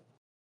Crucible.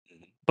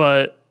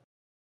 But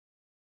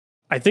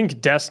I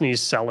think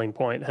Destiny's selling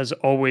point has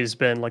always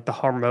been like the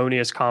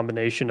harmonious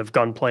combination of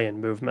gunplay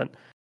and movement.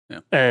 Yeah.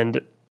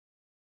 And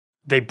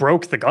they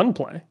broke the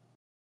gunplay.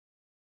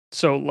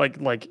 So like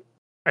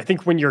I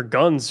think when your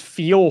guns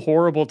feel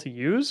horrible to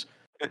use,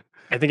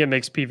 I think it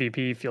makes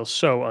PvP feel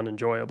so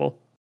unenjoyable.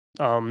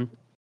 And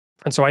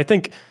so I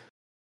think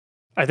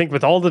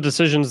with all the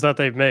decisions that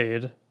they've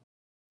made,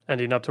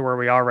 ending up to where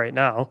we are right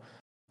now,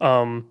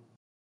 a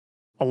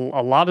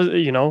lot of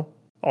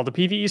all the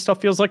PvE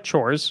stuff feels like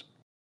chores.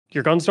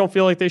 Your guns don't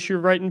feel like they shoot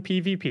right in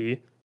PvP.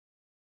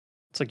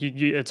 It's like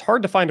it's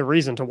hard to find a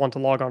reason to want to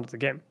log on to the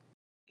game.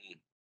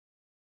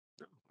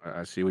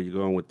 I see where you're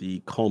going with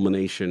the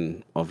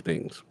culmination of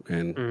things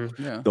and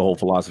Yeah. the whole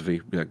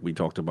philosophy, like we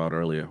talked about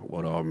earlier.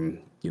 What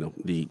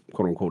the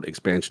quote unquote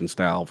expansion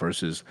style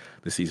versus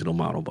the seasonal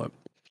model, but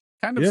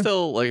Kind of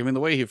still like, I mean, the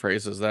way he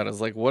phrases that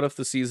is like, what if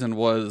the season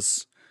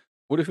was,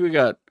 what if we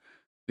got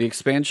the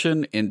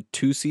expansion in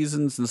 2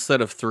 seasons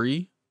instead of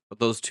 3, but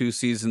those 2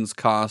 seasons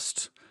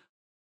cost,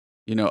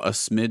 a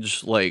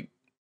smidge, like,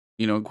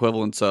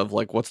 equivalents of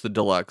like, what's the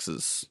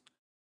deluxe's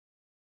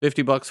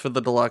 $50 for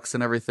the deluxe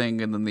and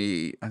everything, and then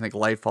I think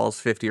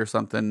Lightfall's 50 or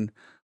something,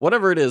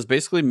 whatever it is.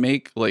 Basically,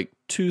 make like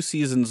 2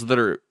 seasons that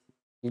are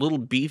a little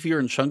beefier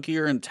and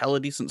chunkier and tell a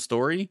decent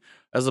story,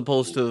 as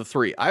opposed to the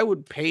 3. I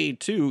would pay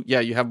 2. Yeah,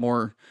 you have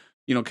more,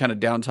 kind of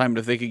downtime. But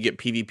if they could get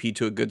PvP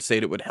to a good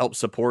state, it would help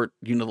support,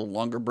 the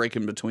longer break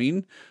in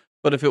between.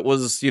 But if it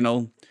was,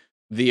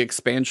 the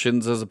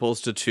expansions as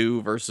opposed to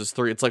 2 versus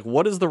 3, it's like,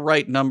 what is the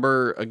right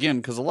number? Again,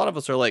 because a lot of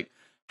us are like,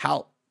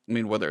 how? I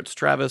mean, whether it's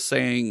Travis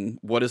saying,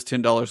 what is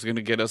 $10 going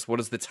to get us? What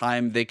is the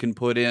time they can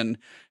put in?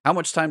 How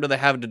much time do they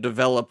have to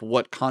develop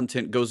what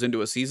content goes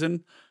into a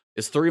season?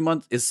 Is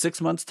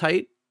 6 months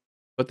tight?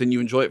 But then you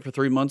enjoy it for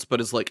 3 months, but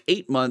it's like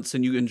 8 months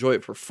and you enjoy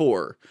it for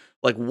 4.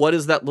 Like, what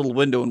is that little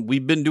window? And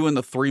we've been doing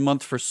the 3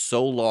 month for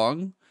so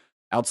long,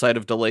 outside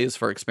of delays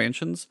for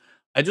expansions.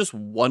 I just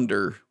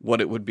wonder what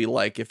it would be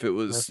like if it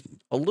was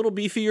a little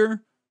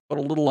beefier, but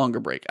a little longer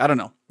break. I don't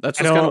know. That's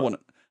just kind of one.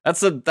 That's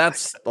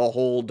the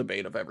whole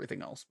debate of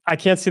everything else. I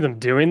can't see them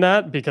doing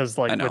that because,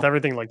 like, with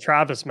everything like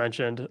Travis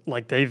mentioned,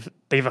 like they've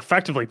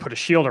effectively put a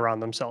shield around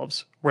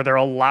themselves where they're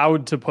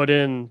allowed to put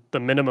in the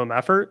minimum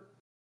effort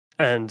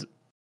and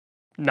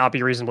not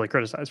be reasonably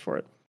criticized for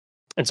it.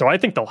 And so I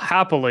think they'll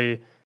happily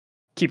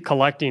keep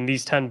collecting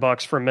these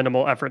 $10 for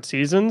minimal effort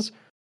seasons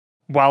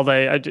while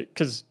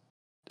because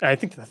I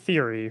think the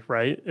theory,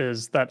 right,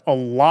 is that a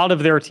lot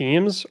of their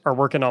teams are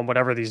working on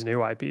whatever these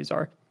new IPs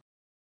are.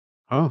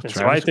 Oh, and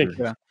so I think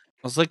I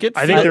was like, it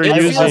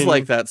feels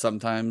like that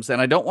sometimes,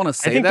 and I don't want to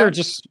say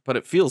but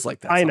it feels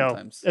like that. I know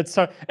sometimes. It's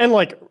and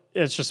like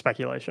it's just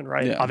speculation,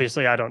 right? Yeah.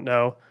 Obviously, I don't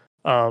know,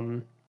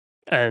 and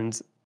I'm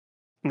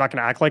not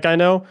going to act like I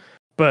know.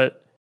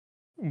 But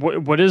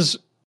what is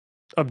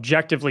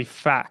objectively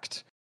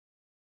fact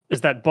is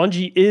that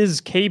Bungie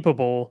is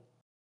capable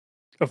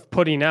of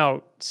putting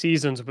out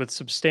seasons with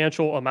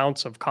substantial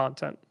amounts of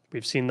content.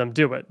 We've seen them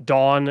do it.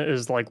 Dawn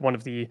is like one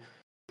of the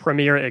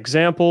premier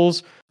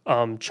examples.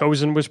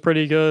 Chosen was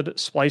pretty good.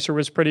 Splicer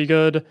was pretty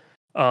good.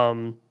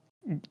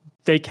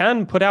 They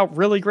can put out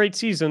really great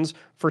seasons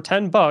for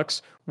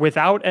 $10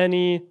 without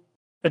any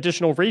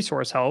additional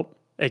resource help,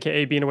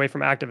 aka being away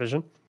from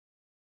Activision.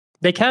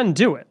 They can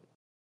do it.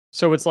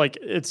 So it's like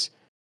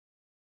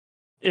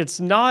it's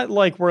not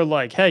like we're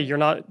like, hey, you're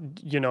not,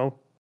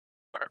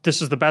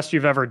 this is the best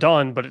you've ever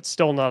done, but it's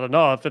still not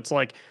enough. It's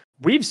like,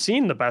 we've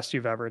seen the best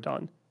you've ever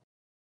done.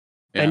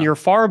 Yeah. And you're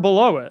far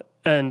below it.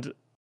 And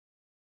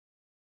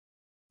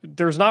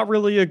there's not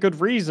really a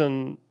good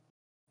reason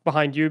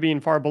behind you being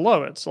far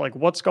below it. It's like,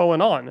 what's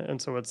going on?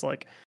 And so it's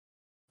like,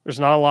 there's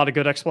not a lot of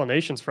good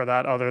explanations for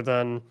that other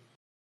than,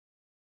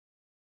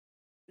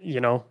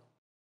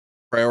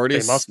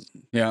 priorities.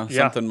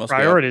 Something must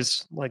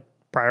priorities. Be like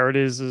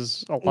priorities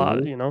is a lot,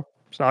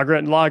 It's not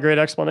a lot of great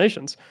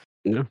explanations.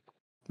 Yeah.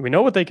 We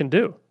know what they can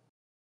do.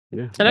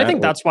 Yeah. And I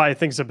think that's why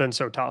things have been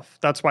so tough.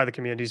 That's why the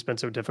community's been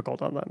so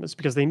difficult on them, is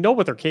because they know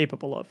what they're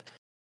capable of.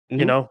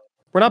 Mm-hmm.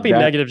 We're not being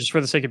negative just for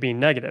the sake of being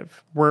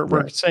negative.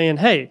 We're saying,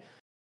 hey,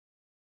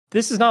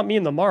 this is not me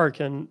in the mark,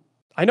 and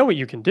I know what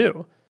you can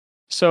do.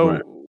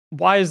 So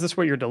why is this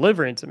what you're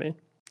delivering to me?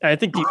 And I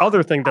think the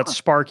other thing that's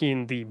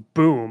sparking the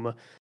boom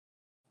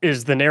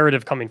is the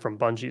narrative coming from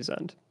Bungie's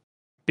end.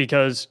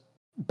 Because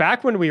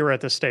back when we were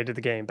at this state of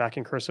the game, back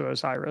in Curse of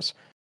Osiris,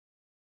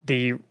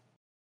 the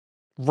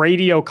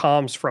radio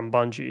comms from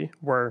Bungie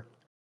were,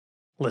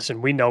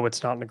 listen, we know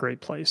it's not in a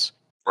great place.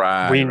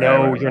 We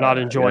know you're not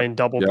enjoying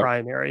double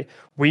primary.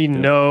 We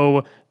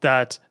know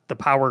that the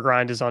power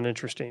grind is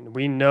uninteresting.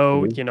 We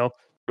know,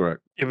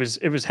 Correct. It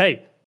was,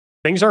 hey,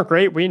 things aren't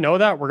great. We know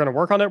that. We're going to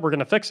work on it. We're going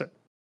to fix it.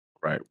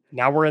 Right.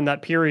 Now we're in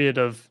that period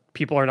of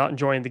people are not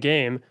enjoying the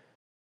game.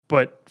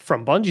 But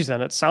from Bungie's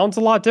end, it sounds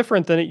a lot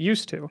different than it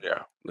used to.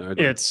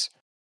 Yeah.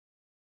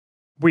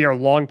 We are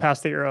long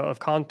past the era of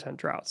content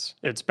droughts.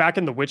 It's back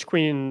in the Witch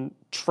Queen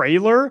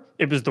trailer.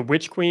 It was the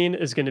Witch Queen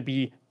is going to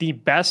be the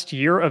best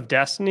year of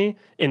Destiny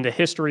in the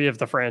history of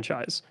the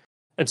franchise.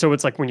 And so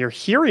it's like when you're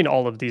hearing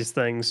all of these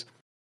things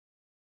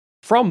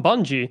from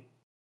Bungie,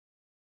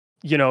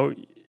 you know,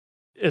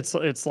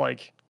 it's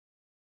like,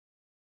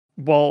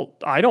 well,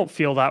 I don't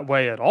feel that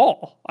way at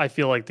all. I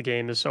feel like the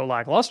game is so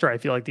lackluster. I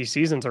feel like these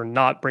seasons are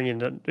not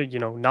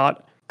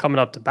not coming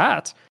up to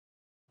bat.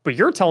 But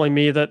you're telling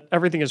me that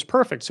everything is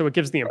perfect, so it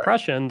gives the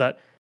impression that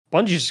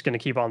Bungie's just going to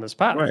keep on this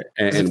path. Right.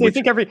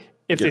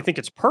 If they think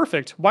it's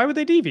perfect, why would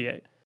they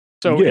deviate?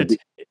 So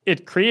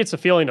it creates a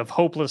feeling of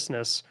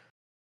hopelessness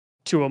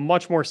to a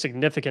much more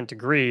significant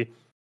degree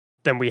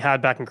than we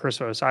had back in Curse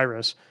of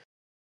Osiris,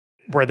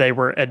 where they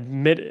were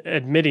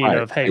admitting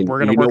of, hey,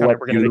 we're going to work on it,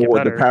 we're going to make it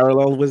better. The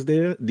parallel was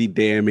there? The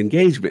damn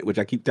engagement, which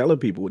I keep telling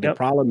people. The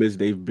problem is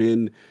they've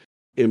been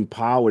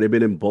empowered, they've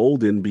been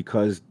emboldened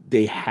because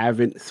they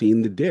haven't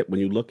seen the dip.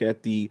 When you look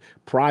at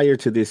prior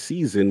to this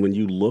season, when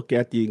you look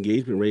at the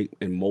engagement rate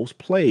and most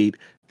played,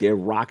 they're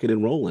rocking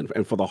and rolling.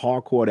 And for the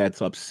hardcore that's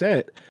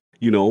upset,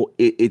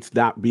 it's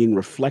not being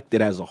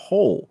reflected as a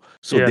whole.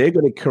 So they're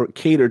going to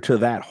cater to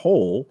that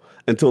whole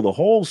until the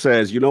whole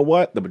says, you know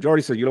what? The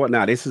majority says, you know what?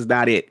 Now this is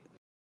not it.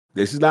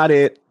 This is not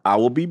it. I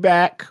will be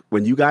back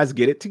when you guys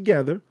get it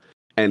together.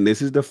 And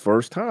this is the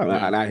first time,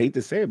 and I hate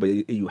to say it,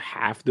 but you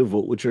have to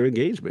vote with your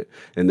engagement,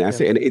 and that's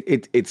it. And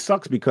it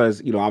sucks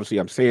because obviously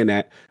I'm saying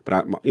that,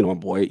 but my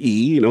boy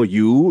E, man,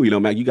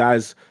 you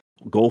guys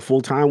go full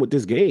time with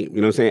this game.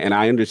 You know what I'm saying? And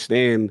I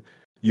understand,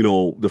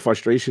 the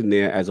frustration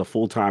there as a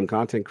full time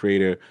content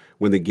creator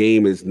when the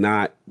game is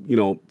not,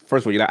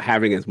 first of all, you're not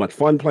having as much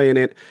fun playing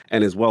it,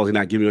 and as well as you're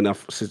not giving you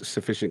enough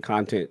sufficient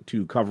content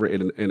to cover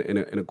it in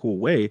a cool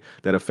way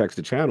that affects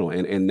the channel,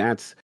 and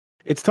that's.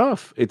 It's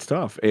tough.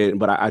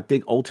 But I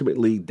think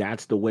ultimately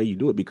that's the way you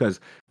do it because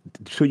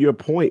to your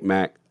point,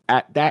 Mac,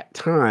 at that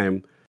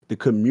time, the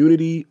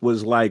community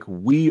was like,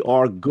 we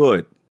are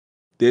good.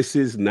 This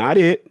is not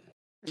it.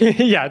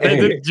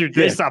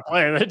 They stopped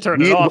playing. They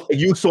turned it off.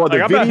 You saw the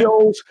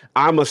videos.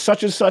 I'm a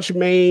such and such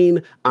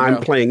main. I'm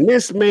playing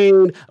this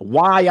main.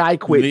 Why I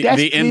quit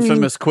Destiny. The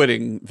infamous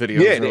quitting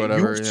videos or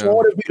whatever. You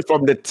saw the video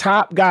from the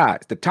top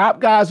guys. The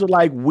top guys were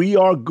like, we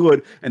are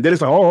good. And then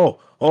it's like,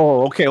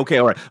 okay,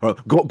 all right.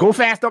 Go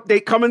fast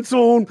update coming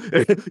soon.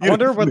 I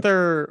wonder what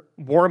their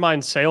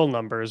Warmind sale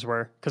numbers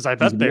were, because I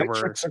bet they were.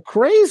 These metrics are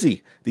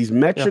crazy. These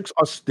metrics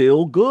are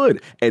still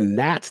good. And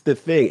that's the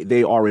thing.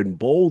 They are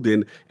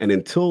emboldened. And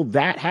until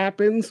that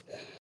happens,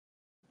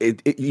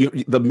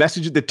 the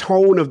message, the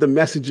tone of the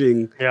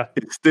messaging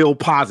is still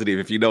positive,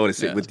 if you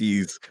notice it with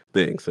these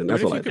things. And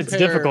that's what I think. It's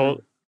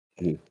difficult.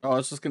 I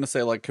was just going to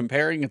say, like,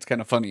 comparing, it's kind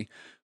of funny.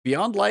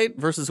 Beyond Light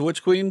versus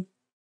Witch Queen,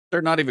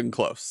 they're not even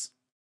close.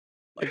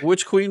 Like,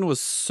 Witch Queen was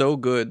so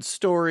good.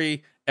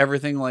 Story,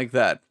 everything like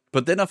that.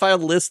 But then if I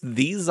list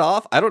these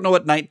off, I don't know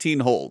what 19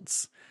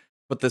 holds.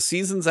 But the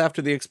seasons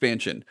after the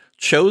expansion,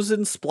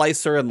 Chosen,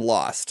 Splicer, and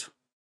Lost.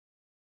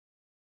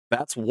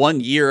 That's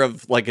 1 year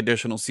of, like,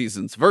 additional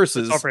seasons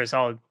versus it's all pretty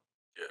solid.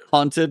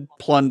 Haunted,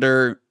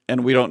 Plunder,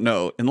 and we don't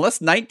know. Unless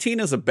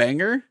 19 is a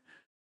banger,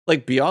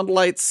 like, Beyond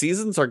Light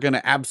seasons are going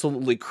to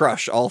absolutely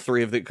crush all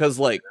three of them. Because,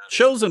 like,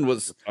 Chosen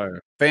was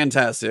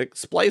fantastic.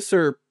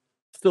 Splicer,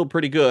 still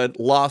pretty good.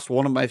 Lost,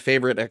 one of my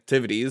favorite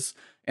activities,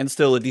 and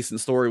still a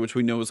decent story, which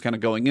we know is kind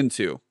of going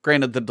into.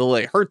 Granted, the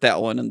delay hurt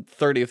that one, and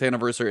 30th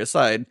anniversary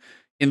aside,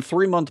 in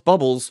 3-month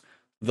bubbles,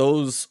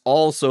 those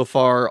all so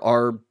far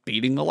are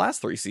beating the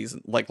last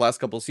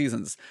couple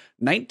seasons.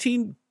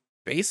 19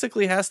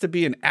 basically has to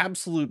be an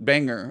absolute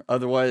banger.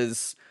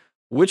 Otherwise,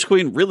 Witch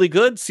Queen, really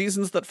good.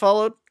 Seasons that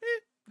followed,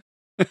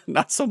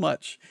 not so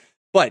much.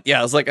 But yeah,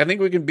 I was like, I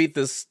think we can beat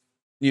this,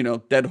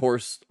 dead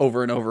horse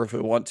over and over if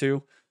we want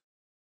to.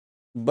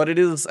 But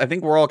I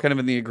think we're all kind of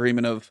in the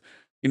agreement of,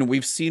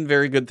 we've seen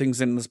very good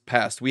things in the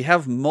past. We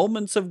have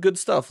moments of good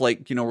stuff,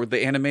 like, with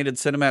the animated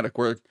cinematic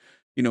where,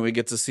 we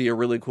get to see a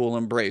really cool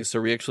embrace,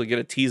 or we actually get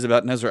a tease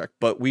about Nezarec.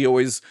 But we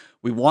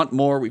want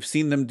more. We've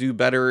seen them do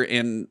better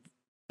in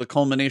the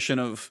culmination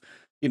of,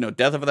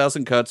 Death of a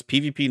Thousand Cuts,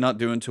 PvP not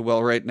doing too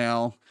well right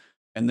now,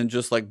 and then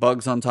just like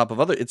bugs on top of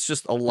other. It's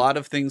just a lot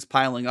of things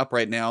piling up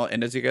right now.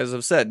 And as you guys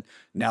have said,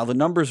 now the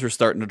numbers are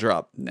starting to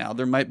drop. Now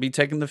there might be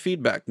taking the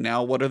feedback.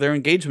 Now, what are their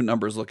engagement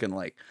numbers looking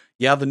like?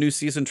 Yeah, the new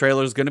season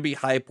trailer is going to be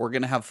hype. We're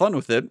going to have fun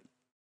with it.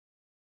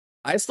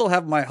 I still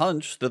have my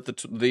hunch that the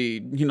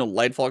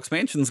Lightfall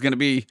expansion is going to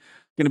be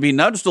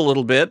nudged a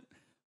little bit.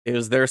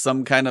 Is there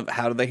some kind of,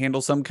 how do they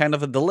handle some kind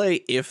of a delay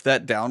if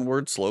that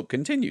downward slope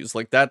continues?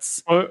 Like,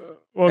 that's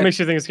what makes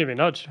you think it's going to be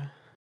nudged?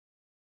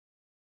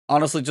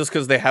 Honestly, just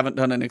because they haven't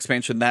done an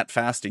expansion that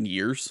fast in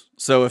years.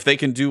 So if they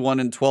can do one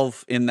in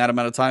 12 in that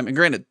amount of time, and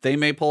granted, they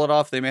may pull it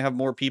off, they may have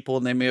more people,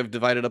 and they may have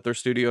divided up their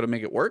studio to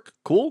make it work.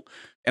 Cool.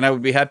 And I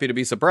would be happy to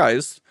be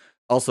surprised.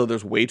 Also,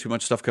 there's way too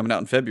much stuff coming out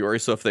in February,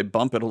 so if they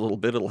bump it a little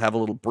bit, it'll have a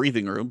little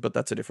breathing room, but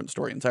that's a different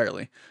story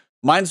entirely.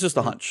 Mine's just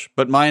a hunch,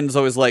 but mine's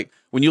always like,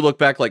 when you look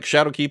back, like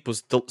Shadowkeep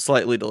was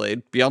slightly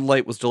delayed, Beyond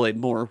Light was delayed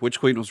more, Witch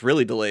Queen was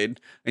really delayed,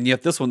 and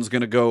yet this one's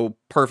going to go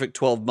perfect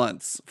 12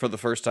 months for the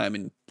first time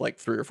in like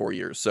 3 or 4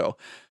 years. So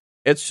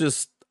it's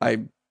just,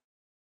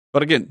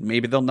 but again,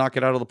 maybe they'll knock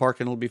it out of the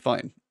park and it'll be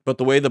fine. But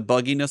the way the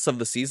bugginess of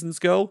the seasons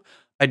go,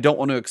 I don't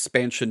want an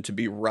expansion to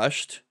be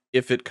rushed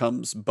if it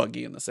comes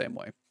buggy in the same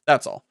way.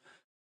 That's all.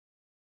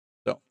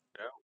 So,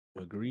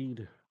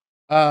 agreed.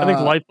 I think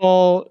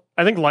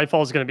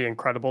Lightfall is going to be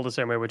incredible the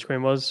same way Witch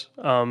Queen was.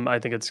 I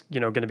think it's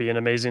going to be an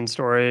amazing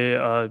story.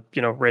 Raid's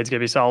going to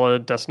be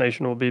solid.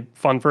 Destination will be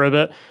fun for a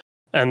bit,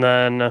 and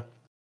then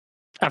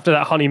after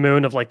that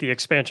honeymoon of like the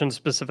expansion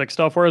specific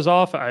stuff wears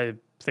off, I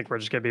think we're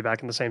just going to be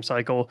back in the same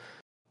cycle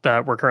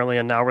that we're currently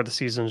in now, where the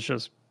seasons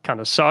just kind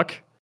of suck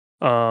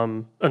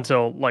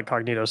until, like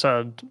Cognito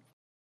said,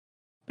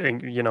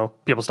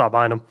 people stop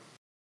buying them.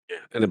 Yeah.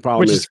 And the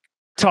problem is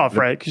tough,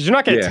 right? Because you're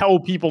not going to tell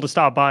people to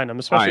stop buying them,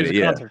 especially as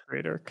a content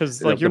creator,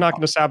 because like you're not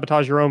going to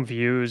sabotage your own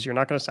views, you're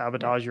not going to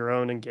sabotage your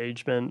own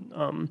engagement.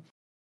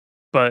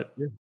 But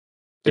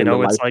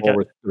it's like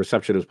the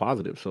reception is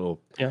positive. So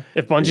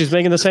if Bungie's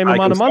making the same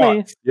amount of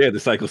money, the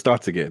cycle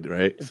starts again,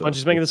 right? If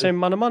Bungie's making the same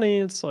amount of money,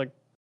 it's like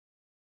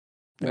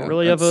you don't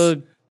really have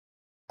a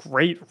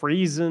great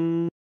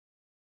reason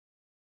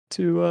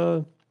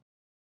to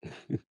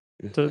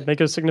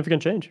make a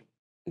significant change.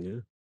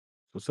 Yeah.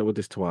 What's up with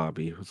this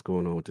TWAB? What's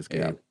going on with this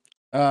game?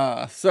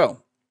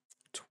 So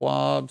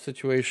TWAB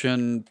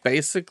situation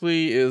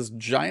basically is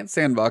giant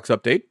Sandbox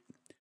update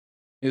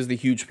is the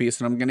huge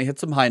piece, and I'm going to hit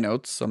some high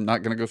notes. I'm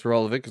not going to go through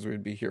all of it because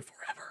we'd be here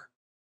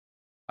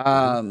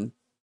forever.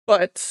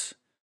 But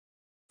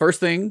first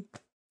thing,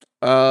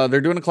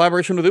 they're doing a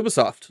collaboration with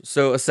Ubisoft.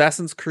 So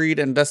Assassin's Creed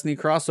and Destiny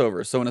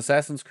crossover. So in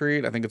Assassin's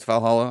Creed, I think it's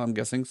Valhalla, I'm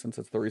guessing, since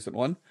it's the recent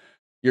one,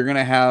 you're going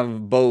to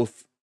have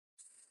both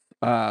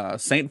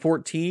Saint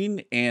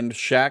 14 and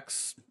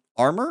Shaxx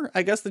armor,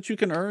 I guess, that you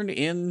can earn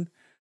in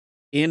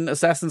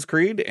Assassin's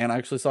Creed. And I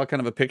actually saw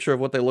kind of a picture of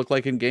what they look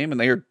like in game, and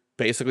they are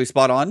basically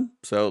spot on.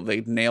 So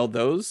they nailed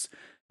those.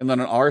 And then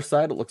on our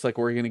side, it looks like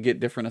we're going to get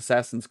different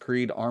Assassin's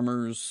Creed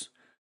armors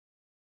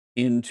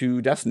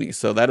into Destiny.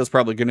 So that is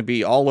probably going to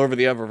be all over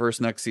the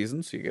Eververse next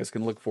season. So you guys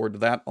can look forward to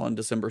that on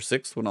December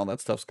 6th when all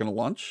that stuff's going to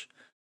launch.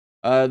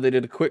 They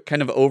did a quick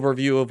kind of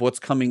overview of what's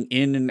coming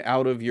in and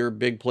out of your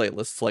big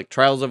playlists, like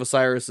Trials of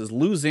Osiris is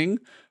losing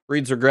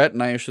Reed's Regret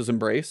and Ayesha's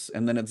Embrace,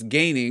 and then it's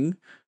gaining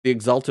the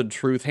Exalted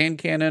Truth hand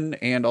cannon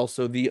and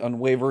also the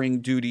Unwavering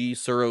Duty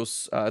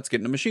Suros. It's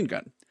getting a machine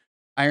gun.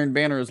 Iron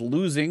Banner is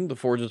losing the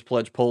Forge's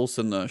Pledge Pulse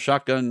and the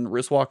Shotgun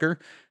Wristwalker,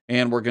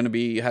 and we're going to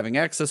be having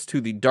access to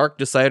the Dark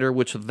Decider,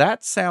 which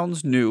that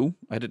sounds new.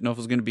 I didn't know if it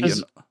was going to be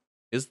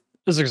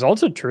is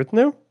Exalted Truth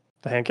new?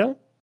 The hand cannon?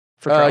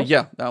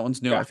 Yeah, that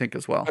one's new, I think,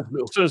 as well.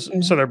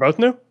 So they're both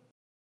new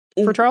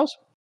for Trials?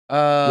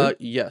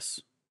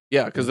 Yes.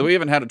 Yeah, because we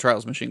haven't had a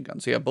Trials machine gun.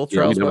 So yeah, both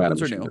Trials weapons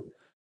are new.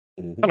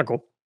 Kind of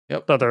cool.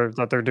 Yep.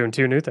 That they're doing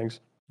 2 new things.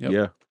 Yep.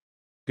 Yeah.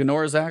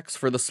 Ganora's axe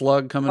for the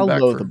slug coming back.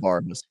 The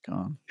bar has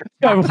gone.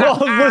 Yeah, well,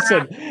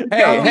 listen.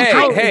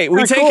 Hey,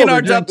 we're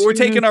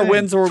taking our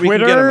wins where we can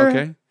get them,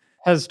 okay?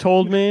 Has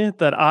told me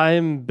that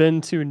I'm been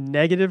too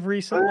negative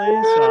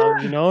recently, so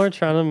we're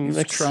trying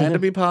to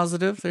be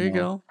positive. There you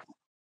go.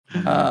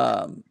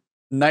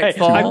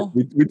 Nightfall.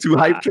 We too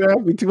hyped,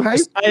 Trav? We too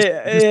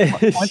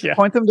hyped?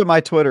 Point them to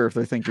my Twitter if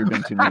they think you're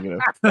being too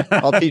negative.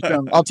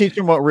 I'll teach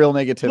them what real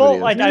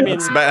negativity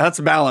is. That's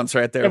balance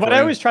right there. What I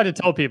always try to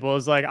tell people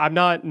is like, I'm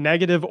not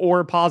negative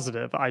or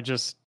positive. I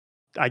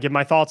give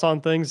my thoughts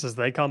on things as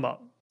they come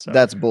up. So.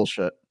 That's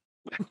bullshit.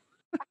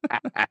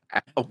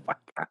 Oh my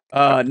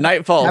God.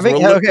 Nightfall.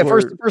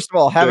 First of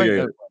all,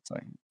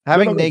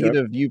 having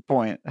negative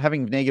viewpoint,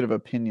 having negative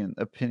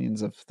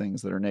opinions of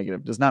things that are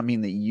negative does not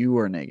mean that you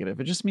are negative.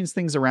 It just means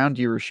things around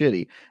you are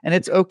shitty, and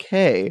it's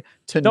okay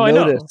to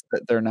notice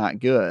that they're not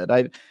good.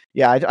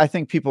 I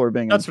think people are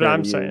being. That's what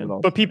I'm saying.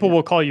 But people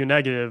will call you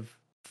negative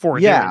for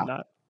doing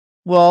that.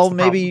 Well,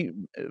 maybe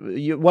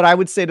what I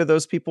would say to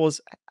those people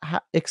is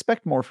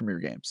expect more from your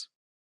games.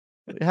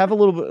 Have a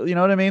little bit. You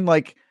know what I mean?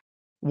 Like,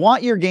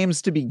 want your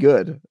games to be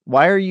good.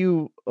 Why are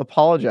you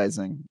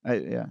apologizing?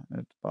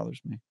 It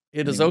bothers me.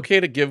 It is okay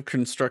to give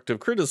constructive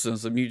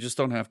criticism. You just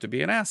don't have to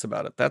be an ass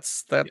about it.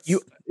 That's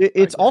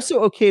It's also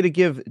okay to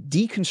give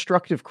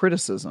deconstructive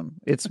criticism.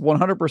 It's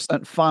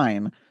 100%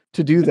 fine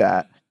to do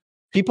that.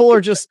 People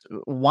are just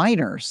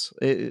whiners.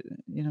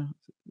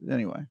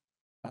 Anyway.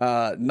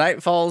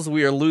 Nightfalls,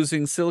 we are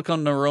losing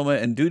Silicon Aroma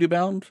and Duty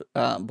Bound,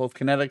 both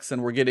kinetics,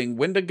 and we're getting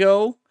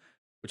Wendigo,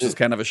 which is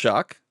kind of a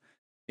shock.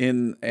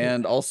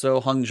 And also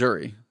Hung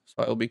Jury. So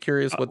I'll be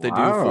curious what they do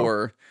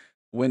for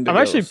Wendigo.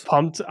 I'm actually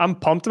pumped. I'm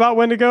pumped about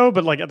Wendigo,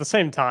 but like at the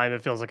same time,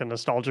 it feels like a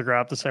nostalgia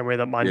grab the same way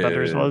that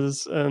Mindbenders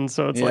was. And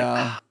so it's like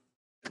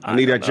I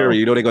need that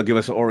jury. They're gonna give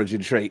us an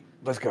origin trait.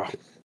 Let's go.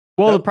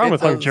 Well, the problem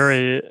with Hung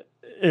Jury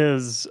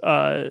is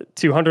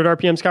 200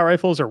 RPM scout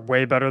rifles are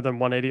way better than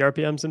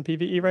 180 RPMs in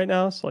PvE right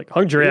now. So like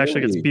Hung Jury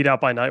actually gets beat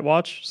out by Night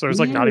Watch, so there's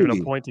like not even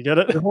a point to get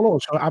it. Hold on,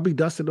 so I'll be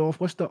dusted off.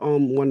 What's the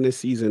one this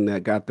season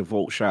that got the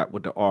Volt shot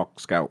with the Arc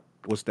Scout?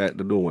 What's that?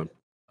 The new one?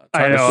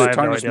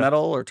 Tarnished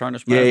Metal or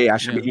Tarnished Metal? Yeah, I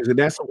should be using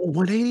that. So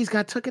 180's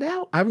got took it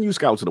out. I haven't used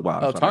Scouts in a while.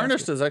 Oh,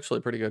 Tarnished is actually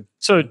pretty good.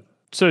 So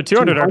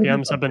 200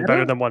 RPMs have been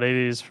better than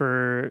 180s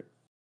for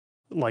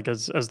like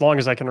as long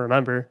as I can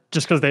remember,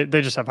 just because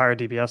they just have higher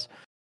DPS.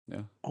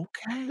 Yeah.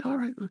 Okay. All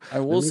right. I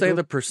will say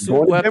the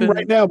pursuit weapon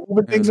right now,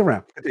 moving things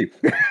around.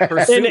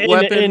 Pursuit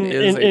weapon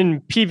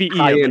in PvE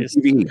high at end least.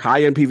 PvE,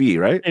 high end PvE,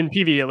 right? In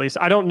PvE at least,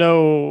 I don't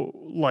know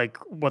like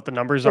what the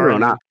numbers are. I'm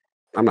not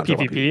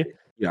PvP.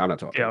 Yeah, I'm not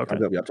talking. Yeah, okay.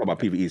 I'm talking about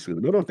PvE.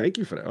 No, thank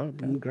you for that. Oh,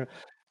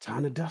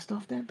 time to dust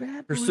off that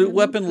bad. Pursuit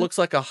weapon looks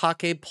like a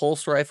Hake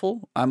pulse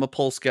rifle. I'm a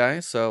pulse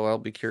guy, so I'll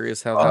be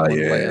curious how that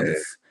one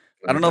lands.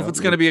 I don't know if it's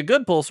going to be a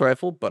good pulse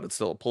rifle, but it's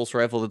still a pulse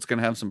rifle that's going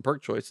to have some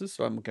perk choices,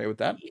 so I'm okay with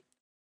that.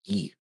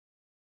 Yeah.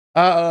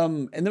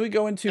 And then we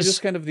go into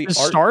just kind of the art.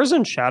 Stars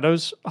and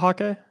Shadows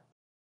Hake?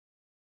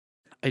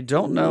 I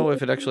don't know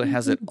if it actually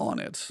has it on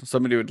it.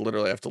 Somebody would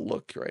literally have to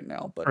look right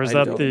now. But or is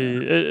that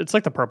it's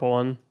like the purple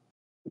one?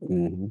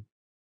 Mm-hmm.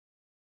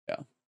 Yeah.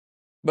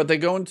 But they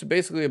go into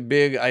basically a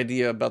big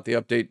idea about the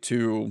update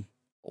to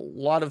a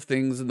lot of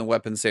things in the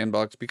weapon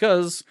sandbox,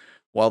 because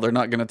while they're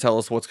not going to tell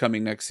us what's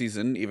coming next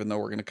season, even though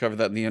we're going to cover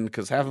that in the end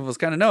because half of us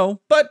kind of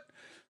know, but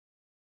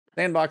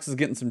Sandbox is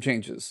getting some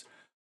changes.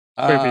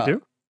 Wait, we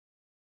do?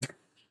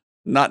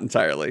 Not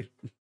entirely.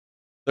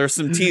 There's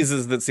some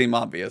teases that seem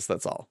obvious,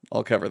 that's all.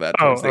 I'll cover that.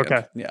 Oh, okay.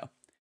 End. Yeah.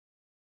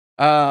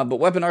 But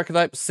weapon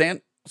archetype,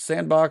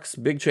 Sandbox,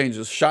 big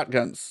changes.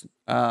 Shotguns.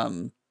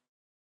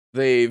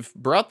 They've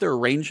brought their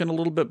range in a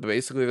little bit, but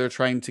basically they're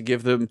trying to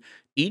give them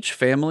each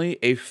family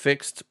a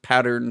fixed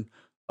pattern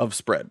of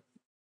spread.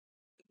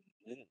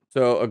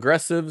 So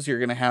aggressives, you're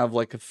going to have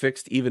like a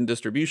fixed even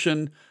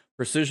distribution.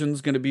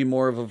 Precision's going to be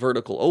more of a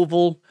vertical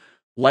oval.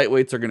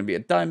 Lightweights are going to be a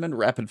diamond.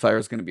 Rapid fire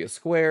is going to be a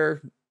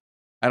square.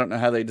 I don't know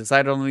how they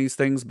decided on these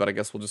things, but I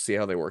guess we'll just see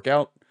how they work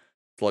out.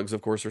 Slugs,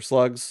 of course, are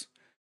slugs.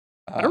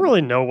 I don't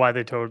really know why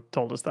they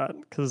told us that,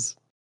 because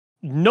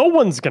no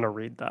one's going to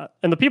read that.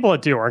 And the people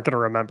that do aren't going to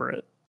remember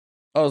it.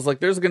 I was like,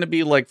 there's going to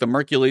be like the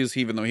Mercules,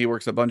 even though he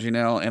works at Bungie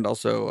now. And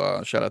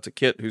also shout out to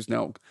Kit, who's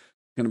now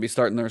going to be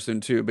starting there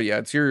soon too. But yeah,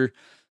 it's your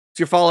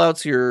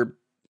Fallouts, your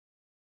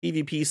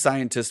PvP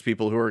scientist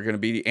people who are going to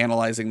be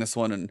analyzing this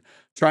one and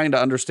trying to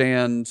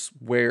understand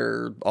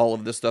where all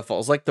of this stuff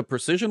falls. Like the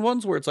precision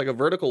ones where it's like a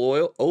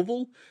vertical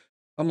oval.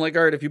 I'm like,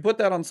 all right, if you put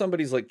that on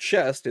somebody's like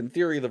chest, in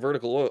theory, the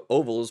vertical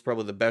oval is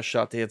probably the best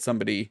shot to hit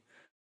somebody,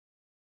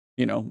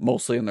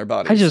 mostly in their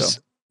body.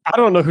 I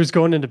don't know who's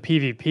going into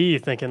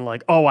PvP thinking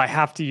like, oh, I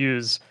have to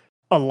use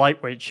a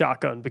lightweight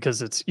shotgun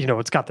because it's,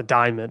 it's got the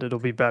diamond. It'll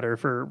be better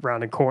for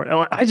rounding corn.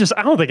 I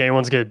don't think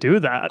anyone's going to do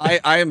that.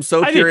 I am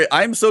so curious.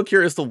 I'm so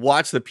curious to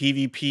watch the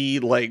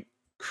PvP like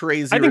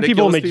crazy. I think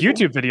people make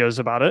YouTube videos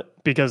about it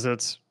because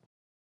it's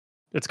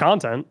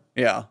content.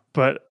 Yeah.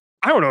 But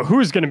I don't know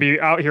who's going to be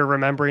out here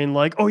remembering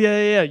like, oh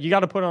yeah. You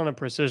got to put on a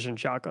precision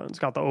shotgun. It's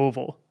got the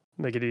oval.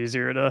 Make it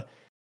easier to.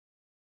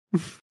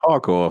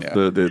 Hardcore.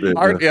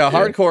 Yeah.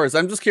 Hardcores.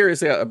 I'm just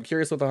curious. Yeah, I'm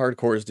curious what the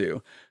hardcores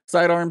do.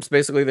 Sidearms,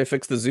 basically, they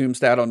fixed the zoom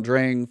stat on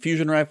Drang.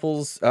 Fusion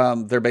rifles,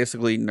 they're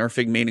basically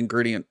nerfing main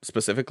ingredient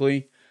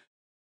specifically.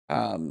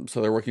 So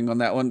they're working on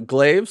that one.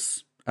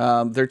 Glaives,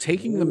 they're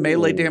taking the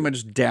melee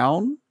damage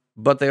down,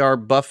 but they are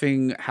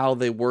buffing how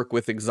they work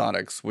with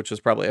exotics, which is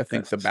probably, I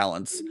think, the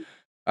balance.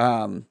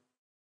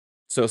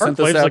 So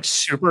Glaives like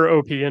super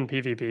OP in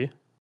PvP.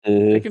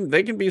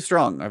 They can be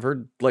strong. I've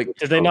heard like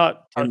did they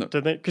not? Did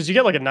they? Because you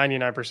get like a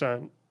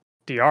 99%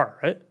 DR,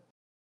 right?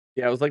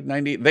 Yeah, it was like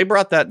 90. They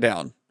brought that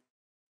down.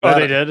 Oh,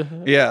 they did.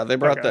 Yeah, they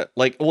brought that.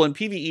 Like, well, in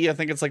PvE, I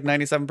think it's like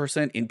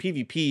 97%. In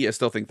PvP, I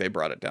still think they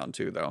brought it down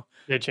too, though.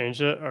 They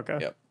changed it. Okay.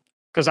 Yep.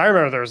 Because I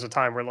remember there was a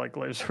time where like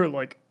glaives were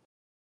like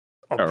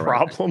a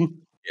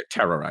problem. Yeah,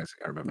 terrorizing.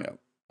 I remember. Yeah.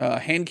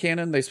 Hand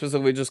cannon, they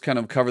specifically just kind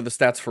of cover the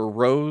stats for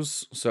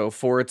Rose. So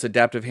for its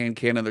adaptive hand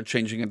cannon, they're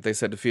changing it, they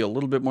said, to feel a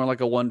little bit more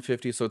like a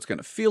 150. So it's going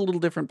to feel a little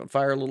different, but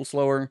fire a little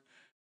slower.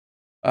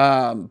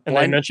 And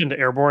I mentioned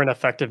airborne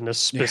effectiveness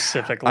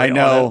specifically. I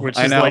know. Which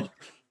is like,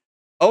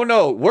 oh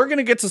no, we're going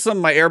to get to some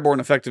of my airborne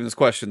effectiveness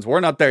questions.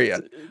 We're not there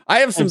yet. I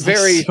have some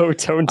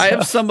I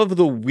have some of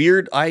the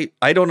weird, I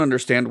don't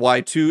understand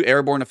why 2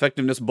 airborne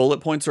effectiveness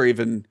bullet points are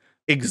even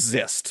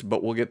exist,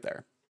 but we'll get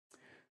there.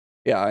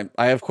 Yeah,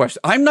 I have questions.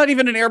 I'm not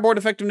even an airborne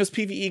effectiveness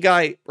PvE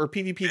guy or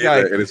PvP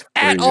guy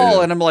at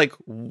all. And I'm like,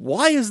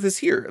 why is this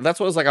here? That's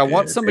what I was like. I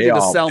want somebody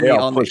to sell me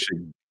on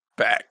pushing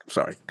back.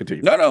 Sorry,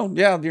 continue. No.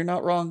 Yeah, you're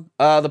not wrong.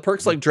 The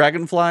perks like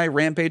Dragonfly,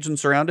 Rampage, and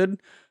Surrounded.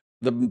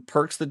 The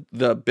perks,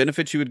 the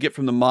benefits you would get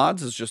from the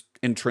mods is just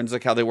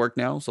intrinsic how they work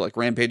now. So like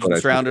Rampage and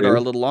Surrounded are a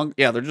little long.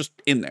 Yeah, they're just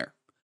in there.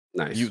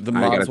 Nice. The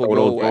mods will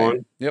go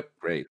away. Yep.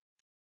 Great.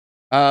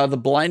 The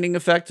blinding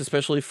effect,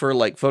 especially for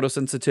like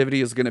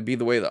photosensitivity, is going to be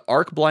the way the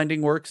arc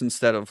blinding works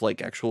instead of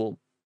like actual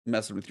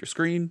messing with your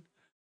screen.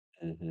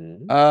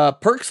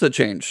 Perks that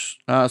change.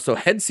 So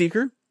Head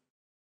Seeker.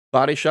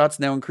 Body shots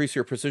now increase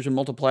your precision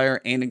multiplier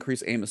and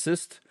increase aim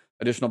assist.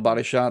 Additional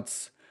body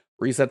shots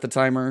reset the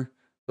timer.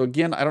 So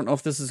again, I don't know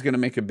if this is going to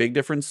make a big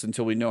difference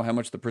until we know how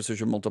much the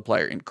precision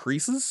multiplier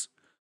increases.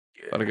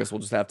 Yeah. But I guess we'll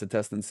just have to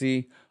test and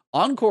see.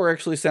 Encore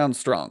actually sounds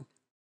strong.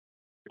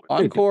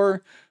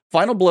 Encore,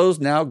 final blows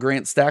now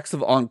grant stacks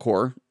of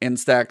Encore and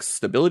stacks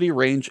stability,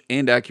 range,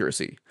 and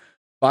accuracy.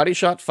 Body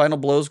shot final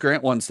blows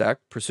grant 1 stack.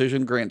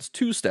 Precision grants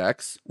 2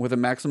 stacks with a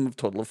maximum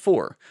total of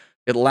 4.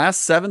 It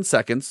lasts 7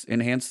 seconds,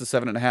 enhanced to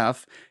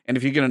 7.5. And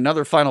if you get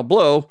another final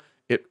blow,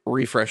 it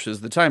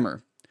refreshes the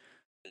timer.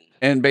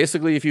 And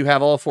basically, if you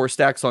have all 4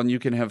 stacks on, you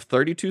can have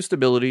 32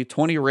 stability,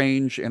 20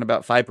 range, and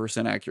about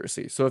 5%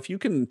 accuracy. So if you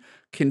can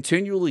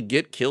continually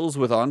get kills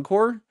with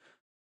Encore,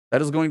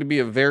 that is going to be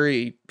a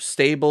very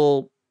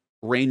stable,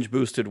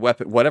 range-boosted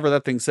weapon, whatever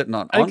that thing's sitting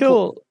on. I think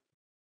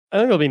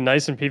it'll be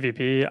nice in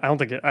PvP.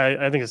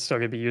 I think it's still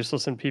going to be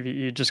useless in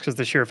PvE just because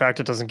the sheer fact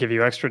it doesn't give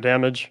you extra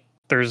damage.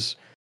 There's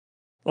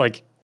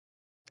like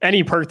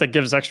any perk that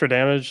gives extra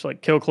damage,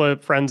 like Kill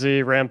Clip,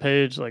 Frenzy,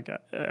 Rampage, like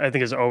I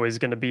think is always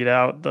going to beat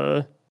out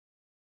the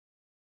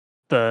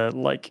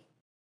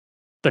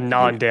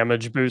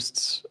non-damage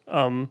boosts.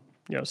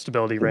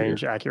 Stability,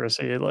 range,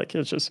 accuracy. Like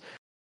it's just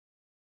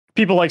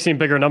people like seeing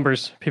bigger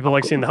numbers. People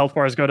like seeing the health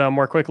bars go down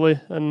more quickly,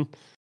 and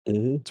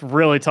it's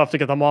really tough to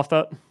get them off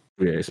that.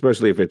 Yeah,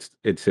 especially if it's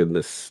in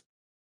this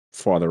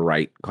farther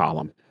right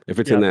column. If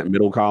it's in that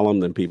middle column,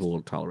 then people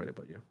will tolerate it.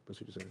 But yeah,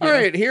 that's what you're saying. All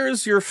right,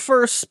 here's your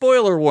first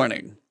spoiler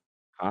warning.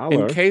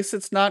 In case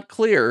it's not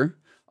clear,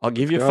 I'll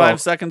give you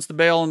 5 seconds to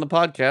bail on the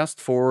podcast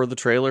for the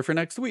trailer for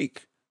next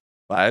week.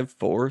 5,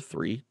 4,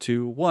 3,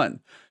 2, 1.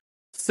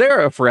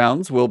 Seraph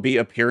rounds will be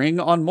appearing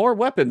on more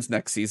weapons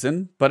next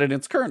season, but in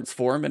its current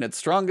form, and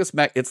it's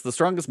the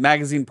strongest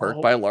magazine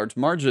perk by a large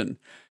margin.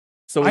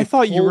 So I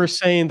thought you were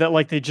saying that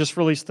like they just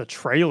released the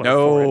trailer.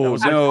 No.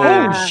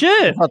 Oh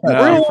shit!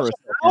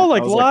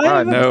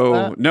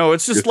 No.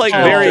 It's just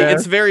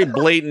it's very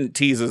blatant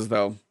teases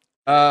though.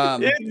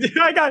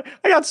 I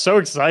got so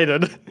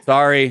excited.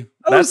 Sorry,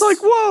 I was like,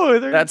 "Whoa!"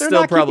 They're still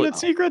not probably keeping it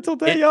secret till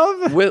day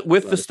of.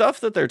 With the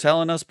stuff that they're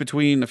telling us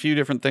between a few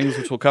different things,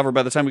 which we'll cover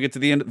by the time we get to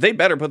the end. They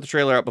better put the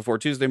trailer out before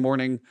Tuesday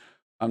morning.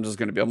 I'm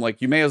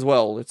like, you may as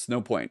well. It's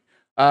no point.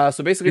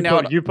 So basically,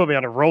 you put me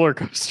on a roller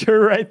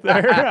coaster right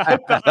there.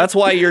 That's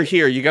why you're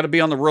here. You got to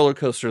be on the roller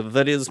coaster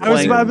that is playing. I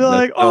was about to be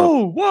like,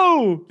 "Oh,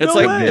 whoa!"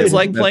 It's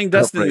like playing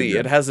Destiny.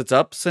 It has its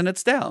ups and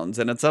its downs,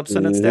 and its ups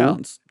and its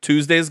downs.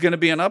 Tuesday's going to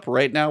be an up.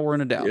 Right now, we're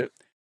in a down. Yep.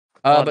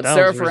 But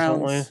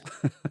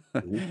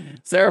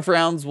Seraph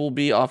rounds will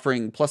be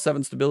offering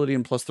 +7 stability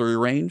and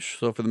 +3 range.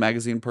 So for the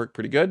magazine perk,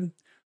 pretty good.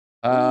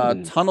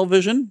 Tunnel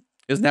vision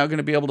is now going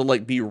to be able to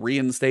be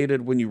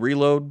reinstated when you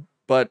reload.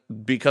 But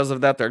because of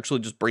that, they're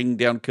actually just bringing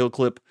down Kill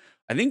Clip.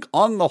 I think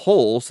on the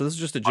whole, so this is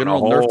just a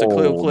general nerf to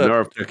Kill Clip.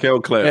 Nerf to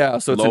Kill Clip. Yeah,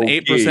 so it's an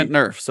 8%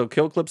 nerf. So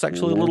Kill Clip's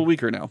actually a little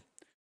weaker now.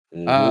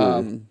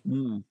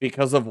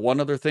 Because of one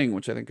other thing,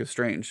 which I think is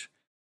strange.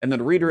 And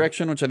then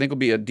redirection, which I think will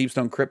be a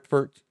Deepstone Crypt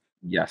perk.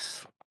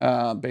 Yes.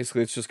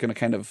 Basically, it's just going to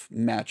kind of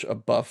match a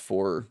buff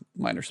for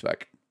minor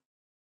spec.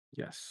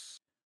 Yes.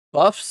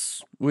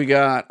 Buffs, we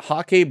got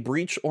Hawkeye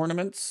Breach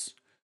ornaments.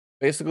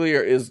 Basically,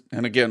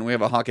 and again, we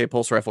have a Hawkeye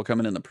Pulse Rifle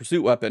coming in the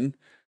Pursuit weapon.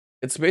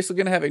 It's basically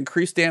going to have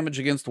increased damage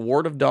against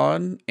Ward of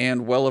Dawn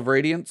and Well of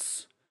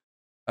Radiance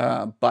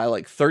by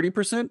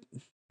 30%.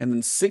 And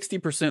then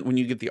 60% when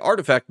you get the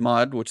Artifact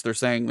mod, which they're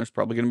saying there's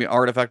probably going to be an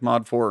Artifact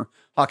mod for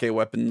Hawkeye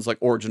weapons like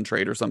Origin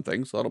Trade or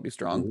something. So that'll be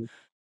strong.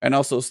 And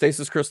also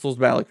Stasis Crystals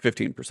by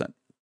 15%.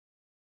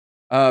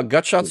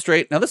 Gutshot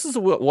Straight. Now, this is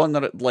one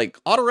that,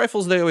 auto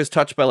rifles, they always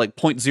touch by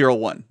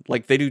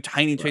 0.01. They do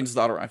tiny changes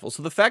to auto rifles.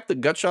 So the fact that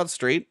Gutshot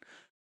Straight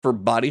for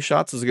body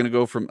shots is going to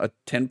go from a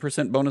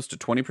 10% bonus to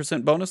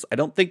 20% bonus, I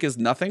don't think is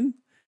nothing.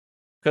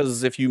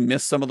 Because if you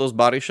miss some of those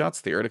body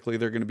shots, theoretically,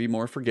 they're going to be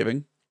more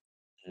forgiving.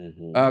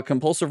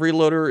 Compulsive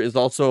Reloader is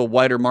also a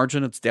wider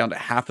margin. It's down to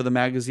half of the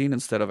magazine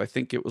instead of, I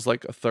think it was a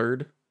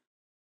third.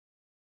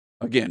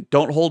 Again,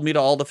 don't hold me to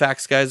all the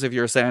facts, guys. If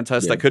you're a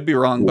scientist, I could be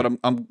wrong, but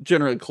I'm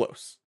generally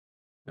close.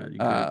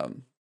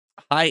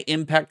 High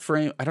impact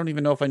frame. I don't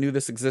even know if I knew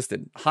this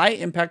existed. High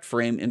impact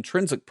frame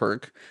intrinsic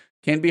perk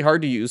can be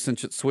hard to use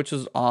since it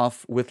switches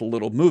off with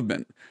little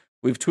movement.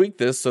 We've tweaked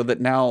this so that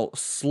now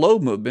slow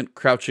movement,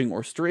 crouching,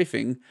 or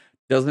strafing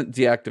doesn't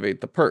deactivate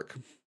the perk.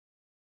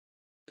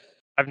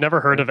 I've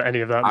never heard of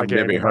any of that in the game.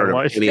 I've never heard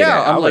of any of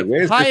that. I'm like,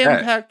 high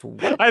impact.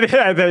 I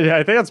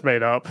think that's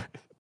made up.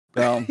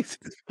 No,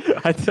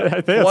 I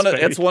think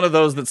it's one of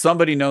those that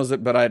somebody knows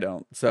it, but I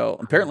don't. So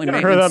apparently, I've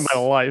never heard that in my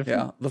life.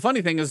 Yeah. The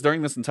funny thing is,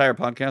 during this entire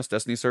podcast,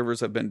 Destiny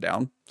servers have been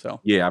down. So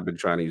yeah, I've been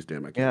trying to use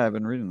Demic. Yeah, I've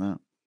been reading that.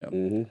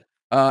 Yep.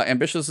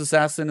 Ambitious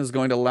Assassin is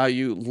going to allow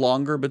you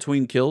longer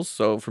between kills,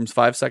 so from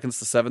 5 seconds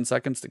to 7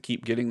 seconds to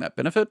keep getting that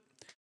benefit.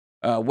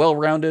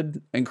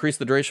 Well-rounded, increase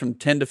the duration from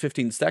 10 to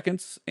 15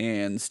 seconds,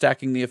 and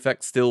stacking the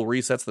effect still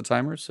resets the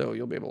timer, so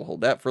you'll be able to hold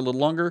that for a little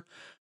longer.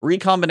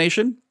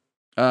 Recombination,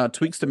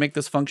 tweaks to make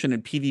this function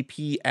in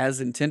PvP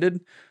as intended.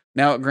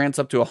 Now it grants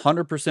up to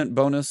 100%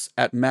 bonus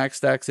at max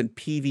stacks in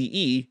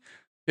PvE,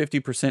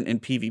 50% in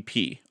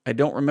PvP. I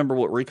don't remember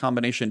what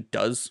recombination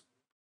does.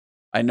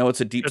 I know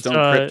it's a Deep Stone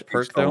Crypt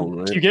perk, though.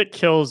 Right? If you get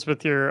kills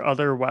with your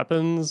other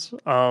weapons,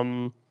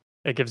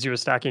 it gives you a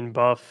stacking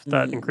buff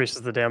that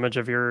increases the damage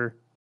of your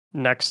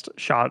next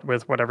shot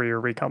with whatever your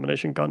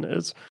recombination gun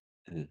is.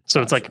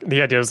 So it's like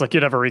the idea is like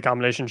you'd have a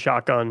recombination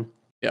shotgun.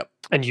 Yep.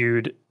 And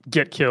you'd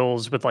get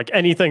kills with like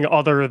anything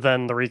other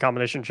than the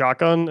recombination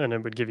shotgun, and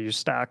it would give you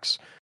stacks.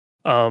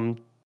 And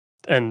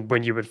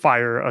when you would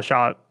fire a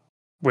shot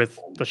with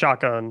the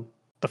shotgun,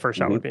 the first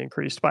shot would be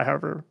increased by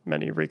however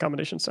many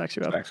recombination stacks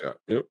you have.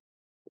 Yep.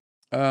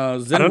 I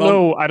don't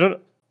know. I don't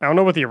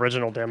know what the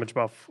original damage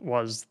buff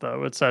was,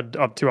 though. It said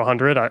up to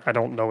 100. I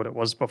don't know what it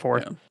was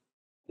before.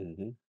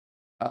 Yeah.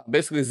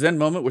 Basically, Zen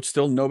Moment, which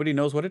still nobody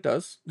knows what it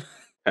does.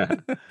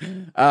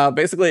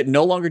 Basically, it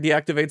no longer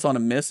deactivates on a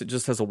miss. It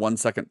just has a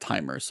 1-second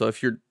timer. So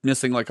if you're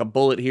missing like a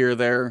bullet here or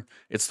there,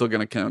 it's still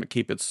going to kind of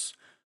keep its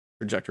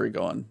trajectory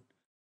going.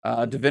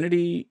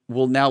 Divinity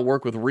will now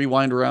work with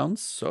rewind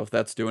rounds. So if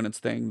that's doing its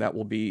thing, that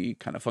will be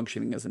kind of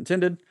functioning as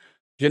intended.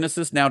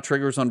 Genesis now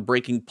triggers on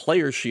breaking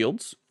player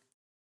shields.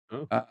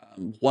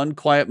 One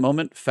quiet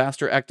moment,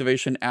 faster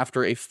activation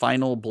after a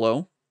final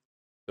blow.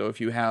 So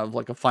if you have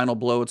like a final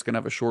blow, it's going to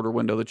have a shorter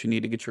window that you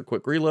need to get your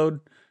quick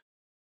reload.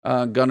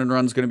 Gun and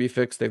run's going to be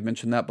fixed. They've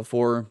mentioned that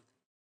before.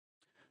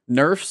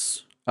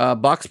 Nerfs,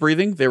 box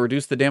breathing. They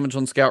reduce the damage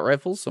on scout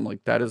rifles. I'm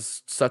like, that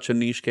is such a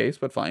niche case,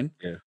 but fine.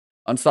 Yeah.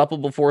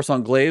 Unstoppable force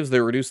on glaives.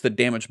 They reduce the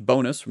damage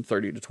bonus from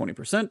 30 to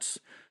 20%.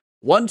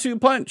 1-2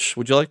 punch.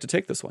 Would you like to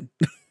take this one?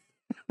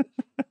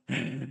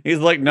 He's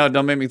like, no,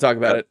 don't make me talk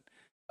about it.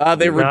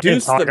 They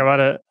reduce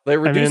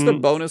the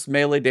bonus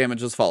melee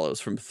damage as follows: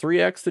 from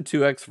 3x to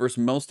 2x versus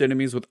most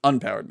enemies with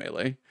unpowered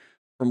melee,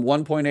 from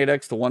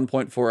 1.8x to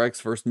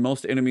 1.4x versus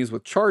most enemies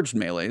with charged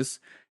melees,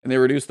 and they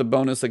reduce the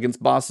bonus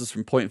against bosses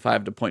from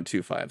 0.5 to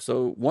 0.25.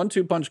 So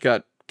 1-2 punch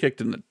got kicked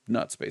in the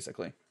nuts,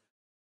 basically.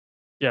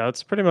 Yeah,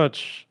 it's pretty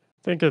much,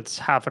 I think it's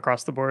half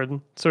across the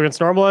board. So against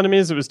normal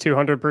enemies, it was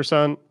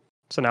 200%.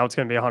 So now it's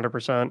going to be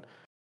 100%.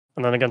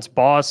 And then against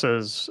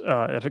bosses,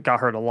 it got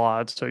hurt a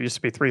lot. So it used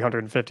to be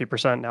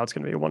 350%. Now it's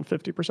going to be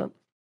 150%.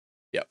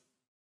 Yep.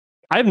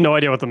 I have no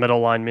idea what the middle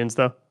line means,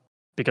 though,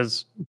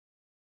 because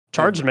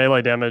charged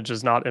melee damage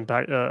is not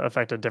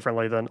affected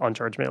differently than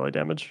uncharged melee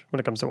damage when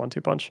it comes to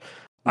 1-2 punch.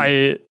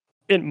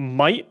 It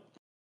might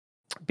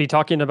be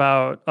talking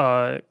about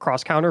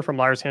cross counter from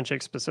Liar's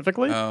Handshake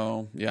specifically.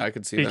 Oh, yeah, I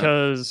could see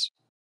because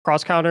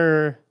cross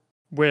counter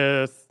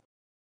with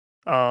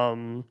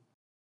 1-2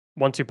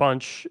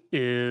 punch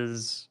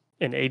is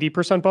an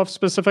 80% buff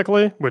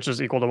specifically, which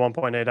is equal to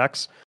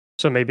 1.8x.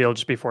 So maybe it'll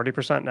just be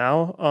 40%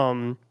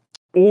 now.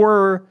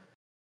 Or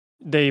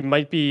they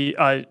might be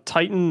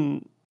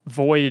Titan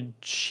Void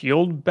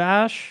Shield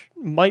Bash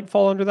might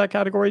fall under that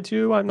category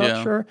too. I'm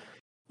not sure.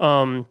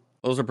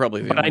 Those are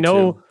probably the but only I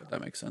know two, if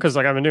that makes sense. Because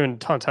like I've been doing a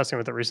ton of testing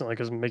with it recently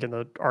because I'm making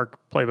the Arc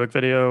playbook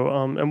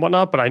video and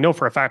whatnot. But I know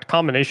for a fact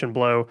combination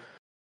blow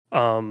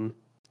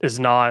is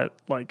not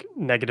like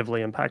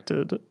negatively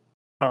impacted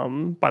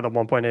by the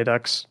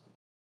 1.8x,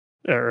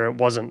 or it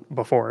wasn't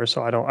before.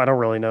 So I don't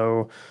really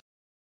know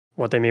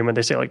what they mean when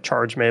they say like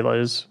charge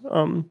melees.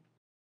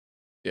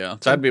 Yeah,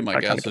 that'd be my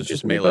guess. It's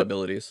just melee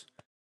abilities.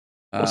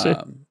 We'll see.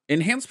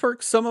 Enhanced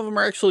perks, some of them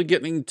are actually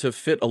getting to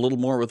fit a little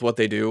more with what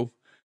they do.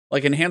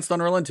 Like Enhanced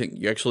Unrelenting,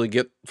 you actually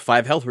get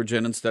 5 health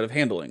regen instead of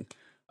handling.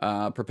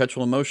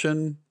 Perpetual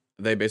Motion,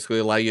 they basically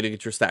allow you to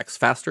get your stacks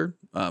faster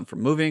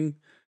from moving.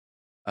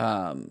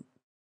 Trying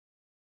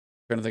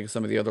to think of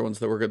some of the other ones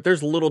that were good.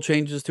 There's little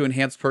changes to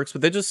enhanced perks,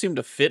 but they just seem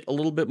to fit a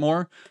little bit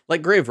more.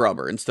 Like Grave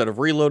Robber, instead of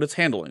reload, it's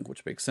handling,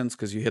 which makes sense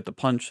because you hit the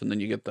punch and then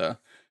you get the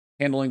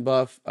handling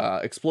buff.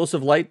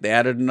 Explosive Light, they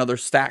added another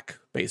stack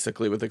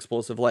basically with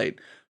Explosive Light.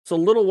 So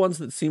little ones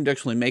that seem to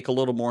actually make a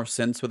little more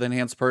sense with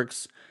enhanced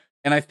perks.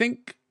 And I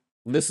think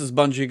this is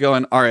Bungie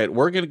going, all right,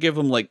 we're going to give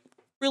them like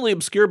really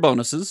obscure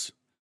bonuses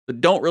that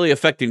don't really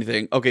affect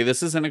anything. Okay,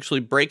 this isn't actually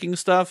breaking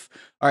stuff.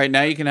 All right,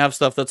 now you can have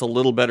stuff that's a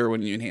little better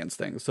when you enhance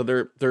things. So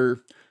they're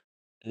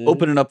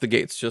opening up the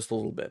gates just a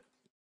little bit.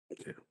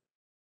 Yeah.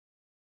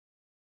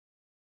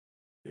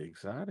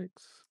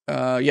 Exotics.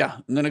 Yeah,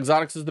 and then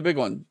exotics is the big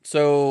one.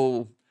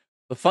 So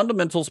the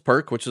fundamentals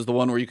perk, which is the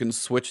one where you can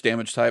switch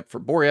damage type for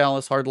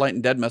Borealis, Hard Light,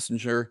 and Dead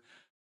Messenger.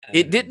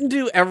 It didn't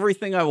do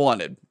everything I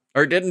wanted.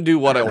 Or didn't do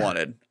what I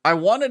wanted. I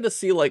wanted to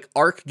see like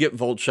Arc get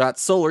Volt Shot,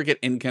 Solar get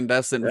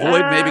Incandescent,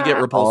 Void maybe get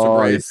Repulsor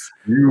Brace.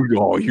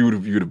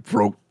 You'd have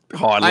broke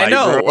Hard Light. I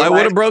know, I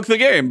would have broke the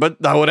game, but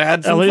I would have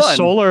had some fun. At least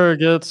Solar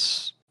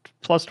gets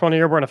plus 20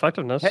 airborne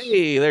effectiveness.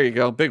 Hey, there you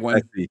go, big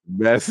win.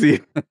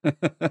 Messy.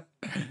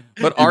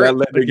 But Arc,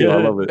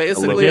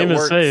 basically the game it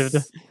works. Is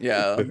saved.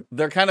 Yeah,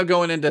 they're kind of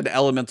going into an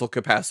elemental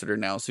capacitor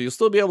now, so you'll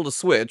still be able to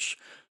switch.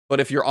 But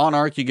if you're on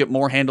Arc, you get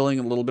more handling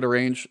and a little bit of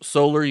range.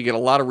 Solar, you get a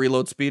lot of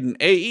reload speed and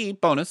AE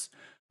bonus.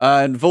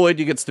 And Void,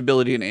 you get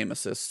stability and aim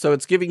assist. So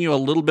it's giving you a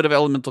little bit of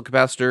elemental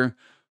capacitor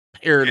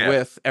paired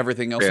with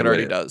everything else it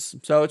already does.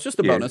 So it's just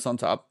a bonus on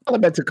top.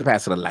 Elemental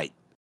capacitor light.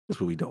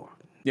 That's what we doing.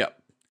 Yep.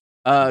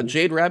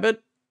 Jade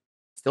Rabbit.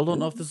 Still don't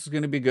know if this is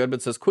going to be good, but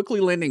it says quickly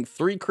landing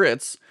 3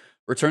 crits,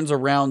 returns a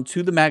round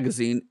to the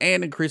magazine,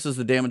 and increases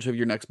the damage of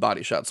your next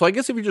body shot. So I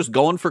guess if you're just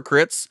going for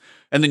crits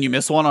and then you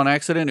miss one on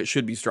accident, it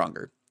should be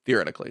stronger,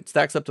 theoretically. It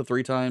stacks up to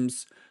 3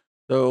 times.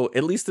 So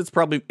at least it's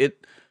probably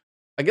it.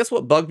 I guess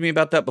what bugged me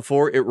about that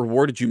before, it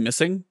rewarded you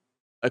missing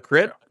a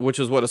crit, which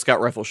is what a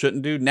scout rifle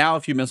shouldn't do. Now,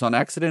 if you miss on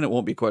accident, it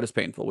won't be quite as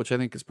painful, which I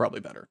think is probably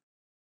better.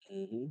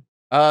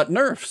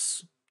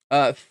 Nerfs.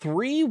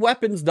 3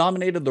 weapons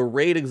dominated the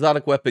raid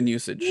exotic weapon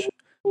usage.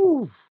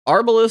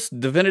 Arbalest,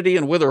 Divinity,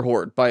 and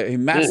Witherhoard by a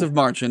massive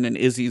margin, and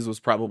Izzy's was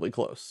probably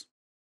close.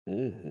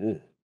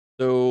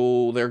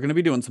 So they're going to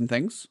be doing some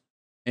things.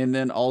 And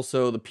then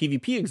also the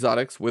PvP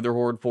exotics,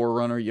 Witherhoard,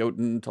 Forerunner,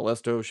 Jotun,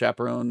 Telesto,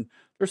 Chaperone.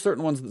 There's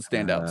certain ones that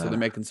stand out, so they're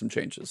making some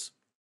changes.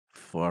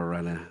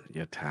 Forerunner,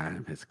 your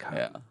time has come.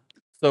 Yeah.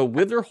 So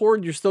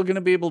Witherhoard, you're still going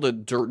to be able to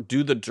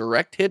do the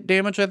direct hit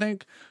damage, I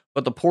think,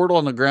 but the portal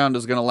on the ground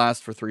is going to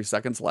last for 3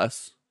 seconds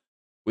less.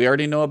 We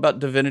already know about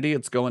Divinity.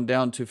 It's going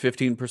down to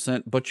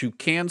 15%, but you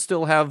can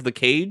still have the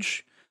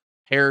cage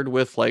paired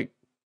with like,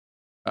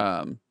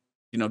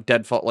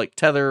 deadfall, like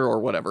tether or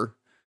whatever.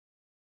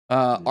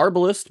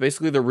 Arbalest,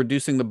 basically they're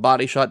reducing the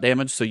body shot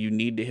damage, so you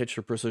need to hit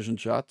your precision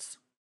shots.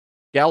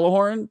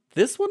 Gallahorn,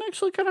 this one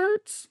actually kind of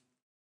hurts.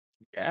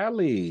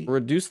 Galley.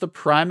 Reduce the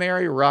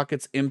primary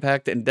rocket's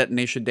impact and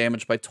detonation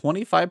damage by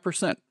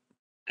 25%.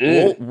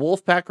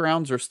 Wolfpack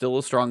rounds are still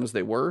as strong as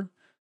they were.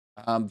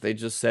 They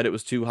just said it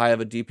was too high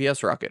of a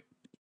DPS rocket.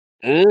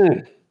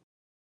 And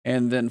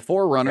then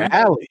Forerunner.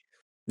 Galley.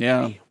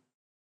 Yeah.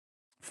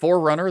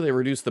 Forerunner, they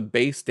reduced the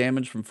base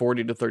damage from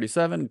 40 to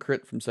 37,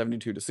 crit from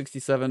 72 to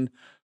 67,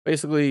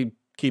 basically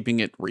keeping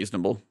it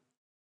reasonable.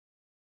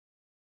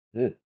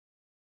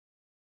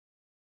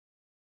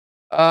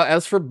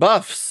 As for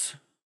buffs,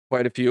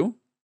 quite a few.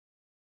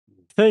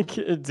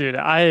 Dude,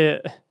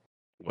 I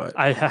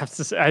have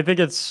to say, I think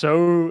it's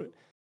so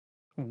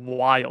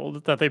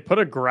wild that they put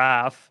a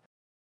graph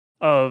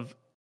of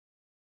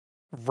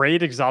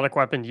raid exotic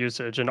weapon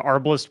usage and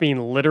Arbalest being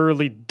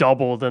literally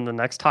doubled in the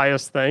next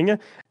highest thing,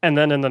 and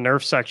then in the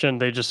nerf section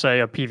they just say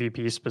a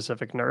PvP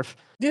specific nerf.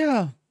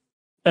 Yeah.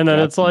 And then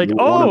it's like,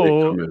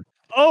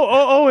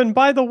 and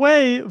by the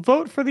way,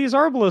 vote for these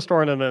Arbalest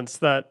ornaments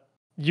that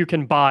you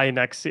can buy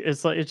next.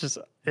 It's like it's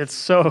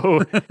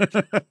so.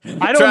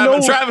 I don't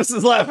know. Travis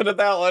is laughing at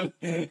that one.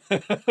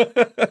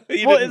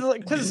 It's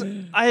like because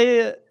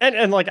I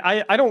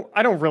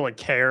don't really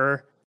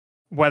care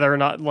whether or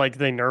not like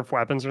they nerf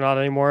weapons or not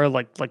anymore.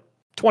 Like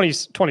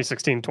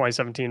 2016,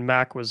 2017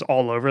 Mac was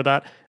all over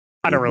that.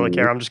 I don't really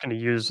care. I'm just going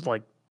to use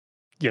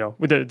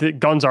the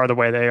guns are the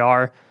way they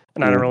are,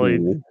 and I don't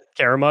really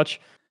care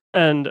much.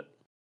 And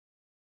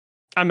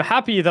I'm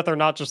happy that they're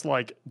not just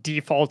like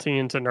defaulting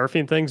into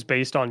nerfing things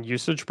based on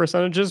usage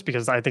percentages,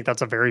 because I think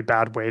that's a very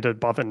bad way to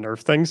buff and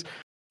nerf things.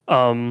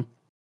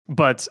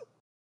 But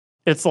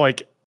it's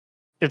like,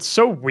 it's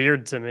so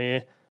weird to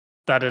me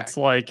that it's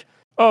like,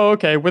 oh,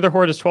 okay,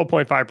 Witherhoard is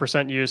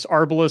 12.5% use.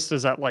 Arbalest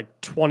is at like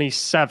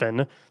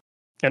 27.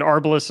 And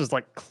Arbalest is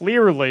like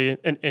clearly,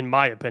 in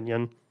my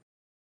opinion,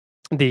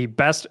 the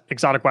best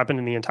exotic weapon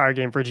in the entire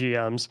game for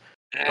GMs.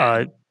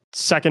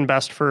 Second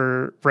best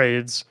for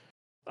raids.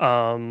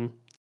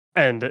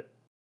 And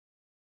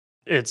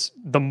it's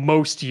the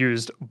most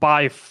used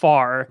by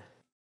far,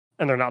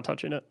 and they're not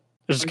touching it.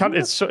 It's kind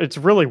of, it's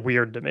really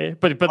weird to me.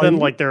 But then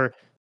like they're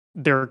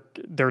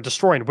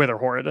destroying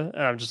Witherhoard, and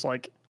I'm just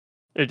like,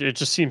 it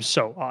just seems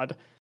so odd.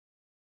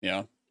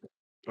 Yeah.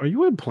 Are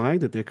you implying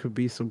that there could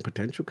be some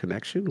potential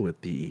connection with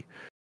the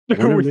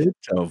ornament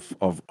of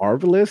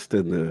Arbalest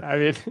and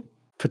the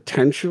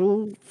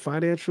potential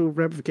financial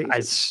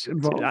ramifications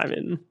involved?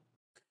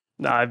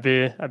 I'd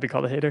be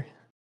called a hater.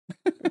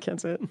 I can't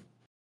say it.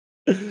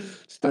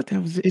 Thought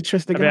that was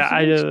interesting.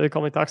 They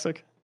call me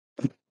toxic.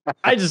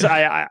 I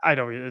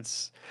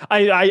don't.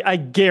 I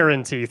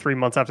guarantee 3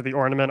 months after the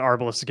ornament,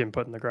 Arbalest is getting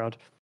put in the ground.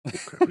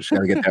 Okay, we just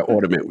gotta get that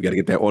ornament. We gotta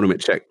get that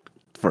ornament checked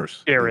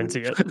first.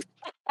 Guarantee it.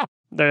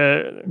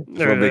 They're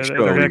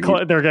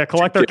gonna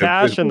collect their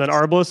cash, and then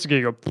Arbalest is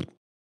gonna go.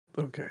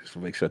 Okay, so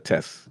make sure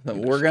tests.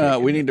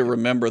 We need to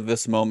remember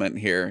this moment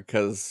here,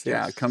 because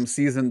come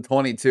season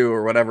 22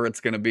 or whatever it's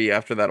gonna be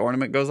after that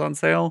ornament goes on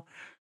sale,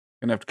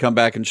 gonna have to come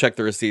back and check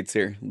the receipts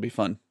here. It'll be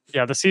fun.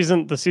 Yeah, the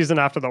season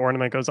after the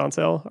ornament goes on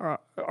sale,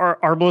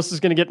 Arbalest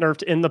is gonna get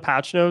nerfed in the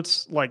patch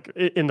notes, like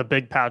in the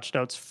big patch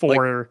notes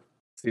for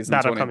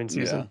that upcoming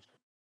season. Yeah.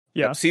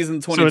 Yep,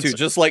 season 22, so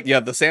just like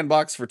the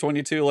sandbox for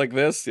 22, like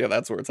this. Yeah,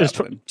 that's where it's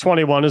happening.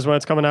 21 is when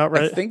it's coming out,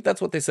 right? I think that's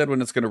what they said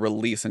when it's going to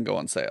release and go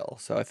on sale.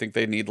 So I think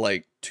they need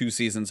like 2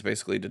 seasons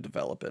basically to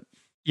develop it.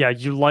 Yeah,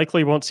 you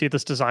likely won't see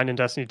this design in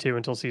Destiny 2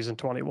 until season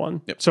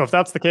 21. Yep. So if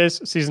that's the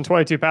case, season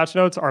 22 patch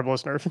notes,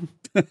 Arbalest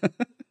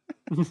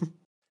nerf.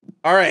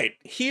 All right,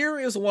 here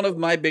is one of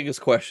my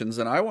biggest questions,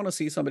 and I want to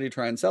see somebody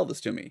try and sell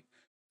this to me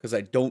because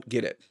I don't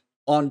get it.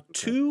 On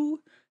 2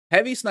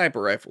 heavy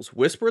sniper rifles,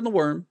 Whisper of the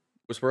Worm,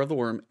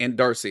 and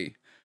Darcy,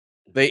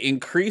 they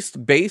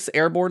increased base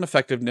airborne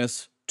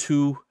effectiveness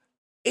to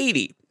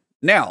 80.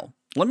 Now,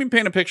 let me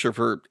paint a picture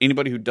for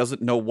anybody who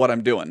doesn't know what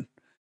I'm doing.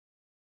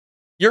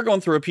 You're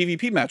going through a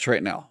PvP match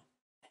right now.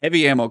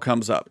 Heavy ammo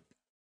comes up.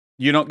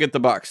 You don't get the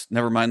box.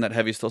 Never mind, that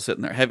heavy's still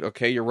sitting there. Heavy.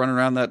 Okay, you're running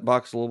around that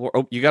box a little more.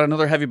 Oh, you got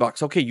another heavy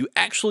box. Okay, you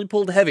actually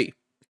pulled heavy.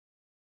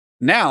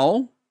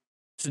 Now,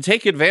 to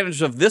take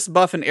advantage of this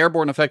buff and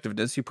airborne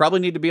effectiveness, you probably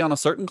need to be on a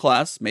certain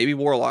class, maybe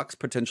warlocks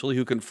potentially,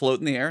 who can float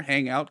in the air,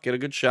 hang out, get a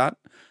good shot,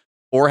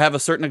 or have a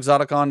certain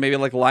exotic on, maybe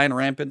like Lion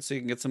Rampant, so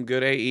you can get some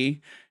good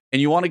AE.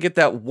 And you want to get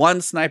that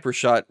one sniper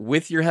shot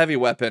with your heavy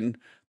weapon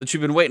that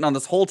you've been waiting on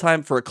this whole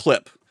time for a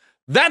clip.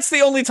 That's the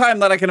only time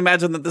that I can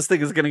imagine that this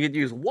thing is going to get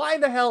used. Why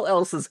the hell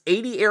else is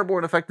 80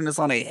 airborne effectiveness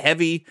on a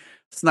heavy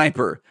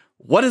sniper?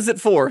 What is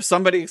it for?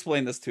 Somebody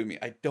explain this to me.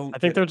 I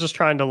think they're just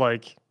trying to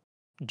like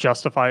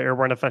justify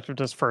airborne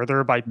effectiveness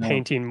further by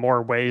painting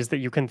more ways that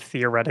you can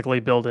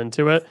theoretically build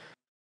into it.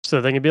 So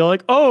they can be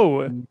like,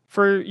 oh,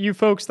 for you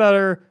folks that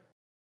are,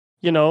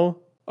 you know,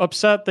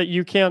 upset that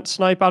you can't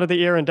snipe out of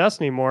the air in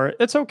Destiny more,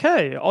 it's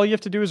okay. All you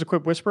have to do is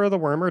equip Whisper of the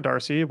Worm or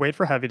Darcy, wait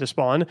for Heavy to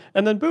spawn,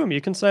 and then boom,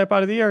 you can snipe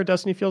out of the air.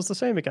 Destiny feels the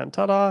same again.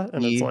 Ta-da!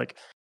 And it's like,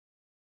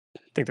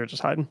 I think they're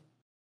just hiding.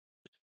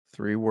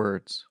 3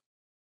 words.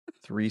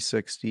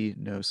 360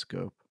 no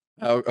scope.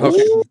 Oh,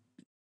 okay.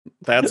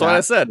 That's what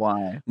I said.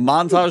 Why?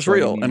 Montage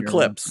reel and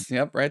clips.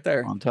 Yep, right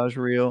there. Montage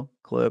reel,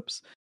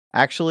 clips.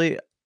 Actually,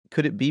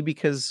 could it be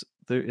because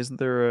isn't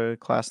there a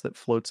class that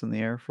floats in the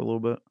air for a little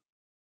bit?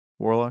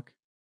 Warlock?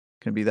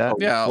 Can it be that?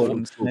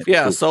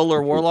 Yeah,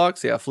 Solar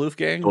Warlocks. Yeah, Floof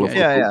Gang.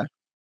 Yeah.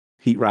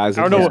 Heat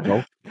Rising. I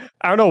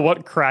don't know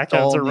what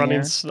crackheads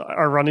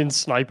are running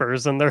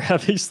snipers in their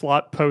heavy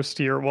slot post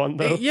tier 1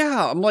 though.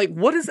 Yeah, I'm like,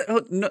 what is it?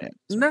 Oh,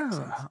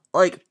 no.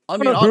 Like, I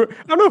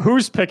don't know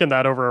who's picking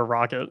that over a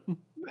rocket.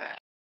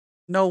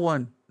 No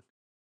one.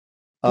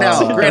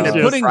 Now, granted,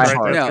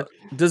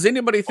 does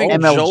anybody think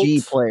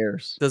MLG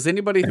players? Does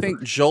anybody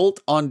think Jolt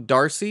on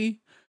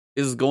Darcy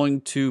is going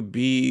to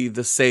be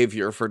the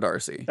savior for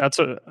Darcy? That's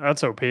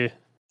OP.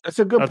 That's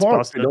a good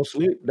perk.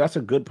 That's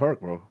a good perk,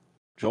 bro.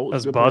 Jolt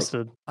is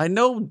busted. I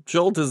know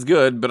Jolt is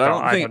good, but I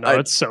don't think. I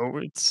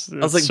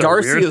was like,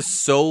 Darcy is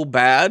so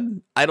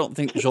bad. I don't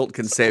think Jolt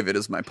can save it.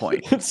 Is my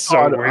point. It's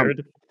so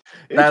weird.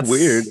 That's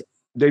weird.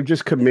 They've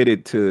just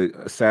committed to,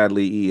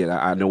 sadly, E, and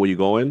I know where you're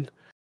going.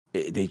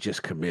 They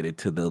just committed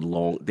to the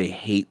long. They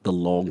hate the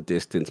long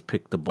distance.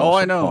 Pick the boss. Oh,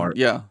 I know. Apart.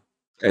 Yeah,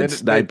 and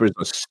snipers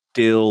are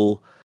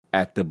still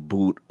at the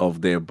boot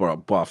of their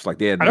buffs. Like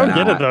they're. I don't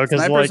get it though,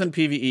 because snipers in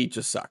PvE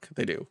just suck.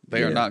 They do.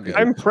 They are not good.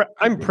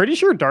 I'm pretty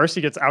sure Darcy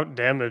gets out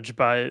damaged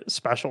by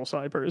special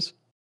snipers.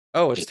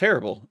 Oh, it's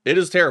terrible. It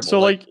is terrible.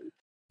 So like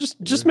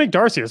just make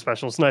Darcy a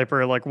special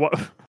sniper. Like what?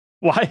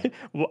 Why?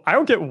 I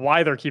don't get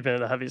why they're keeping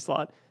it a heavy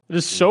slot. It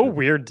is so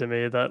weird to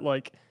me that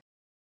like.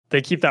 They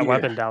keep that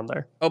weapon down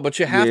there. Oh, but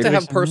you have to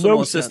have personal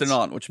assistant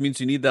on, which means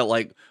you need that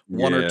like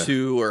 1 or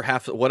 2 or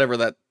half, whatever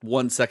that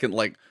 1 second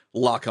like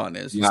lock on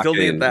is. You still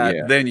need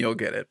that, then you'll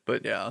get it.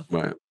 But yeah,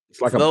 right.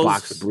 It's like a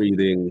box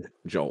breathing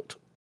Jolt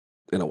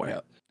in a way.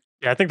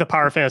 Yeah, I think the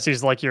power fantasy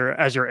is like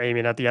as you're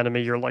aiming at the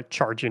enemy, you're like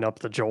charging up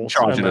the Jolt,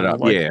 charging it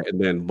up,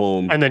 and then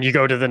boom, and then you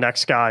go to the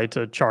next guy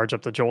to charge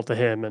up the Jolt to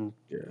him and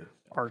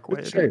arc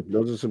wave.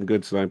 Those are some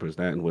good snipers,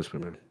 that and Whisper,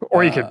 man.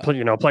 Or you could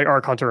play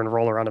Arc Hunter and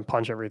roll around and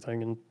punch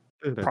everything and.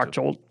 Proc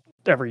Jolt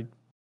every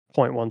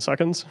 0.1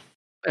 seconds.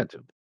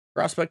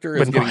 Prospector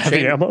is getting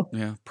chain ammo.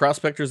 Yeah,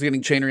 Prospector is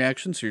getting chain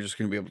reaction, so you're just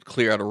going to be able to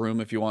clear out a room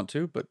if you want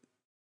to, but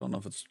I don't know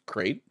if it's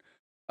great.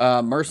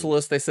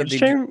 Merciless, they said.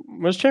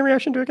 What's chain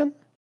reaction do again?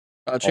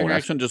 Chain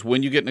reaction, just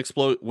when you get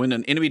when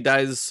an enemy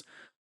dies,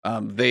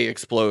 they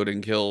explode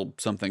and kill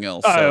something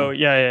else. Oh,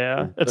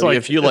 yeah. It's like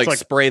if you like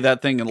spray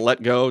that thing and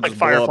let go, like just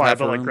Firefly,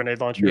 but like grenade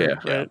launcher.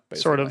 Yeah,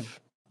 sort of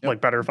like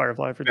better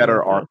Firefly for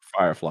better arc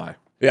Firefly.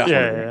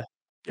 Yeah.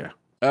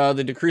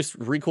 They decreased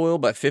recoil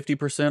by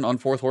 50% on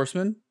Fourth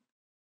Horseman.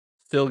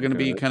 Still going to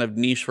be kind of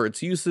niche for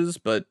its uses,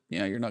 but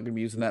yeah, you're not going to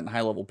be using that in high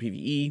level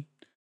PvE.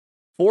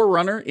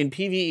 Forerunner in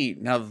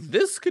PvE. Now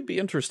this could be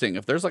interesting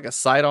if there's like a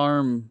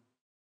sidearm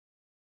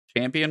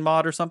champion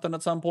mod or something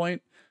at some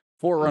point.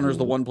 Forerunner is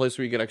the one place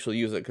where you could actually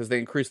use it because they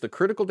increase the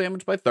critical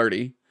damage by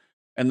 30,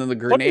 and then the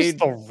grenade. What is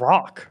the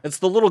rock? It's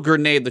the little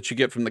grenade that you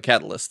get from the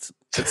catalyst.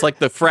 It's like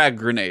the frag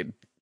grenade.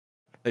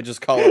 They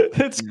just call it.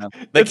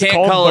 They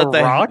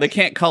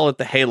can't call it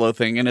the Halo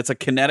thing, and it's a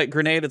kinetic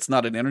grenade. It's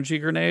not an energy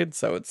grenade,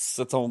 so it's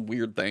its own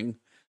weird thing.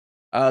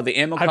 The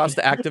ammo cost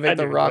to activate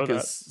the rock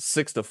is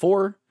 6 to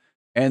 4,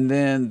 and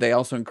then they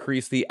also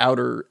increase the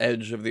outer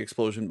edge of the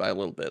explosion by a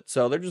little bit.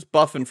 So they're just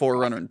buffing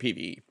Forerunner in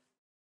PvE.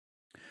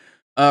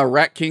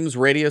 Rat King's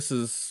radius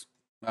is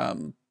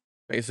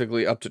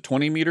basically up to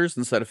 20 meters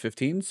instead of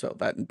 15, so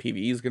that in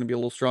PvE is going to be a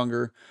little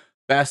stronger.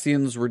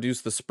 Bastions reduce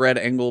the spread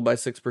angle by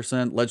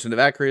 6%. Legend of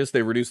Acreus,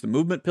 they reduce the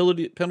movement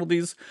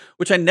penalties,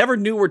 which I never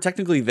knew were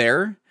technically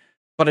there,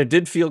 but I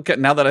did feel,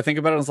 now that I think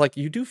about it, I was like,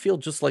 you do feel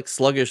just like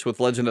sluggish with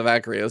Legend of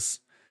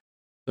Acreus.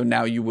 So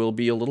now you will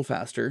be a little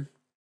faster.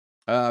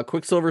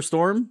 Quicksilver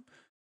Storm,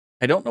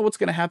 I don't know what's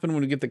going to happen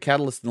when we get the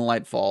Catalyst and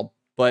Lightfall,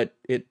 but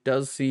it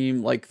does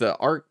seem like the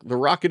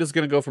rocket is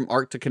going to go from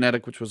arc to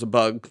kinetic, which was a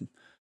bug.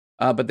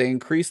 But they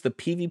increased the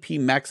PvP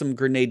maximum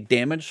grenade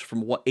damage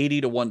from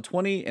 80 to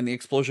 120 and the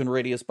explosion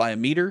radius by a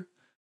meter.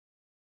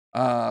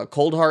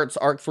 Cold Heart's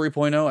Arc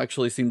 3.0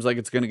 actually seems like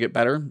it's going to get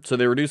better. So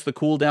they reduced the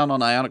cooldown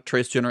on Ionic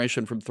Trace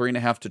generation from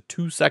 3.5 to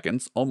 2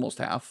 seconds, almost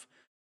half.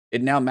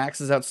 It now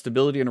maxes out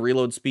stability and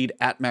reload speed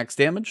at max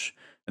damage.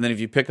 And then if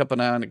you pick up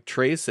an Ionic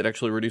Trace, it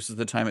actually reduces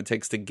the time it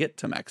takes to get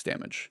to max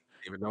damage.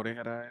 Even though they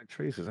had Ionic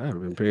Traces, I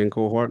haven't been paying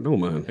Cold Heart no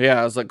mind.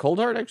 Yeah, I was like, Cold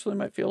Heart actually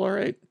might feel all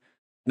right.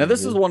 Now,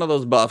 this is one of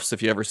those buffs,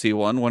 if you ever see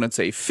one, when it's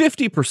a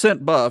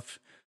 50% buff,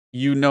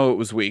 you know it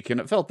was weak, and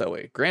it felt that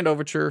way. Grand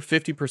Overture,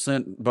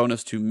 50%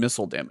 bonus to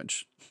missile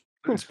damage.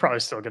 It's probably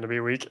still going to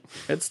be weak.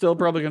 It's still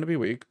probably going to be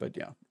weak, but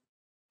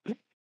yeah.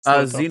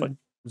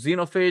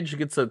 Xenophage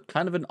gets a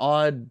kind of an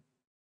odd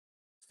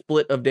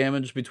split of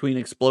damage between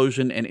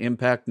explosion and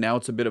impact. Now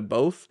it's a bit of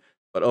both,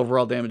 but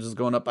overall damage is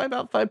going up by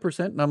about 5%.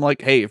 And I'm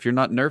like, hey, if you're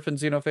not nerfing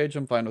Xenophage,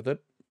 I'm fine with it.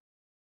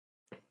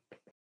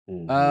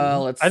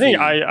 Let's see.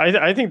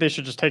 I think they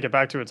should just take it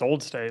back to its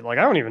old state. Like,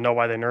 I don't even know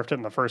why they nerfed it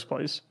in the first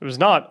place. It was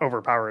not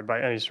overpowered by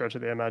any stretch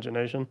of the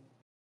imagination.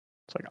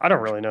 It's like, I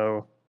don't really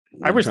know.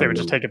 I wish they would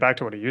just take it back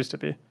to what it used to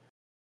be.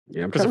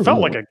 Yeah, because it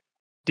felt like a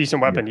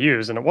decent weapon to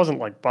use, and it wasn't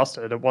like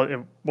busted. It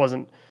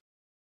wasn't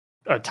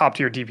a top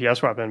tier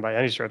DPS weapon by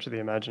any stretch of the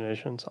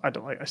imagination. So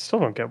I still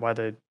don't get why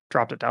they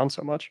dropped it down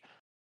so much.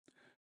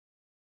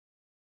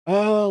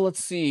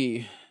 Let's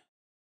see.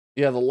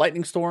 Yeah, the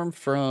Lightning Storm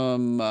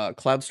from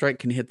Cloud Strike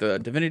can hit the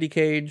Divinity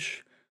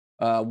Cage.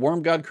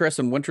 Worm God Crest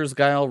and Winter's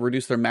Guile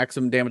reduce their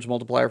maximum damage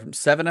multiplier from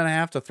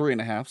 7.5 to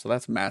 3.5, so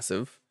that's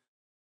massive.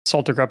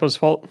 Salter Greppa's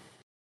fault.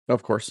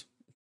 Of course.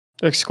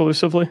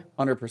 Exclusively.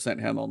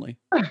 100% him only.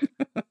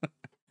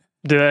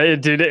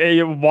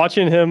 Did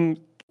watching him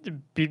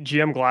beat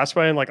GM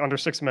Glassway in like under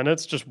 6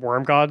 minutes, just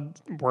worm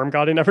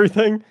godding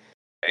everything,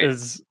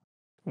 is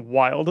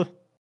wild.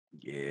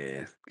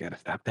 Yeah, gotta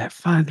stop that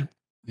fun.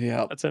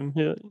 Yeah, that's him.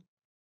 Yeah,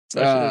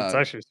 it's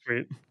actually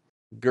sweet.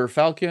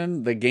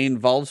 Gerfalcon, they gain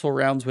volatile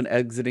rounds when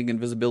exiting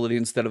invisibility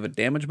instead of a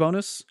damage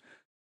bonus.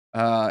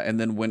 And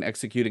then when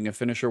executing a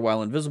finisher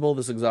while invisible,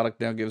 this exotic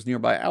now gives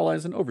nearby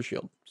allies an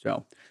overshield.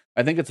 So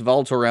I think it's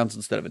volatile rounds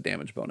instead of a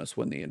damage bonus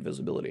when the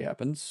invisibility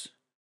happens.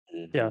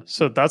 Yeah,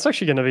 so that's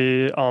actually going to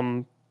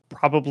be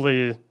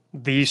probably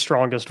the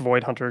strongest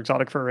Void Hunter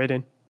exotic for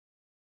rating,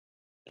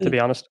 to be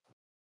honest.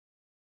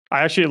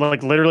 I actually,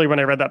 like, literally when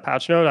I read that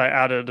patch note, I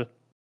added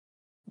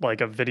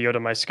like a video to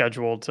my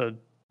schedule to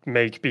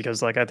make,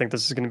 because like I think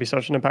this is going to be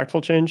such an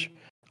impactful change.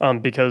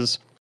 Because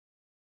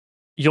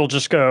you'll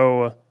just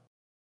go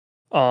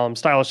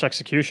Stylish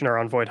Executioner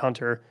on Void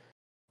Hunter,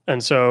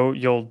 and so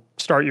you'll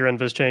start your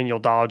invis chain, you'll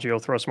dodge, you'll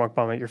throw smoke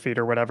bomb at your feet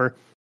or whatever,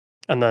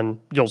 and then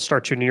you'll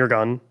start shooting your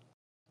gun,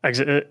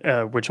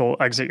 which will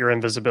exit your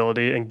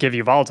invisibility and give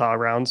you volatile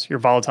rounds. Your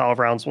volatile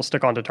rounds will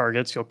stick onto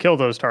targets, you'll kill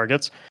those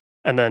targets,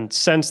 and then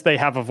since they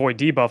have a void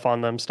debuff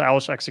on them,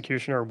 Stylish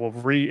Executioner will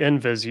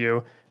re-invis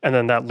you, and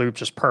then that loop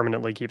just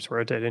permanently keeps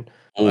rotating.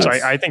 So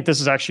I think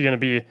this is actually going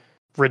to be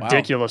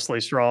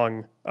ridiculously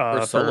strong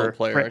for solo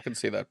player. I can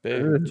see that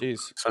big. Jeez.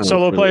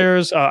 Solo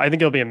players, I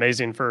think it'll be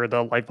amazing for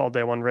the Lightfall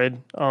Day 1 raid.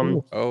 I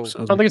don't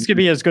think it's going to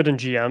be as good in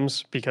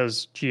GMs,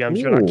 because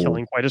GMs you're not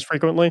killing quite as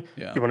frequently.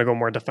 Yeah. You want to go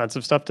more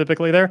defensive stuff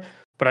typically there.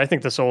 But I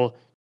think this will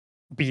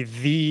be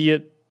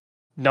the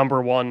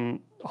number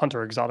one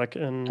hunter exotic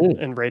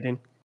in raiding.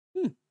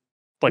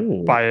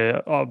 Like by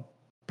a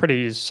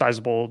pretty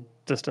sizable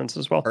distance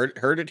as well.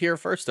 Heard it here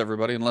first,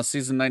 everybody. Unless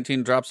Season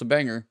 19 drops a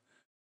banger,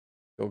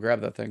 go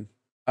grab that thing.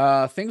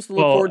 Things to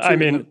look forward to. I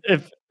mean,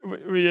 if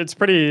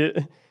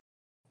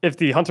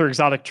the hunter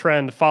exotic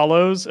trend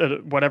follows,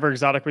 whatever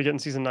exotic we get in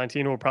Season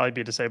 19 will probably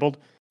be disabled.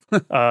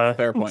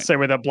 Fair point. Same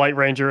way that Blight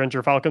Ranger and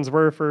Gerfalcons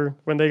were for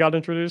when they got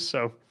introduced.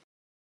 So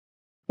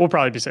we'll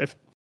probably be safe.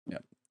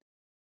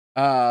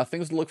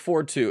 Things to look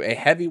forward to: a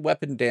heavy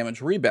weapon damage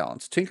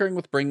rebalance, tinkering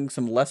with bringing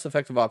some less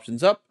effective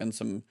options up and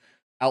some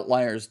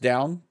outliers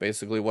down.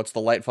 Basically, what's the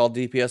Lightfall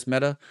DPS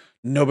meta?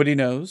 Nobody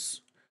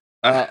knows.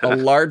 A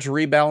large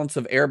rebalance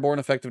of airborne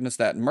effectiveness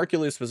stat.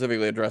 Mercury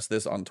specifically addressed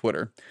this on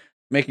Twitter.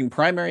 Making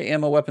primary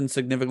ammo weapons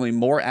significantly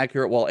more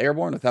accurate while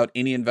airborne without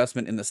any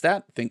investment in the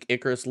stat. Think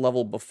Icarus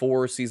level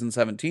before Season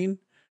 17.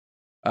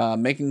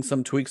 Making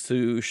some tweaks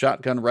to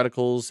shotgun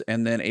reticles,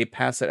 and then a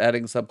pass at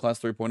adding subclass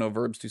 3.0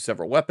 verbs to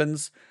several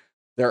weapons.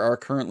 There are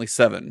currently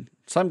 7.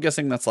 So I'm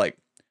guessing that's like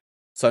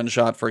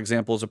Sunshot, for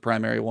example, is a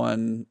primary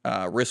one.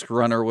 Risk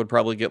Runner would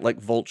probably get like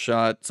Volt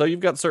Shot. So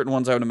you've got certain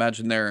ones I would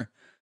imagine they're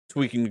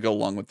tweaking to go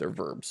along with their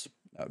verbs.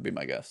 That would be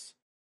my guess.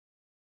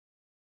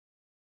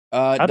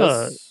 I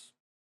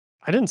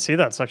didn't see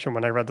that section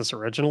when I read this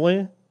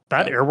originally.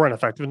 That airborne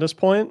effectiveness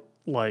point,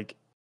 like,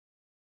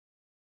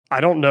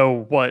 I don't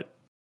know what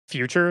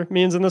future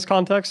means in this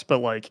context, but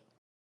like,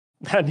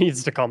 that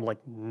needs to come like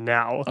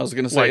now. I was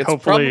going to say, like,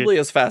 it's probably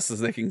as fast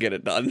as they can get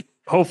it done.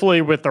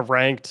 Hopefully with the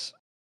ranked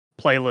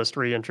playlist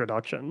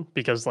reintroduction,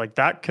 because like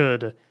that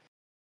could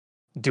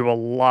do a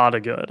lot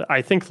of good.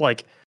 I think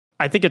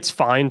it's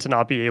fine to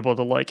not be able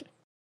to like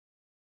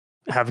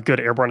have good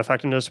airborne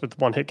effectiveness with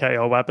one hit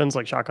KO weapons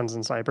like shotguns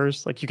and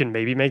snipers. Like you can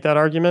maybe make that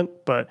argument,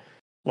 but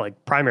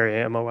like primary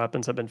ammo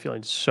weapons have been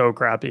feeling so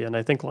crappy, and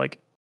I think like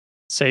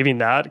saving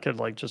that could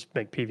like just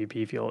make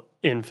PvP feel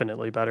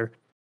infinitely better.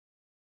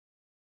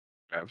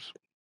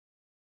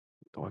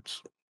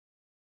 Thoughts?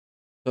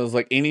 So it's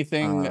like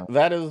anything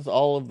that is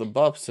all of the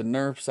buffs and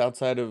nerfs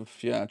outside of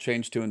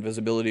change to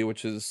invisibility,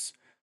 which is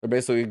they're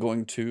basically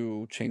going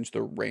to change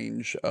the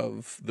range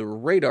of the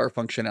radar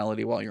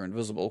functionality while you're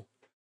invisible.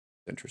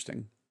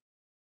 Interesting.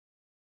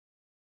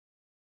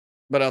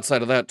 But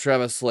outside of that,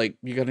 Travis, like,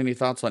 you got any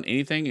thoughts on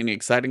anything? Any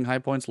exciting high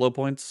points, low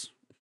points?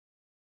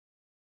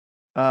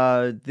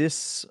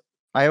 This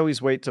I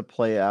always wait to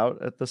play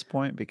out at this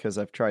point because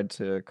I've tried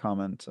to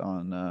comment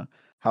on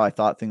how I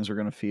thought things were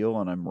going to feel,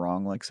 and I'm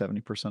wrong like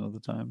 70% of the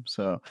time.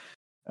 So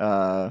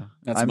I'm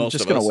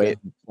just going to wait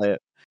and play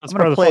it. I'm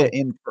going to play it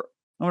in.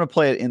 I'm going to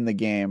play it in the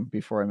game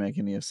before I make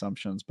any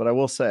assumptions. But I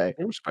will say,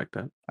 I respect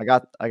that. I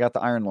got the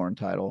Iron Lorn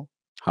title.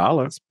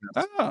 Holla!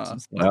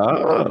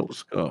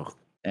 Let's go.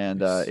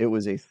 And it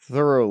was a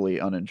thoroughly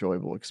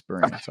unenjoyable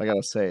experience. I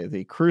gotta say,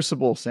 the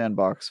Crucible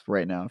Sandbox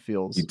right now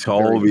feels. You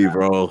told me,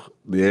 bro.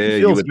 Yeah, it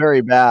feels very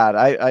bad.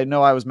 I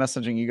know. I was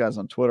messaging you guys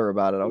on Twitter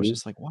about it. I was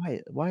just like,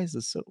 why is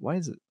this so? Why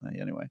is it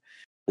anyway?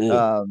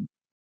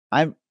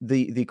 I'm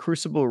the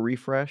Crucible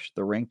refresh,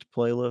 the ranked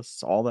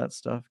playlists, all that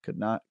stuff could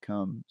not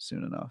come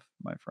soon enough,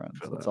 my friends.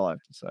 That's all I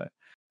have to say.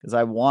 Because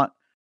I want.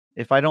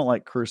 If I don't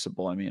like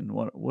Crucible, I mean,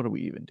 what are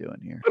we even doing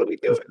here? What are we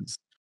doing?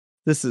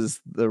 This is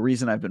the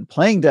reason I've been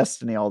playing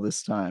Destiny all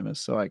this time, is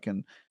so I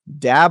can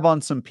dab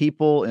on some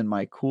people in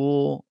my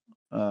cool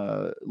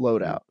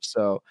loadout.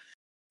 So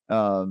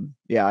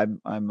yeah,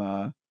 I'm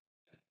going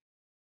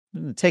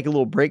to take a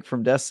little break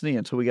from Destiny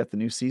until we get the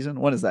new season.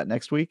 When is that?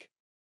 Next week?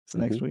 Is it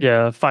next week?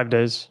 Yeah, 5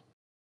 days.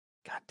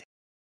 God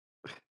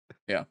damn.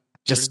 Yeah.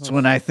 Just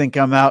when I think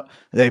I'm out,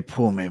 they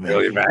pull me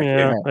back.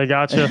 Yeah, they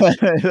got you.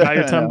 Got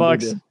your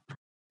 $10.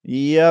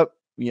 Yep.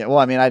 Yeah, well,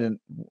 I mean,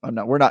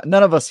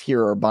 none of us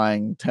here are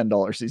buying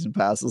 $10 season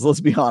passes.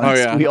 Let's be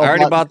honest. Oh yeah, I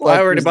already bought the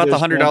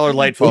 $100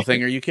 Lightfall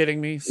thing. Are you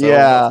kidding me? So,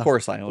 yeah, of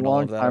course I own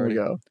all of that already.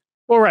 Ago.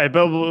 Well, right,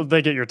 but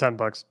they get your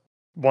 $10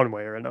 one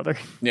way or another.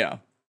 Yeah,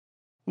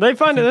 they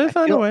find a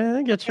way.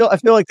 They get you. I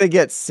feel like they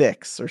get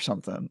 6 or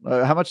something.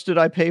 How much did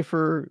I pay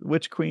for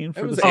Witch Queen?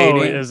 It was 80.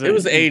 It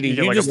was 80.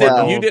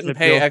 You didn't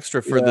pay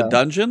extra for the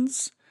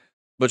dungeons,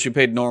 but you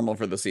paid normal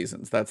for the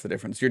seasons. That's the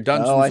difference. Your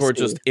dungeons were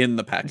just in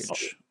the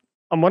package.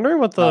 I'm wondering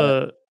what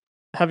the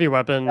heavy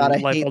weapon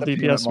Lightfall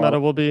DPS meta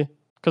will be,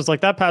 because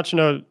like that patch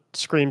note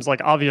screams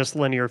like obvious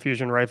linear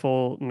fusion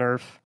rifle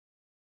nerf.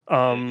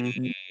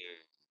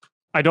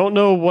 I don't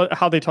know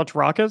how they touch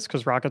rockets,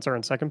 because rockets are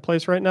in second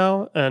place right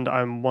now, and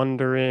I'm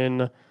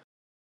wondering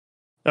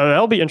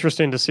that'll be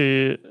interesting to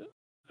see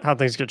how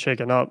things get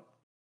shaken up.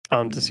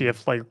 To see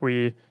if like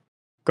we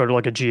go to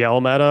like a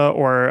GL meta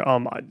or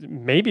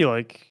maybe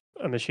like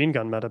a machine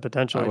gun meta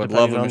potentially. I would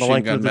love a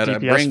machine gun meta.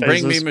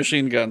 Bring me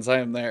machine guns. I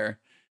am there.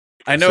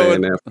 I know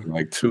it for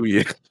like 2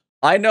 years.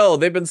 I know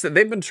they've been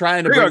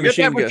trying to bring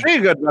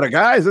machine gun meta,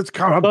 guys. It's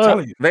coming. I'm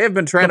telling you, they have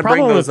been trying to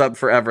bring those up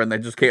forever, and they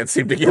just can't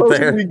seem to get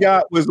there. We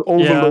got was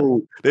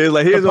Overload. They're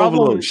like, here's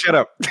Overload. Shut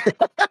up.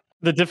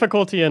 The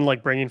difficulty in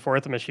like bringing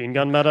forth a machine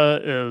gun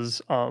meta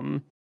is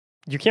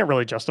you can't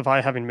really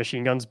justify having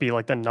machine guns be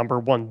like the number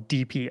one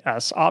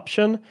DPS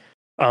option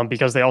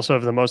because they also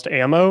have the most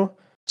ammo.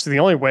 So the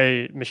only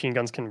way machine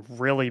guns can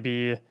really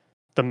be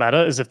the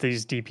meta is if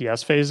these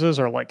DPS phases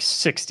are like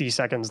 60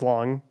 seconds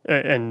long,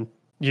 and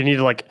you need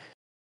like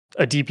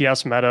a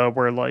DPS meta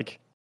where like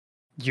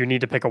you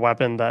need to pick a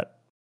weapon that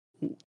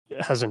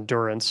has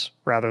endurance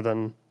rather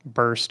than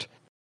burst.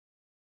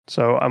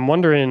 So I'm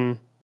wondering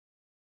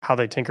how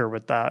they tinker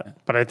with that.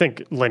 But I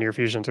think linear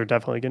fusions are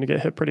definitely going to get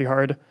hit pretty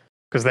hard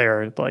because they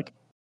are like,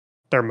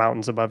 they're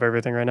mountains above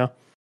everything right now.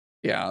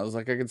 Yeah, I was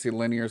like, I can see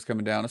linears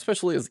coming down,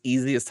 especially as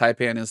easy as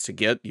Taipan is to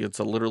get. It's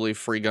a literally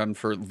free gun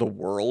for the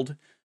world.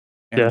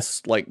 And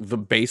it's like the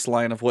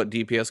baseline of what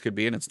DPS could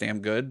be, and it's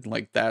damn good.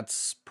 Like,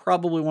 that's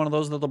probably one of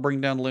those that they'll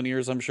bring down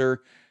linears, I'm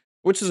sure.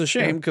 Which is a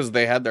shame because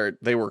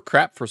they were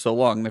crap for so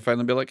long. They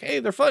finally be like, hey,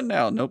 they're fun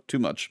now. Nope, too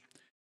much.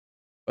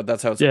 But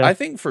that's how it's. I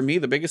think for me,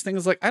 the biggest thing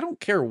is like, I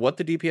don't care what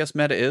the DPS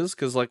meta is,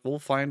 because like we'll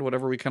find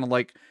whatever we kind of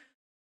like.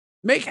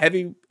 Make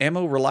heavy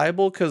ammo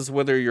reliable, because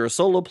whether you're a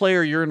solo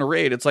player or you're in a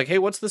raid, it's like, hey,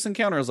 what's this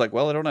encounter? It's like,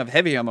 well, I don't have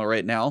heavy ammo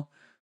right now.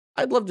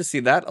 I'd love to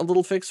see that a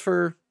little fix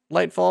for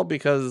Lightfall,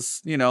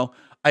 because, you know,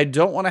 I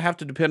don't want to have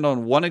to depend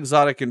on one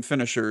exotic and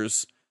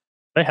finishers.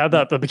 They had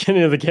that at the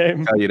beginning of the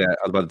game. I was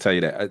about to tell you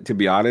that. To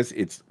be honest,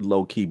 it's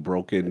low key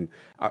broken.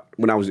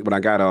 When I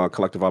got a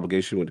collective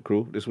obligation with the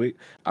crew this week,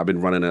 I've been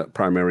running a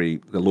primary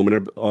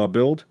Illuminer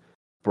build.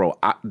 Bro,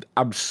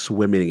 I'm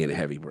swimming in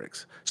heavy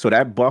bricks. So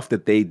that buff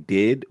that they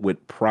did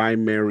with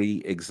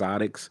primary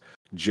exotics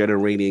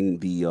generating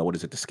the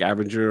the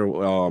scavenger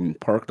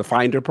perk, the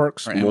finder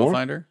perks, or ammo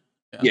finder.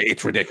 Yeah,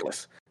 it's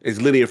ridiculous.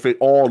 It's linear fit.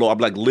 I'm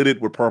like lit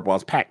it with purple. I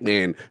was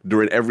Pac-Man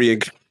during every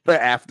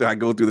after I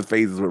go through the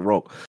phases with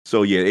Rogue.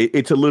 So yeah,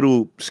 it's a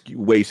little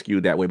way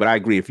skewed that way. But I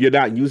agree. If you're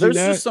not using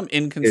there's just some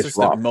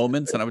inconsistent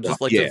moments, and I would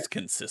just like to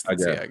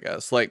consistency, I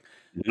guess. Like,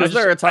 because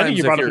there are times I think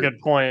you brought up a you're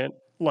good point.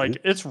 Like,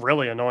 it's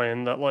really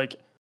annoying that like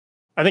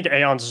I think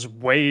Aeon's is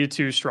way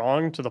too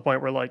strong to the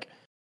point where like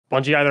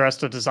Bungie either has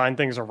to design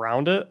things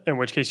around it, in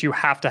which case you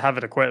have to have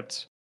it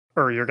equipped,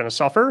 or you're going to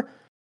suffer,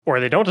 or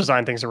they don't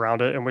design things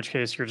around it, in which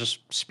case you're just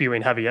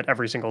spewing heavy at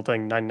every single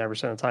thing 99%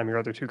 of the time. Your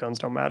other two guns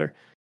don't matter.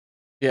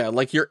 Yeah,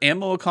 like your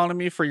ammo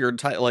economy for your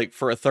like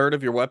for a third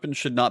of your weapon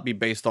should not be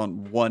based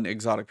on one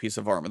exotic piece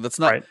of armor. That's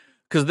not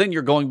because then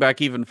you're going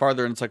back even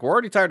farther, and it's like we're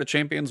already tired of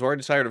champions, we're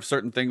already tired of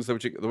certain things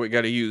that we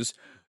got to use.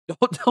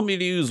 Don't tell me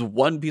to use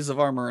one piece of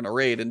armor in a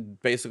raid and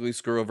basically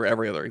screw over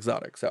every other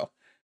exotic. So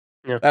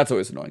that's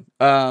always annoying.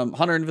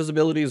 Hunter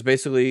invisibility is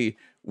basically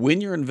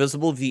when you're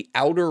invisible, the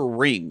outer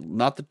ring,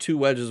 not the two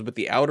wedges, but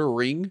the outer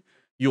ring,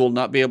 you will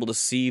not be able to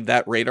see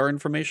that radar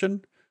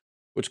information,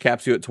 which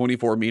caps you at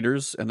 24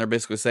 meters. And they're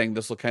basically saying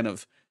this will kind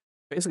of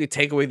basically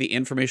take away the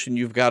information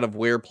you've got of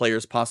where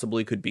players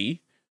possibly could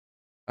be.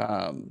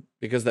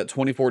 Because that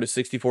 24 to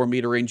 64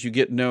 meter range, you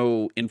get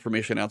no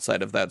information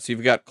outside of that. So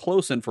you've got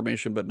close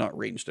information, but not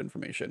ranged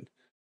information.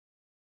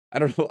 I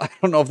don't know. I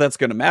don't know if that's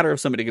going to matter if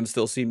somebody can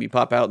still see me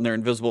pop out and they're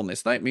invisible and they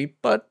snipe me,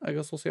 but I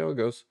guess we'll see how it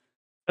goes.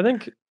 I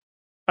think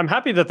I'm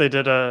happy that they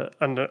did a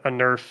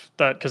nerf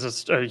that, because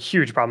it's a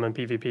huge problem in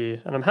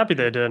PvP, and I'm happy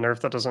they did a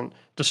nerf that doesn't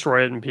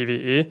destroy it in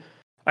PvE.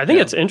 I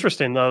think it's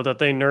interesting though that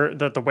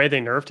that the way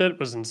they nerfed it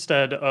was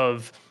instead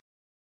of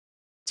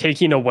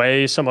taking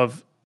away some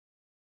of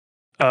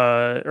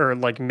or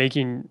like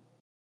making,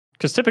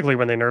 because typically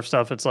when they nerf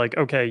stuff, it's like,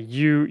 okay,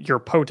 your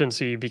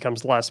potency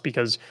becomes less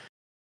because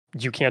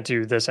you can't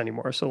do this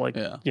anymore. So like,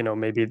 you know,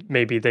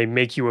 maybe they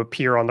make you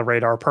appear on the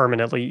radar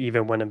permanently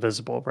even when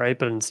invisible, right?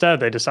 But instead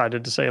they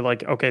decided to say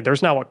like, okay,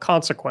 there's now a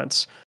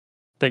consequence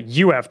that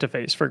you have to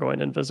face for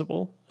going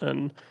invisible.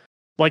 And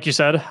like you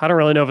said, I don't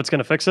really know if it's going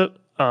to fix it,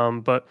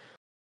 but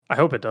I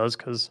hope it does,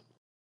 because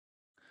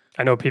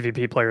I know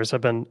PvP players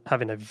have been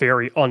having a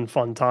very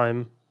unfun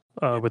time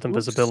with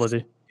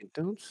invisibility.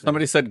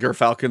 Somebody said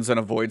Gerfalcon's and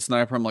a Void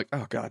Sniper. I'm like,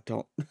 oh god,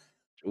 don't.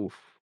 Oof.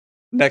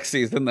 Next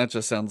season, that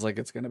just sounds like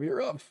it's going to be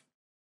rough.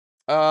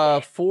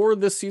 For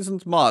this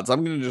season's mods,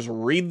 I'm going to just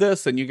read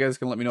this, and you guys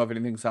can let me know if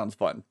anything sounds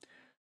fun.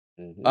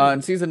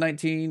 In season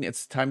 19,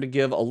 it's time to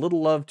give a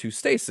little love to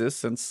Stasis,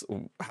 since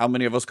how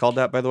many of us called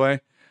that, by the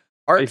way?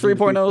 Art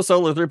 3.0,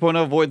 Solar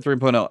 3.0, Void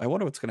 3.0. I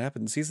wonder what's going to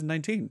happen in season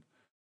 19.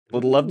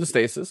 Little love to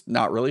Stasis.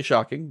 Not really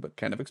shocking, but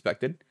kind of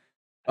expected.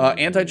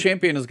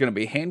 Anti-champion is going to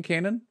be hand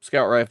cannon,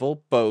 scout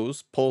rifle,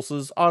 bows,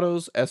 pulses,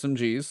 autos,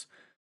 SMGs.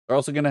 They're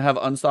also going to have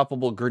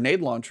unstoppable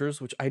grenade launchers,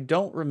 which I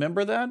don't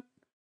remember that,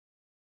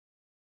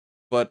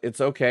 but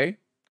it's okay.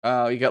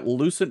 You got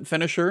Lucent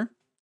Finisher.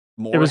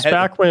 It was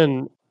back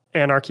when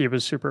Anarchy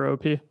was super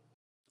OP.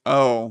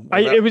 Oh,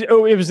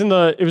 well, it was in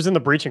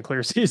the Breach and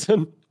Clear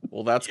season.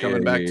 Well, that's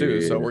coming back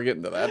too, so we're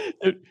getting to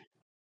that.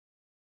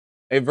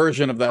 A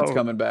version of that's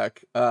coming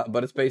back,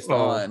 but it's based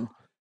on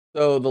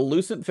the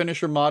Lucent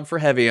Finisher mod for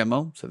heavy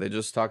ammo. So they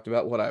just talked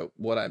about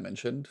what I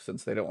mentioned.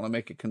 Since they don't want to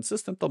make it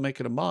consistent, they'll make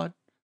it a mod.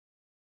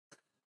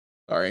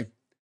 Sorry.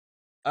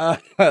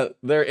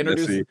 They're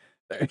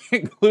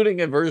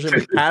including a version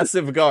of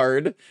Passive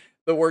Guard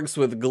that works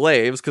with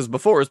glaives, because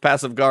before it was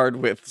Passive Guard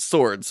with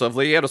swords. So if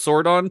you had a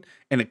sword on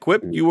and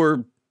equipped, you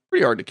were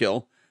pretty hard to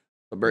kill.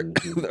 They're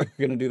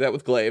going to do that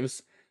with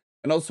glaives.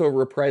 And also a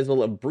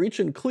reprisal of Breach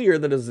and Clear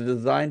that is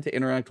designed to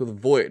interact with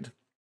Void.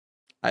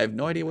 I have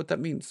no idea what that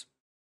means.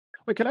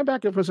 Wait, can I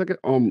back up for a second?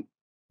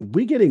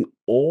 We getting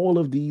all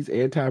of these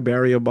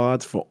anti-barrier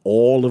mods for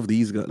all of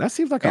these guns. That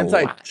seems like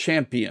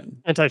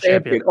anti-champion.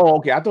 Anti-champion. Oh,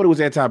 okay. I thought it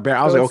was anti-barrier.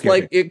 I was like, okay.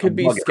 Like it could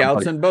be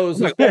scouts and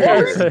bows.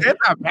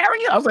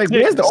 Anti-barrier? I was like,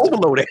 where's the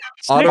overload?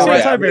 Six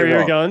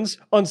anti-barrier guns,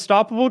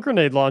 unstoppable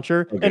grenade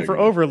launcher, and for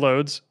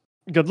overloads,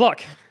 good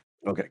luck.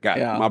 Okay, got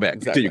it. My bad.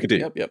 Exactly.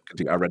 Continue.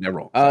 Continue. I read that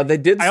wrong. They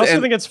did. I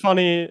also think it's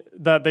funny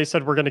that they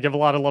said we're going to give a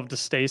lot of love to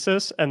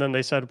Stasis, and then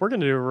they said we're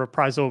going to do a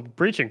reprisal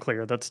Breach and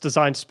Clear that's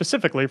designed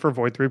specifically for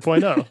Void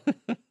 3.0.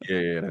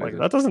 yeah. Like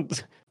that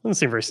doesn't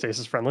seem very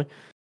Stasis friendly.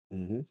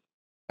 Can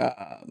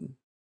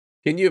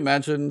you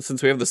imagine,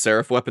 since we have the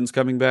Seraph weapons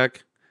coming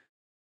back,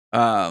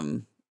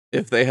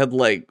 if they had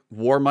like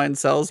Warmind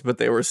cells, but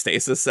they were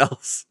Stasis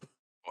cells?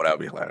 Oh, that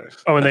would be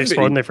hilarious. Oh, and they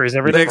explode and they freeze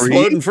everything? They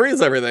explode and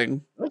freeze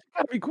everything. That's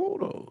gotta be cool,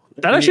 though.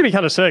 That'd actually be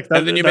kind of sick.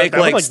 And then you make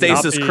like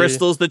stasis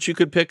crystals that you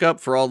could pick up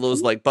for all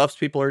those like buffs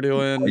people are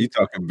doing. Oh, you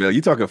talking, Bill?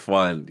 You talking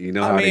fun? You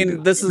know? I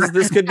mean, this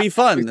could be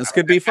fun. This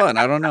could be fun.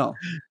 I don't know.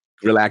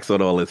 Relax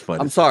on all this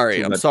fun. I'm sorry.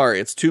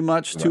 It's too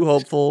much. Too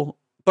hopeful.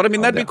 But I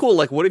mean, that'd be cool.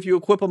 Like, what if you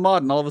equip a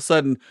mod and all of a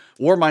sudden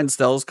Warmind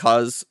cells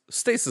cause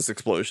stasis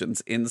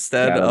explosions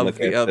instead of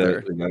the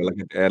other? Gotta look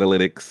at the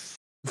analytics.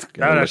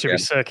 That would actually be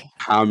sick.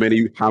 How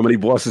many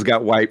bosses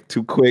got wiped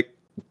too quick?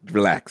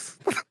 Relax.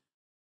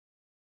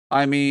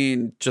 I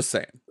mean, just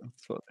saying.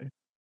 That's funny.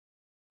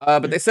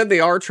 But they said they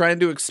are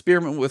trying to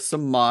experiment with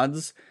some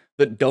mods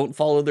that don't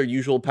follow their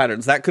usual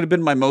patterns. That could have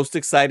been my most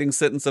exciting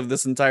sentence of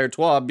this entire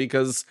TWAB,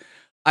 because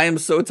I am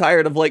so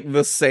tired of like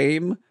the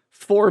same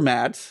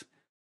format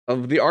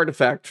of the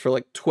artifact for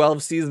like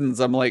 12 seasons.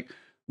 I'm like,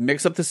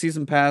 mix up the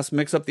season pass,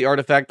 mix up the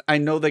artifact. I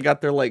know they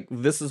got their like,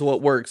 this is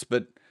what works,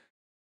 but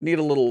need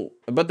a little,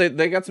 but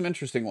they got some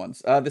interesting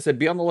ones. They said,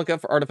 be on the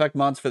lookout for artifact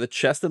mods for the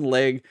chest and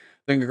leg,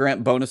 then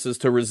grant bonuses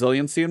to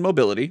resiliency and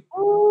mobility.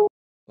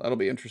 That'll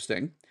be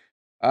interesting.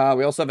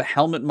 We also have a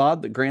helmet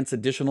mod that grants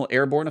additional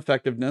airborne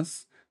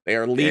effectiveness. They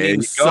are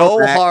leaning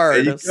so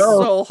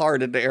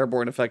hard into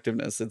airborne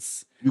effectiveness.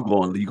 It's you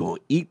gonna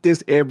eat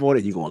this airborne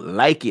and you're gonna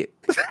like it.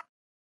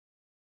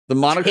 The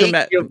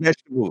monochromatic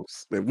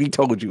vegetables that we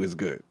told you is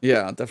good.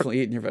 Yeah, definitely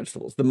eating your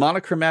vegetables. The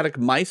monochromatic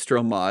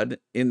Maestro mod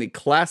in the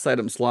class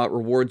item slot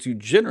rewards you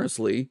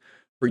generously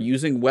for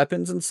using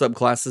weapons and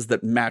subclasses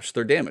that match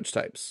their damage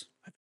types.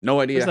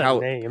 No idea how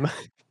name.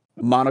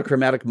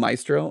 Monochromatic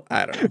Maestro.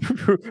 I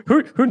don't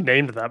know. who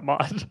named that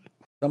mod?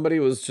 Somebody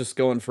was just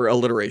going for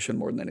alliteration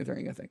more than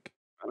anything, I think.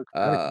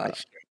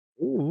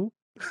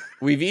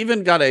 We've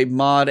even got a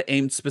mod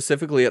aimed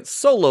specifically at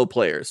solo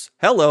players.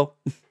 Hello.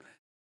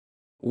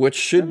 Which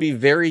should be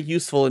very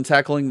useful in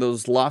tackling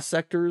those lost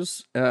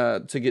sectors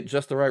to get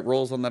just the right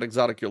rolls on that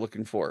exotic you're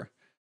looking for.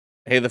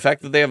 Hey, the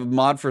fact that they have a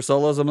mod for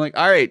solos, I'm like,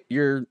 all right,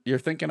 you're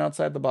thinking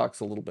outside the box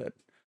a little bit.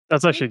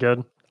 That's actually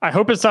good. I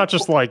hope it's not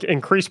just like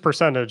increased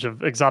percentage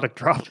of exotic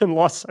drop in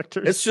lost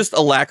sectors. It's just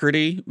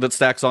alacrity that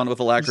stacks on with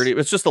alacrity.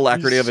 It's just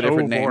alacrity of a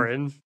different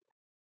name.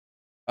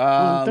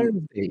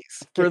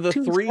 For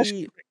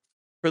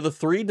the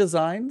three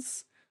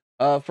designs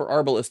for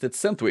Arbalest,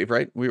 it's Synthweave,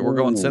 right? We're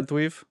going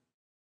Synthweave.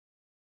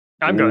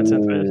 I'm going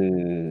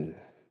Synthweave.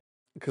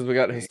 Because we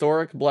got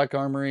Historic, Black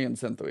Armory, and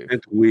Synthweave.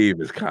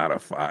 Synthweave is kind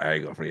of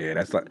fire. Yeah,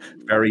 that's like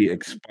very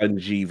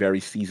expungy, very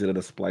seasoned of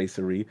the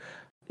splicery.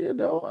 You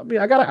know, I mean,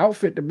 I got an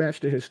outfit to match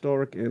the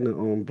Historic and the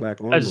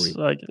Black Armory.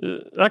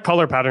 That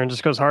color pattern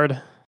just goes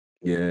hard.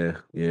 Yeah,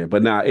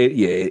 but now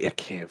it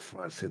can't.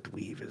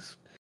 Synthweave is.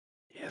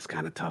 Yeah, it's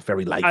kind of tough.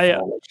 Very light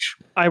foliage.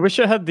 I wish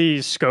it had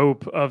the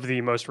scope of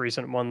the most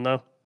recent one,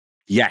 though.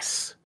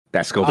 Yes,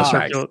 that scope is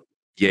nice.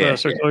 The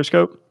circular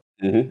scope.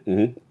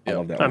 Yep.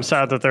 I'm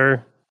sad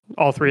that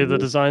all three of the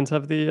designs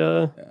have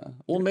the.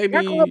 Well, maybe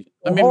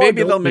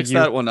maybe they'll mix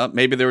that one up.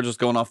 Maybe they were just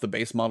going off the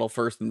base model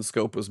first, and the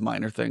scope was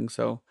minor thing.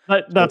 So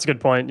that's a good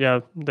point.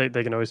 Yeah, they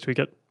can always tweak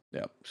it.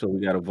 Yeah. So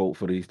we got to vote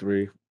for these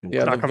three.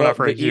 Yeah, it's not coming out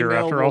for a year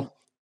after all.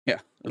 Yeah,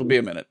 it'll be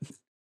a minute.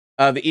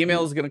 The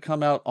email is going to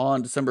come out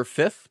on December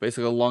 5th,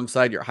 basically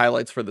alongside your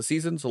highlights for the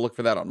season. So look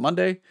for that on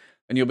Monday,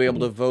 and you'll be able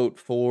to vote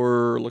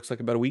for looks like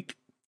about a week,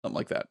 something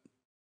like that.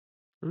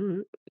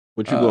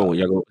 What you going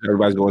with?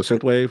 Everybody's going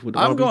Synthwave?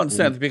 I'm going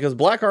Synth because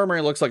Black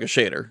Armory looks like a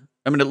shader.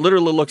 I mean, it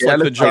literally looks like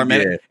the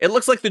Jarmenica. It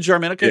looks like the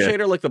Jarmenica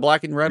shader, like the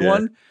black and red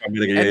one.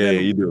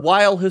 You do.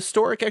 While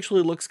Historic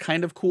actually looks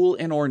kind of cool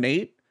and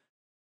ornate,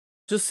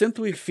 just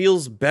Synthwave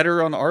feels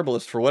better on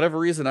Arbalest for whatever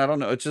reason. I don't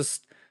know. It's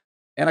just,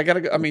 and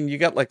you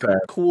got like a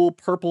cool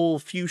purple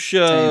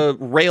fuchsia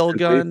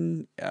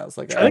railgun. Yeah, it's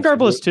like I think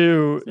Arbalest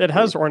 2, it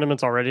has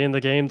ornaments already in the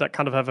game that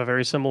kind of have a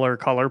very similar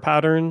color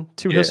pattern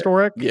to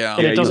Historic. Yeah,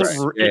 and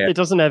it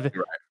doesn't have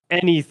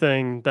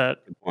anything that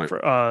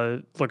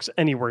looks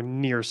anywhere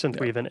near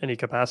Synthweave in any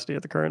capacity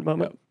at the current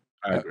moment.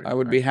 I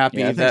would be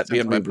happy that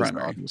being my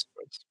primary.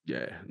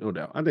 Yeah, no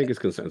doubt. I think it's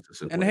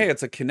consensus. And hey,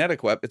 it's a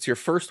kinetic weapon. It's your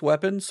first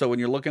weapon, so when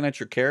you're looking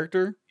at your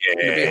character,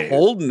 you'll be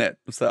holding it.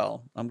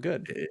 So I'm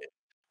good.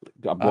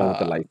 I'm going with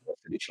the light.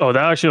 Oh,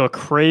 that actually looked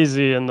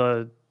crazy in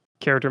the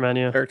character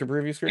menu. Character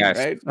preview screen, right?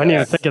 I didn't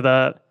even think of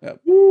that.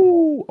 Yep.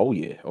 Woo. Oh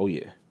yeah.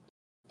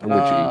 I'm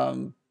with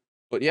you.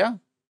 But yeah.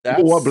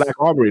 People want Black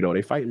Armory though.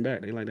 They fighting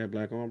back. They like that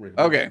Black Armory.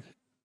 Okay.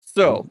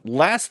 So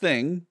last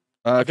thing.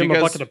 Give them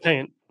a bucket of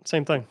paint.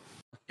 Same thing.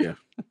 Yeah.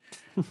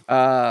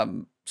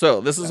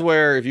 So this is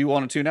where if you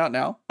want to tune out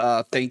now,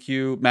 thank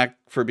you, Mac,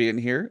 for being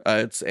here.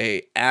 It's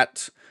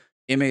at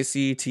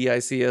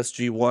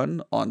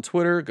MacticsG1 on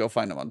Twitter. Go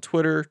find him on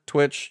Twitter,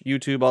 Twitch,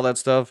 YouTube, all that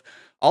stuff.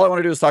 All I want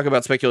to do is talk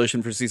about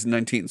speculation for season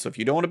 19. So if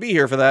you don't want to be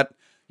here for that,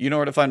 you know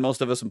where to find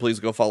most of us, and please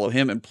go follow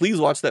him. And please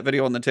watch that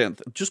video on the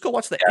 10th. Just go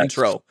watch the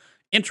intro.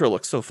 Intro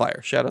looks so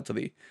fire. Shout out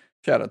to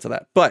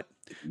that. But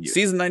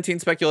season 19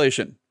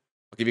 speculation.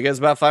 I'll give you guys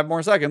about 5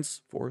 more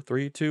seconds. 4,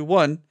 3, 2,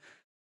 1.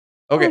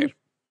 Okay.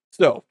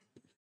 So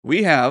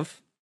we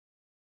have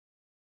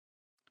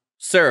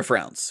Seraph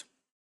rounds.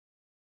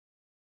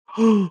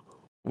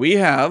 We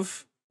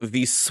have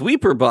the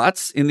sweeper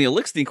bots in the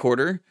Elixir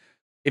Quarter.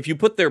 If you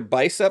put their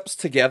biceps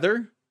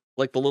together,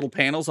 like the little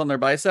panels on their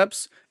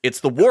biceps,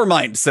 it's the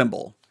Warmind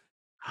symbol.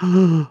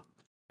 And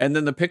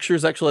then the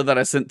pictures actually that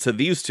I sent to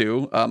these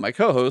two, my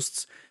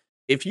co-hosts,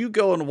 if you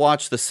go and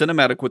watch the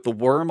cinematic with the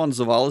worm on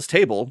Zavala's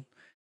table,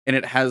 and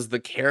it has the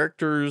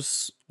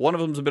characters, one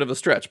of them's a bit of a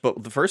stretch,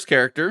 but the first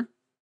character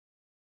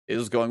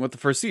is going with the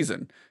first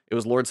season. It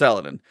was Lord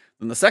Saladin.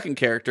 Then the second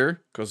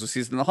character goes to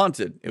Season of the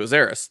Haunted. It was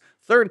Eris.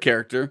 Third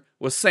character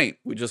was Saint.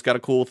 We just got a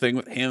cool thing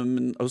with him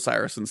and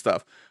Osiris and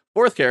stuff.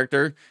 Fourth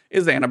character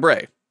is Anna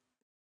Bray.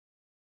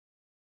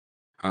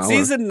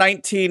 Season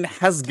 19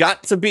 has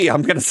got to be,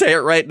 I'm going to say it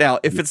right now,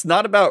 if it's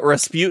not about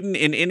Rasputin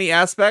in any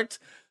aspect,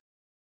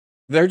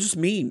 They're just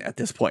mean at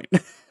this point.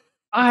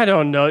 I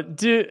don't know.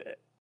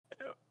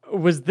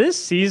 Was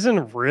this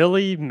season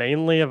really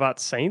mainly about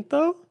Saint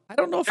though? I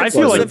don't know if it's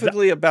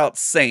specifically about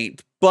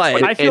Saint,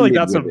 but I feel like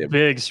that's a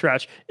big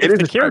stretch. If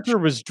the character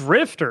was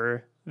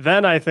Drifter,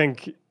 then I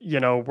think, I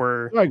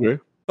agree.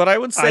 But I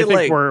would say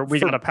we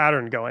got a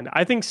pattern going.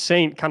 I think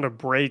Saint kind of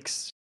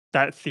breaks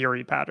that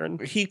theory pattern.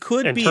 He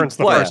could and be turns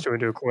the first two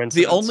into a coincidence.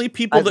 The only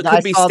people that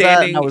could be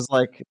standing. I was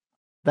like,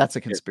 that's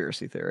a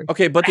conspiracy theory.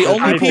 Okay, but the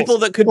only people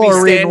that could be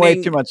standing way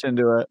standing too much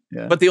into it.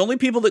 Yeah. But the only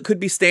people that could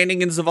be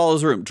standing in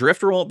Zavala's room,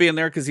 Drifter won't be in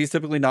there because he's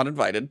typically not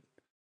invited.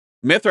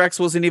 Mithrax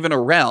wasn't even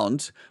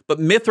around, but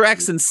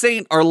Mithrax and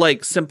Saint are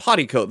like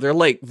simpatico.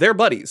 They're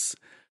buddies.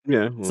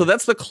 Yeah. Well. So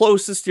that's the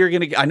closest you're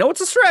gonna get. I know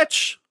it's a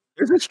stretch.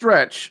 It's a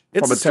stretch.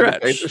 It's a stretch.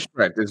 It's a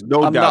stretch. There's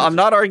no doubt. I'm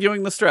not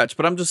arguing the stretch,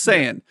 but I'm just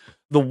saying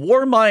the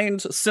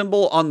Warmind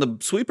symbol on the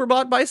sweeper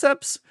bot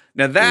biceps.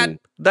 Now that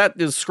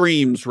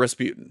screams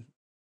Rasputin.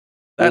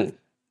 That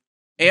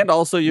and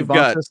also you've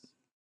got.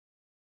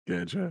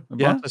 Gotcha.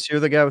 You're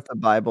the guy with the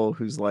Bible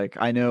who's like,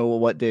 I know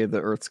what day the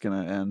Earth's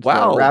gonna end.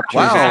 Wow!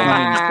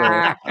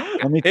 Wow!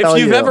 Let me tell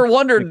if you've ever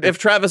wondered if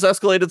Travis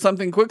escalated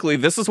something quickly,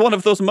 this is one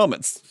of those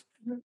moments.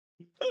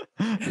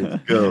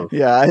 Go.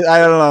 Yeah, I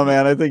don't know,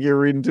 man. I think you're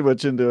reading too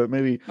much into it.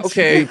 Maybe put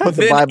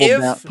the Bible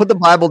down. Put the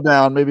Bible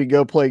down. Maybe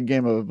go play a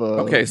game of.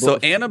 Okay, so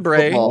Anna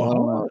Bray.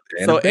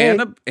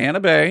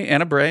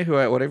 Anna Bray,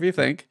 whatever you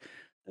think.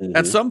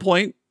 At some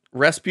point,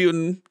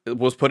 Rasputin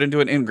was put into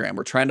an engram.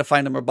 We're trying to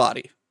find him a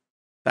body.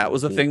 That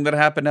was a thing that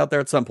happened out there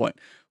at some point.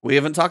 We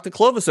haven't talked to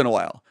Clovis in a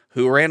while,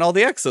 who ran all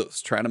the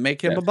exos, trying to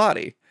make him a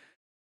body.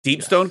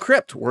 Deepstone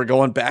Crypt. We're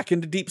going back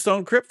into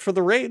Deepstone Crypt for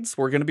the raids.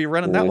 We're going to be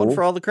running that one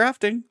for all the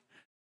crafting.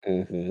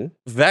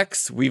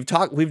 Vex.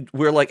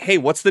 We're like, hey,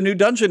 what's the new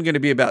dungeon going to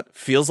be about?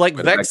 Feels like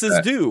Vex is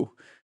due.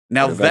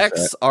 Now,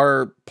 Vex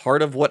are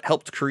part of what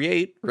helped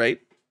create, right?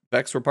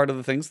 Vex were part of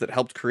the things that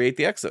helped create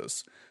the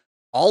exos.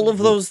 All of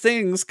those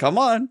things. Come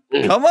on.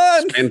 Yeah.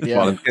 I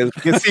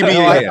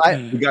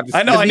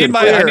know. I need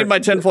my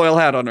tinfoil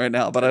hat on right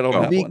now, but I don't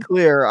have one. To be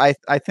clear, I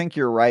think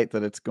you're right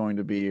that it's going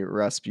to be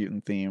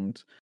Rasputin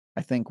themed.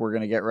 I think we're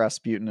going to get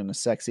Rasputin in a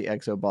sexy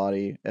exo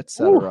body,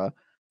 etc.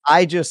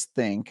 I just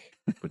think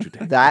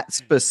that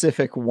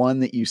specific one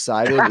that you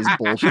cited is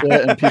bullshit,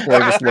 and people are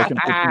just looking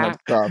for too much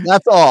stuff.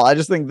 That's all. I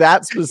just think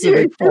that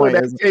specific point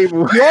is you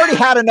already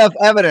had enough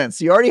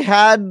evidence. You already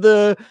had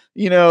the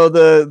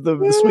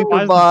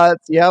sweeper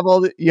bots. You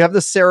have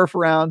the Seraph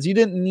rounds. You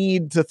didn't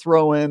need to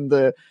throw in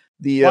the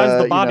why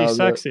is the body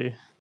sexy?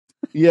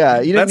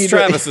 Yeah, you didn't That's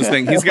Travis's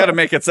thing. He's got to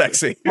make it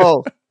sexy.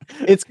 Well,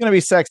 it's going to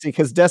be sexy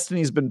because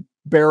Destiny's been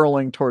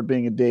barreling toward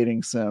being a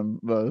dating sim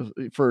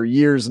for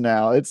years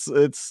now.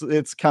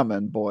 It's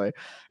coming, boy.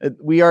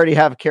 We already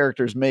have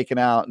characters making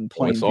out and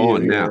playing. It's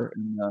on now.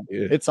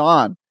 It's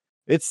on.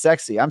 It's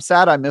sexy. I'm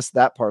sad I missed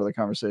that part of the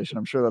conversation.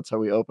 I'm sure that's how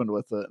we opened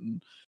with it,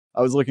 and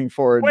I was looking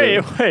forward.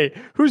 Wait,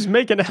 who's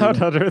making out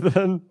other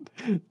than?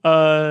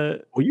 Well,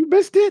 you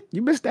missed it.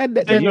 You missed that.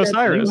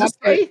 Osiris.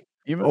 Okay.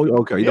 You know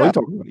you're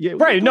talking about. Yeah,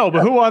 right. No,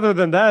 but who other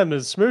than them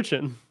is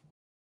smooching?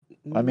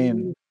 I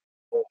mean,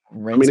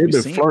 they've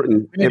been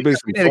flirting. They've been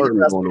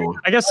flirting going on.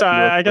 I guess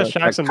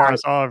Shax and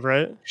Marisov,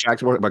 right?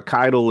 Shax work, but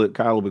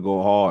Kydal be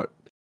going hard.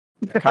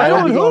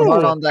 Kydal be going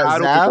hard on that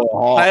Zav.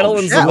 Kydal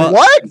and Zav.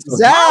 What?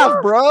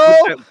 Zav, bro?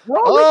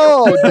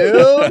 Oh,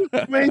 dude.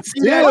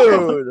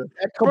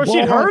 Bro,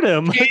 she hurt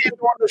him on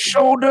the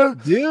shoulder.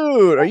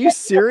 Dude, are you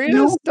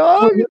serious,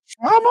 dog?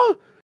 Trauma?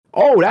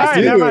 Oh, that's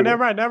right,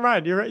 never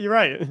mind. You're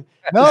right.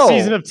 No,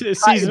 season of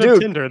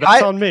Tinder.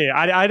 That's on me.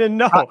 I didn't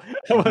know. I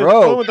was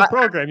going with the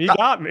program. You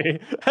got me.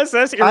 That's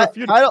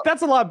irrefutable.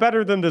 That's a lot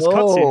better than this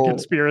cutscene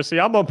conspiracy.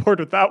 I'm on board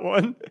with that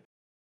one.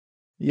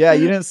 Yeah,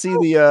 you didn't see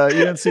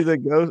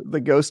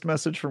the ghost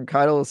message from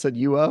Kydal that said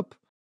 "you up."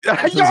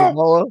 Yeah,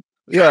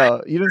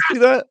 you didn't see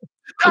that.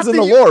 It's in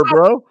the lore,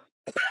 bro.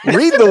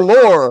 Read the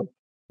lore.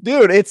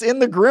 Dude, it's in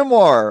the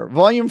Grimoire,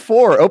 Volume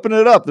 4. Open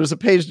it up. There's a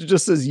page that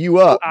just says "you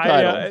up."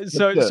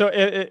 So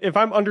if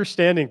I'm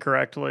understanding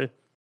correctly,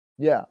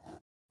 yeah,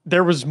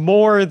 there was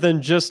more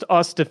than just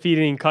us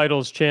defeating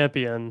Kydal's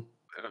champion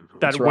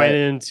that went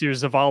into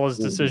Zavala's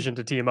decision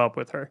to team up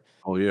with her.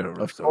 Oh yeah,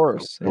 of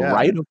course. The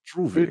right of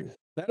proving.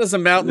 That is a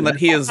mountain that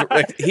he is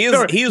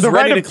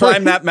ready to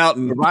climb that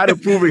mountain. The right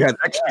of proving has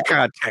extra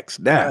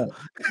context now.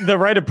 The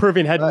right of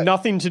proving had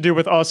nothing to do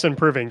with us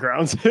improving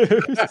grounds. He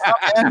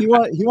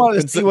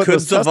wanted to see what could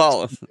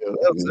Zavala.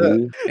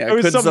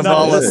 Could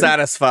Zavala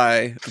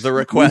satisfy the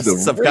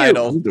requests of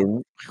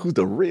Kydal? Who's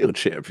the real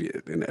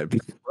champion in that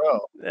video?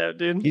 Bro. Yeah,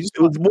 dude. It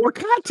was more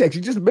context.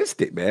 You just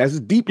missed it, man. It's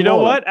deep. You know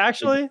what?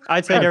 Actually,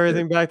 I take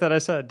everything back that I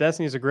said.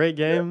 Destiny's a great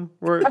game.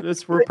 We're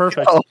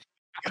perfect.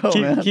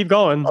 Keep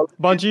going,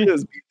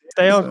 Bungie.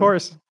 Stay on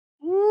course.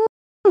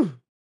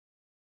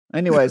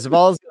 Anyways,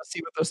 Zavala's gonna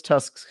see what those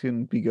tusks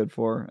can be good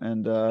for,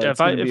 and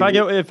if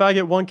I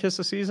get one kiss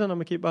a season, I'm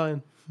gonna keep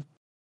buying.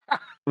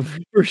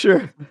 For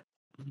sure.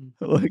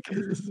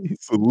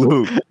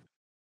 Salute.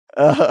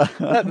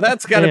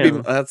 That's got to be.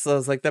 That's I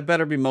was like that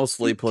better be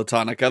mostly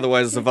platonic.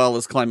 Otherwise,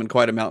 Zavala's climbing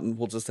quite a mountain.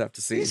 We'll just have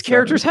to see. These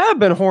characters have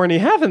been horny,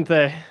 haven't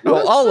they?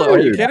 Oh, all are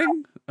you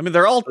kidding? I mean,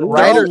 they're all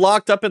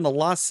locked up in the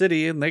Lost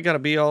City, and they got to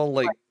be all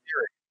like.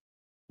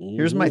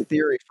 Here's my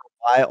theory for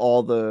why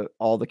all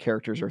the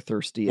characters are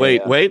thirsty.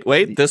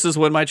 Wait! This is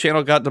when my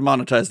channel got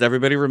demonetized.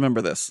 Everybody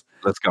remember this.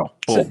 Let's go.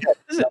 Boom.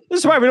 This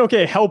is why we don't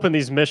get help in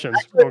these missions.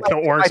 We don't kill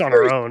orcs on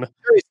our own.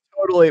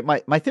 Totally,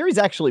 my theory is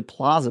actually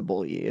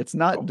plausible. It's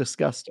not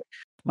disgusting.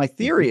 My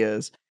theory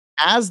is,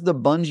 as the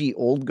Bungie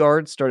old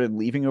guard started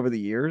leaving over the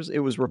years, it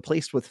was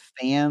replaced with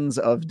fans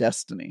of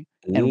Destiny.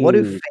 And what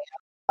do fans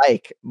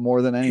like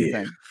more than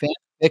anything? Fan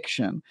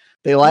fiction.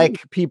 They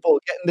like people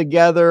getting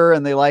together,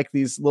 and they like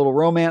these little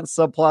romance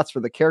subplots for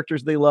the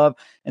characters they love.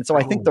 And so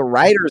I think the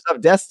writers of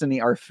Destiny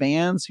are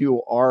fans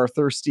who are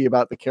thirsty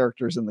about the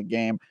characters in the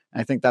game. And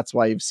I think that's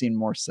why you've seen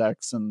more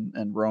sex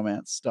and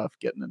romance stuff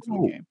getting into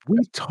the game.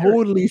 We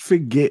totally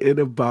forgetting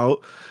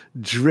about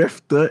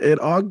Drifter and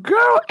our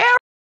girl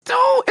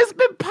Aristo. It's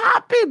been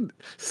popping.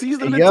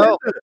 Season of the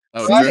Tender.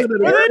 What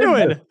are they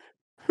doing?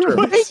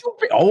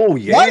 Oh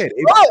yeah.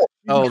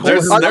 Oh,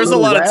 there's a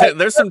lot of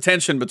there's some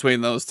tension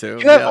between those two.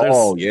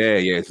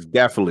 It's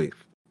definitely.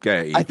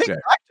 Okay, I think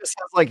Practice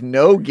has like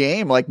no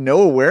game, like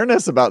no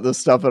awareness about this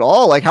stuff at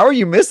all. Like, how are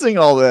you missing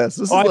all this?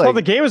 This is I thought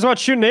the game was about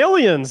shooting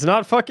aliens,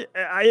 not fucking.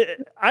 I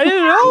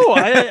didn't know.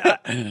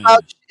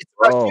 It's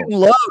about shooting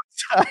loads.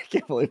 I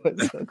can't believe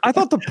it. I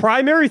thought the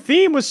primary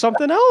theme was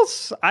something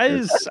else.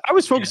 I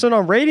was focusing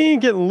on raiding,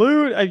 getting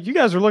loot. You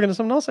guys were looking at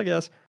something else, I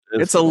guess.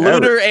 It's a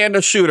looter and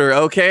a shooter,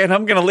 okay? And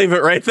I'm gonna leave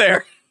it right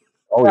there.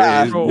 Oh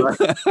yeah. Loot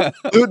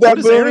that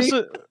booty.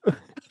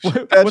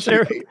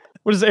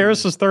 What does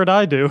Eris's third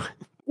eye do?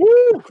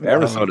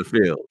 Eris on the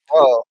field.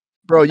 Oh,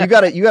 bro, you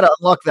gotta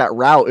unlock that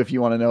route if you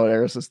want to know what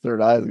Eris's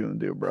third eye is gonna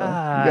do, bro.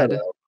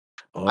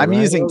 I'm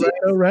using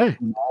on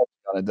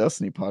a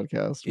Destiny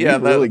podcast. Yeah,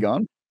 we've really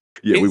gone.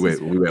 Yeah, we went.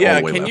 Yeah,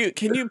 all the way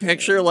can you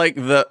picture like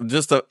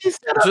just a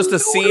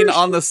scene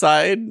on the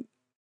side?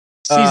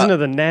 Season of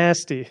the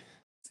Nasty.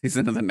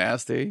 Season of the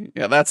Nasty.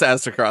 Yeah, that's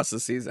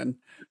Aztecross's season.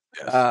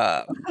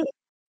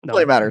 No,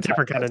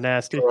 different kind of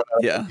nasty.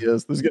 Yeah,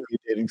 there's gonna be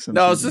dating sim.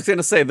 No, I was just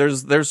gonna say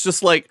there's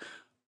just like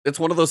it's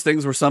one of those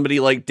things where somebody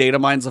like data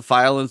mines a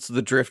file into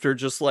the Drifter,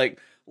 just like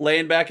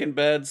laying back in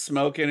bed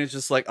smoking. It's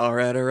just like all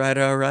right.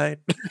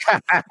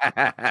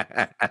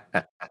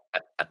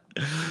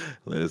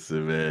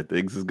 Listen, man,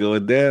 things are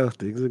going down,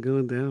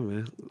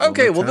 man.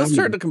 Okay, well, this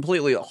turned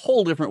a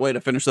whole different way to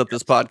finish up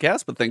this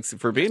podcast. But thanks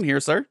for being here,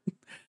 sir.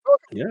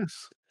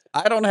 Yes.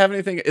 I don't have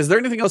anything. Is there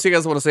anything else you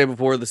guys want to say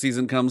before the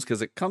season comes?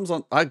 Because it comes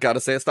on. I gotta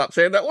say, stop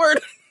saying that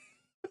word.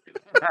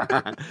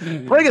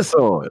 Bring a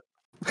sword.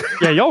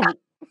 Yeah,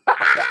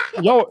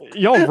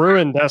 y'all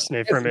ruined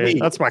Destiny for me.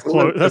 That's my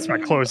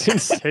closing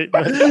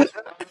statement.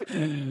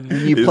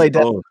 When you play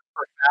Destiny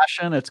for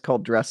fashion, it's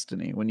called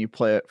Drestiny. When you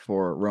play it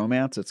for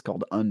romance, it's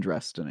called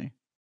Undrestiny.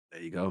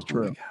 There you go.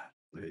 True.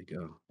 There you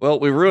go. Well,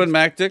 we ruined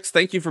MacticsG.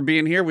 Thank you for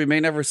being here. We may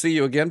never see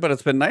you again, but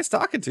it's been nice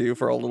talking to you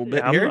for a little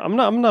bit here. I'm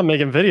not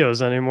making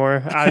videos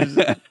anymore.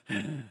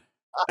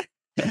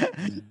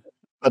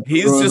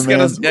 He's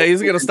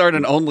gonna start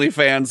an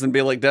OnlyFans and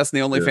be like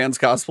Destiny OnlyFans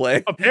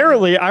cosplay.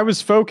 Apparently, I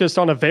was focused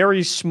on a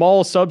very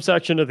small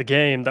subsection of the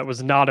game that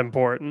was not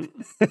important.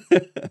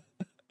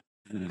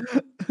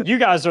 You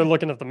guys are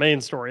looking at the main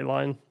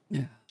storyline.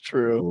 Yeah,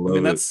 true. I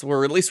mean,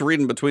 we're at least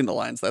reading between the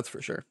lines. That's for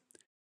sure.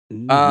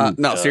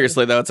 No,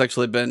 seriously though, it's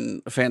actually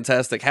been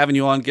fantastic having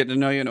you on, getting to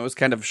know you. And it was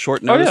kind of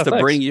short notice to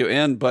bring you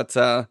in, but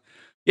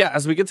yeah,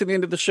 as we get to the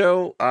end of the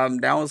show,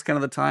 now is kind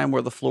of the time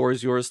where the floor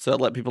is yours to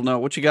let people know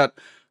what you got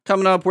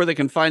coming up, where they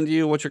can find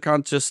you, what your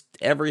just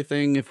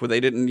everything. If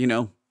they didn't,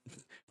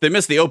 they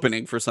missed the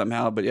opening for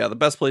somehow, but yeah, the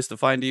best place to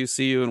find you,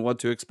 see you, and what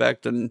to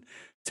expect, and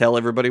tell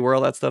everybody where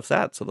all that stuff's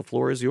at. So the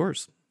floor is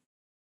yours.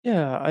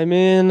 Yeah, I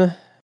mean,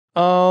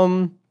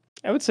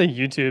 I would say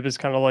YouTube is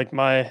kind of like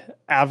my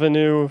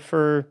avenue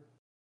for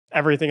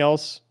everything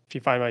else. If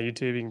you find my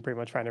YouTube, you can pretty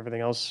much find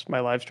everything else, my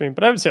live stream.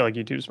 But I would say like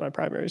YouTube is my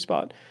primary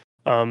spot.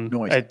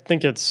 Nice. I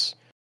think you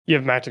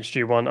have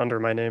MacticsG1 under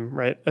my name,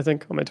 right? I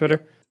think on my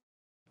Twitter.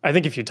 I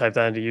think if you type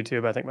that into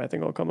YouTube, I think my thing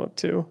will come up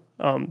too.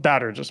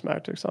 That or just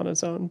Mactics on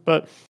its own.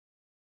 But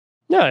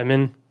yeah, I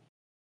mean,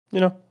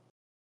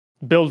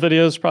 build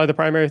videos, probably the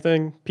primary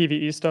thing.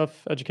 PvE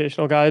stuff,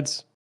 educational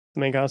guides,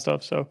 the main kind of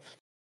stuff. So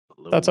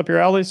that's up your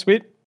alley.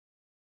 Sweet.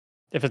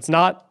 If it's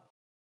not,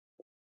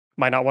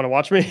 might not want to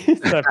watch me.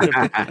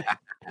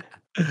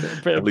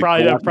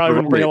 probably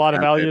wouldn't bring a lot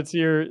of value to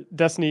your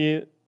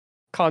Destiny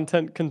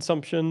content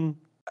consumption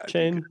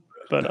chain.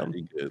 But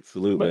good.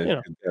 Salute, man.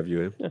 Good to have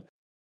you in. Yeah.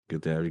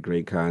 Good to have you.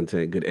 Great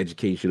content, good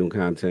educational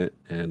content,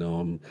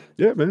 and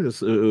yeah, man, it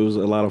was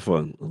a lot of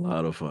fun.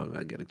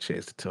 I get a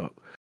chance to talk.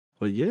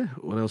 But yeah,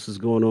 what else is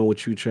going on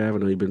with you, Trav? I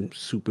know you've been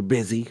super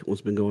busy.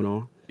 What's been going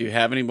on? Do you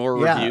have any more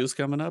reviews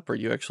coming up? Or are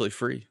you actually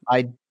free?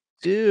 I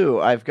do.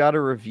 I've got a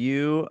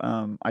review.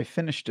 I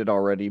finished it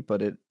already,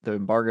 but the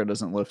embargo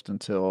doesn't lift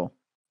until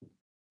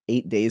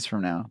 8 days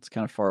from now. It's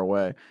kind of far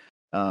away.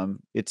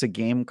 It's a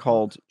game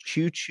called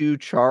Choo Choo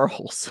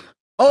Charles.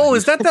 Oh,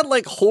 is that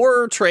like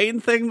horror train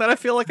thing that I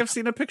feel like I've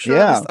seen a picture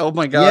of? Oh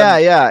my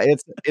god. Yeah.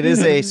 It is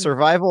a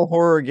survival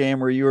horror game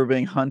where you are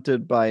being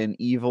hunted by an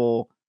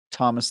evil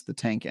Thomas the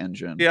Tank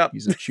Engine. Yep.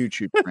 He's a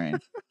choo-choo train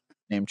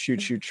named Choo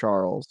Choo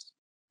Charles.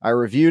 I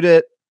reviewed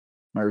it.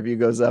 My review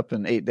goes up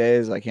in 8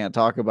 days. I can't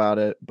talk about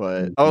it,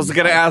 but I was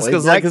gonna ask,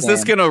 is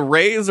this gonna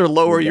raise or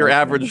lower your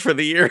average for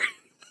the year?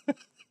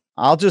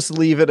 I'll just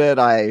leave it at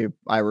I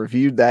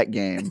reviewed that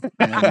game,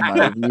 and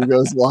my review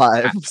goes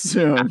live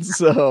soon.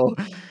 So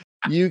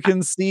you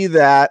can see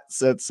that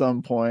at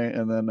some point.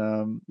 And then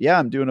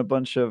I'm doing a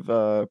bunch of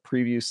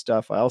preview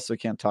stuff. I also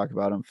can't talk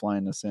about. I'm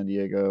flying to San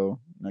Diego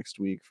next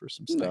week for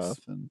some stuff.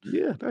 And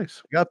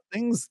nice. Got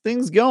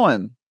things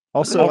going.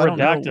 Also, I don't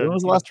know, when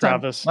was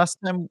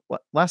the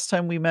last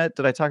time we met,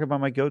 did I talk about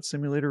my Goat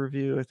Simulator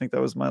review? I think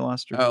that was my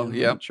last review. Oh,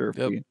 yeah. I'm not sure if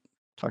we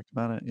talked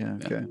about it. Yeah,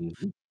 okay.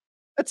 Mm-hmm.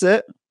 That's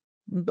it.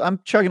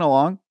 I'm chugging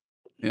along.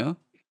 Yeah.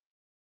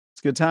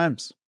 It's good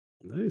times.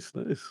 Nice.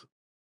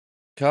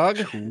 Cog,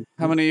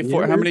 how many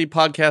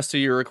podcasts are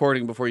you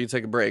recording before you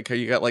take a break?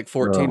 You got like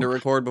 14 to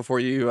record before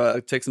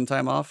you take some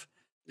time off?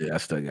 Yeah, I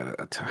still got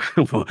a time.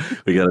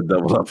 We got to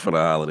double up for the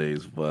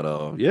holidays.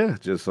 But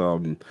just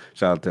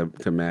shout out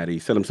to Maddie.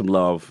 Send him some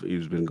love.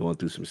 He's been going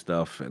through some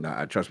stuff, and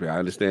I trust me, I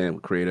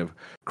understand creative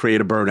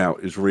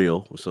burnout is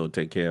real. So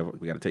we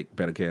got to take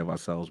better care of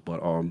ourselves.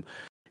 But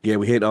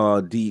we hit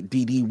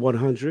DD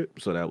 100,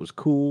 so that was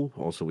cool.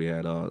 Also, we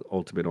had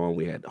Ultimate on.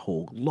 We had the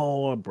whole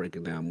lore,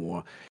 breaking down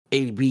more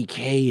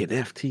ABK and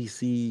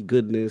FTC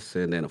goodness.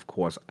 And then, of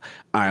course,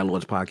 Iron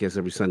Lords podcast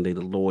every Sunday.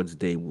 The Lord's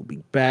Day will be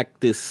back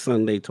this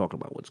Sunday, talking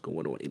about what's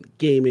going on in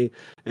gaming.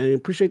 And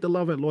appreciate the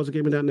love at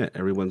lordsofgaming.net.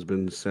 Everyone's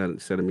been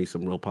sending me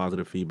some real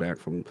positive feedback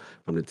from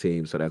the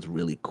team, so that's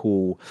really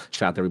cool.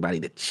 Shout out to everybody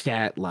in the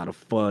chat. A lot of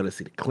fun. I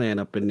see the clan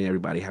up in there.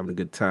 Everybody having a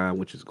good time,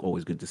 which is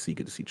always good to see.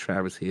 Good to see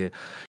Travis here.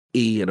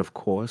 And of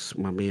course,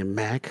 my man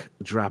Mac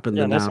dropping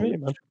the nice to meet you,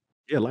 man.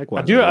 Yeah,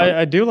 likewise.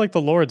 I do like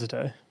the Lord's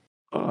Day.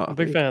 I'm a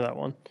big fan of that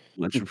one.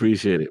 Much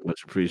appreciated.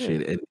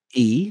 And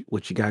E,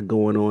 what you got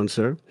going on,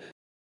 sir?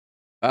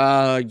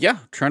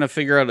 Trying to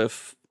figure out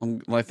if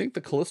I think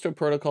the Callisto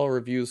Protocol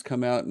reviews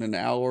come out in an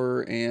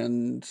hour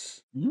and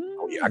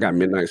I got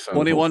Midnight Sun.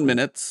 21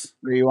 minutes.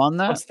 Are you on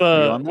that?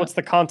 What's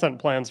the content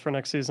plans for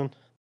next season?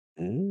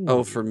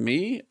 Oh, for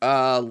me,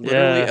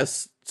 literally,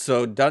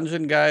 so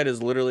Dungeon Guide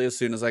is literally as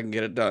soon as I can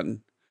get it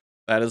done.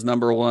 That is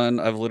number one.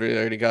 I've literally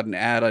already got an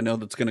ad I know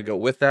that's going to go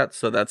with that,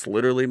 so that's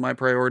literally my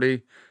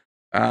priority.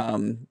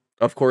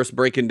 Of course,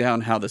 breaking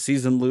down how the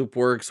season loop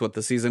works, what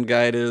the season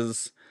guide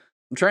is.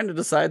 I'm trying to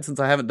decide, since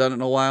I haven't done it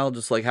in a while,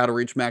 just like how to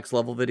reach max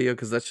level video,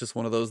 because that's just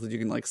one of those that you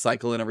can like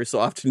cycle in every so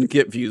often to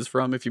get views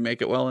from if you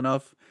make it well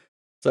enough.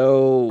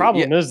 So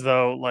problem is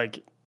though,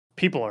 like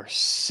people are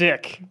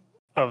sick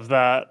of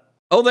that.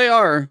 Oh, they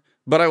are.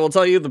 But I will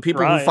tell you, the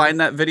people who find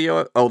that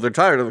video, they're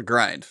tired of the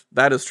grind.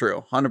 That is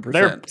true. 100%.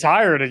 They're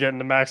tired of getting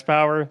to max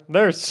power.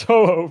 They're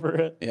so over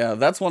it. Yeah,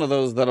 that's one of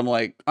those that I'm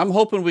like, I'm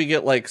hoping we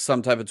get like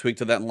some type of tweak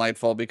to that in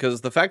Lightfall,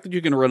 because the fact that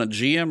you can run a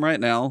GM right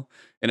now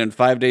and in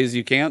 5 days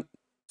you can't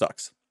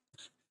sucks.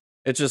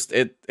 It's just,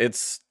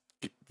 it's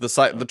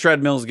the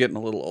treadmill's getting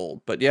a little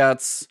old. But yeah,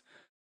 it's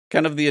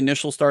kind of the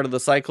initial start of the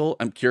cycle.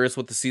 I'm curious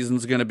what the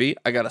season's going to be.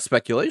 I got a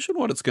speculation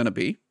what it's going to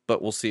be,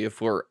 but we'll see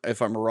if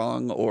I'm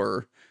wrong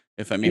or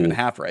if I'm even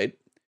half right.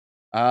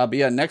 But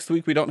yeah, next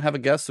week we don't have a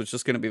guest, so it's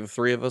just going to be the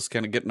three of us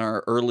kind of getting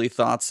our early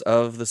thoughts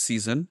of the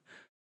season.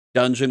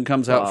 Dungeon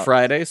comes out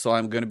Friday, so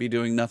I'm going to be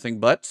doing nothing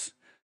but.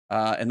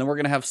 And then we're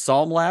going to have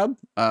Psalm Lab,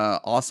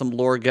 awesome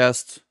lore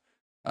guest.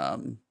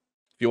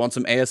 If you want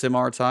some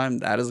ASMR time,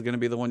 that is going to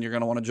be the one you're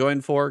going to want to join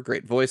for.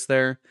 Great voice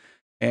there.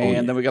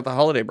 And then we got the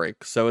holiday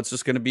break. So it's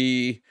just going to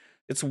be,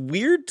 it's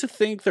weird to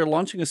think they're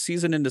launching a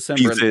season in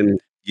December.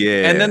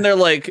 Yeah. And then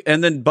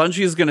then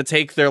Bungie is going to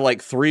take their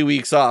like 3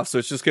 weeks off. So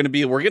it's just going to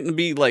be, we're getting to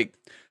be like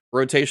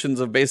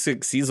rotations of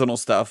basic seasonal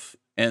stuff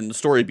and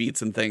story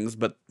beats and things,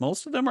 but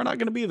most of them are not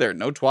going to be there.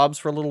 No TWABs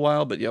for a little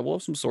while, but yeah, we'll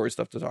have some story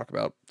stuff to talk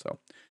about. So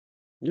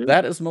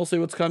that is mostly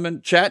what's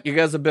coming. Chat, you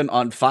guys have been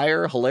on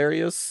fire,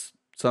 hilarious.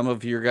 Some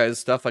of your guys'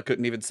 stuff I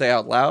couldn't even say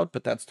out loud,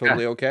 but that's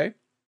totally okay.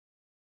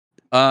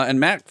 And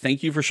Matt,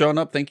 thank you for showing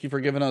up. Thank you for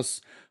giving us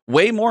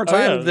way more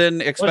time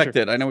than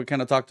expected. Pleasure. I know we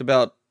kind of talked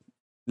about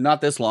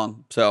not this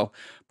long, so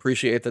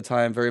appreciate the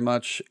time very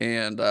much.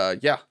 And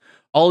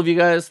all of you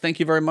guys, thank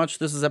you very much.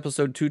 This is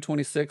episode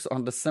 226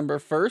 on December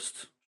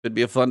 1st. Should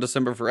be a fun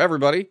December for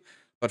everybody.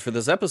 But for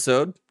this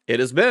episode, it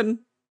has been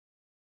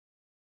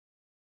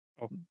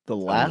the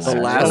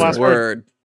last word.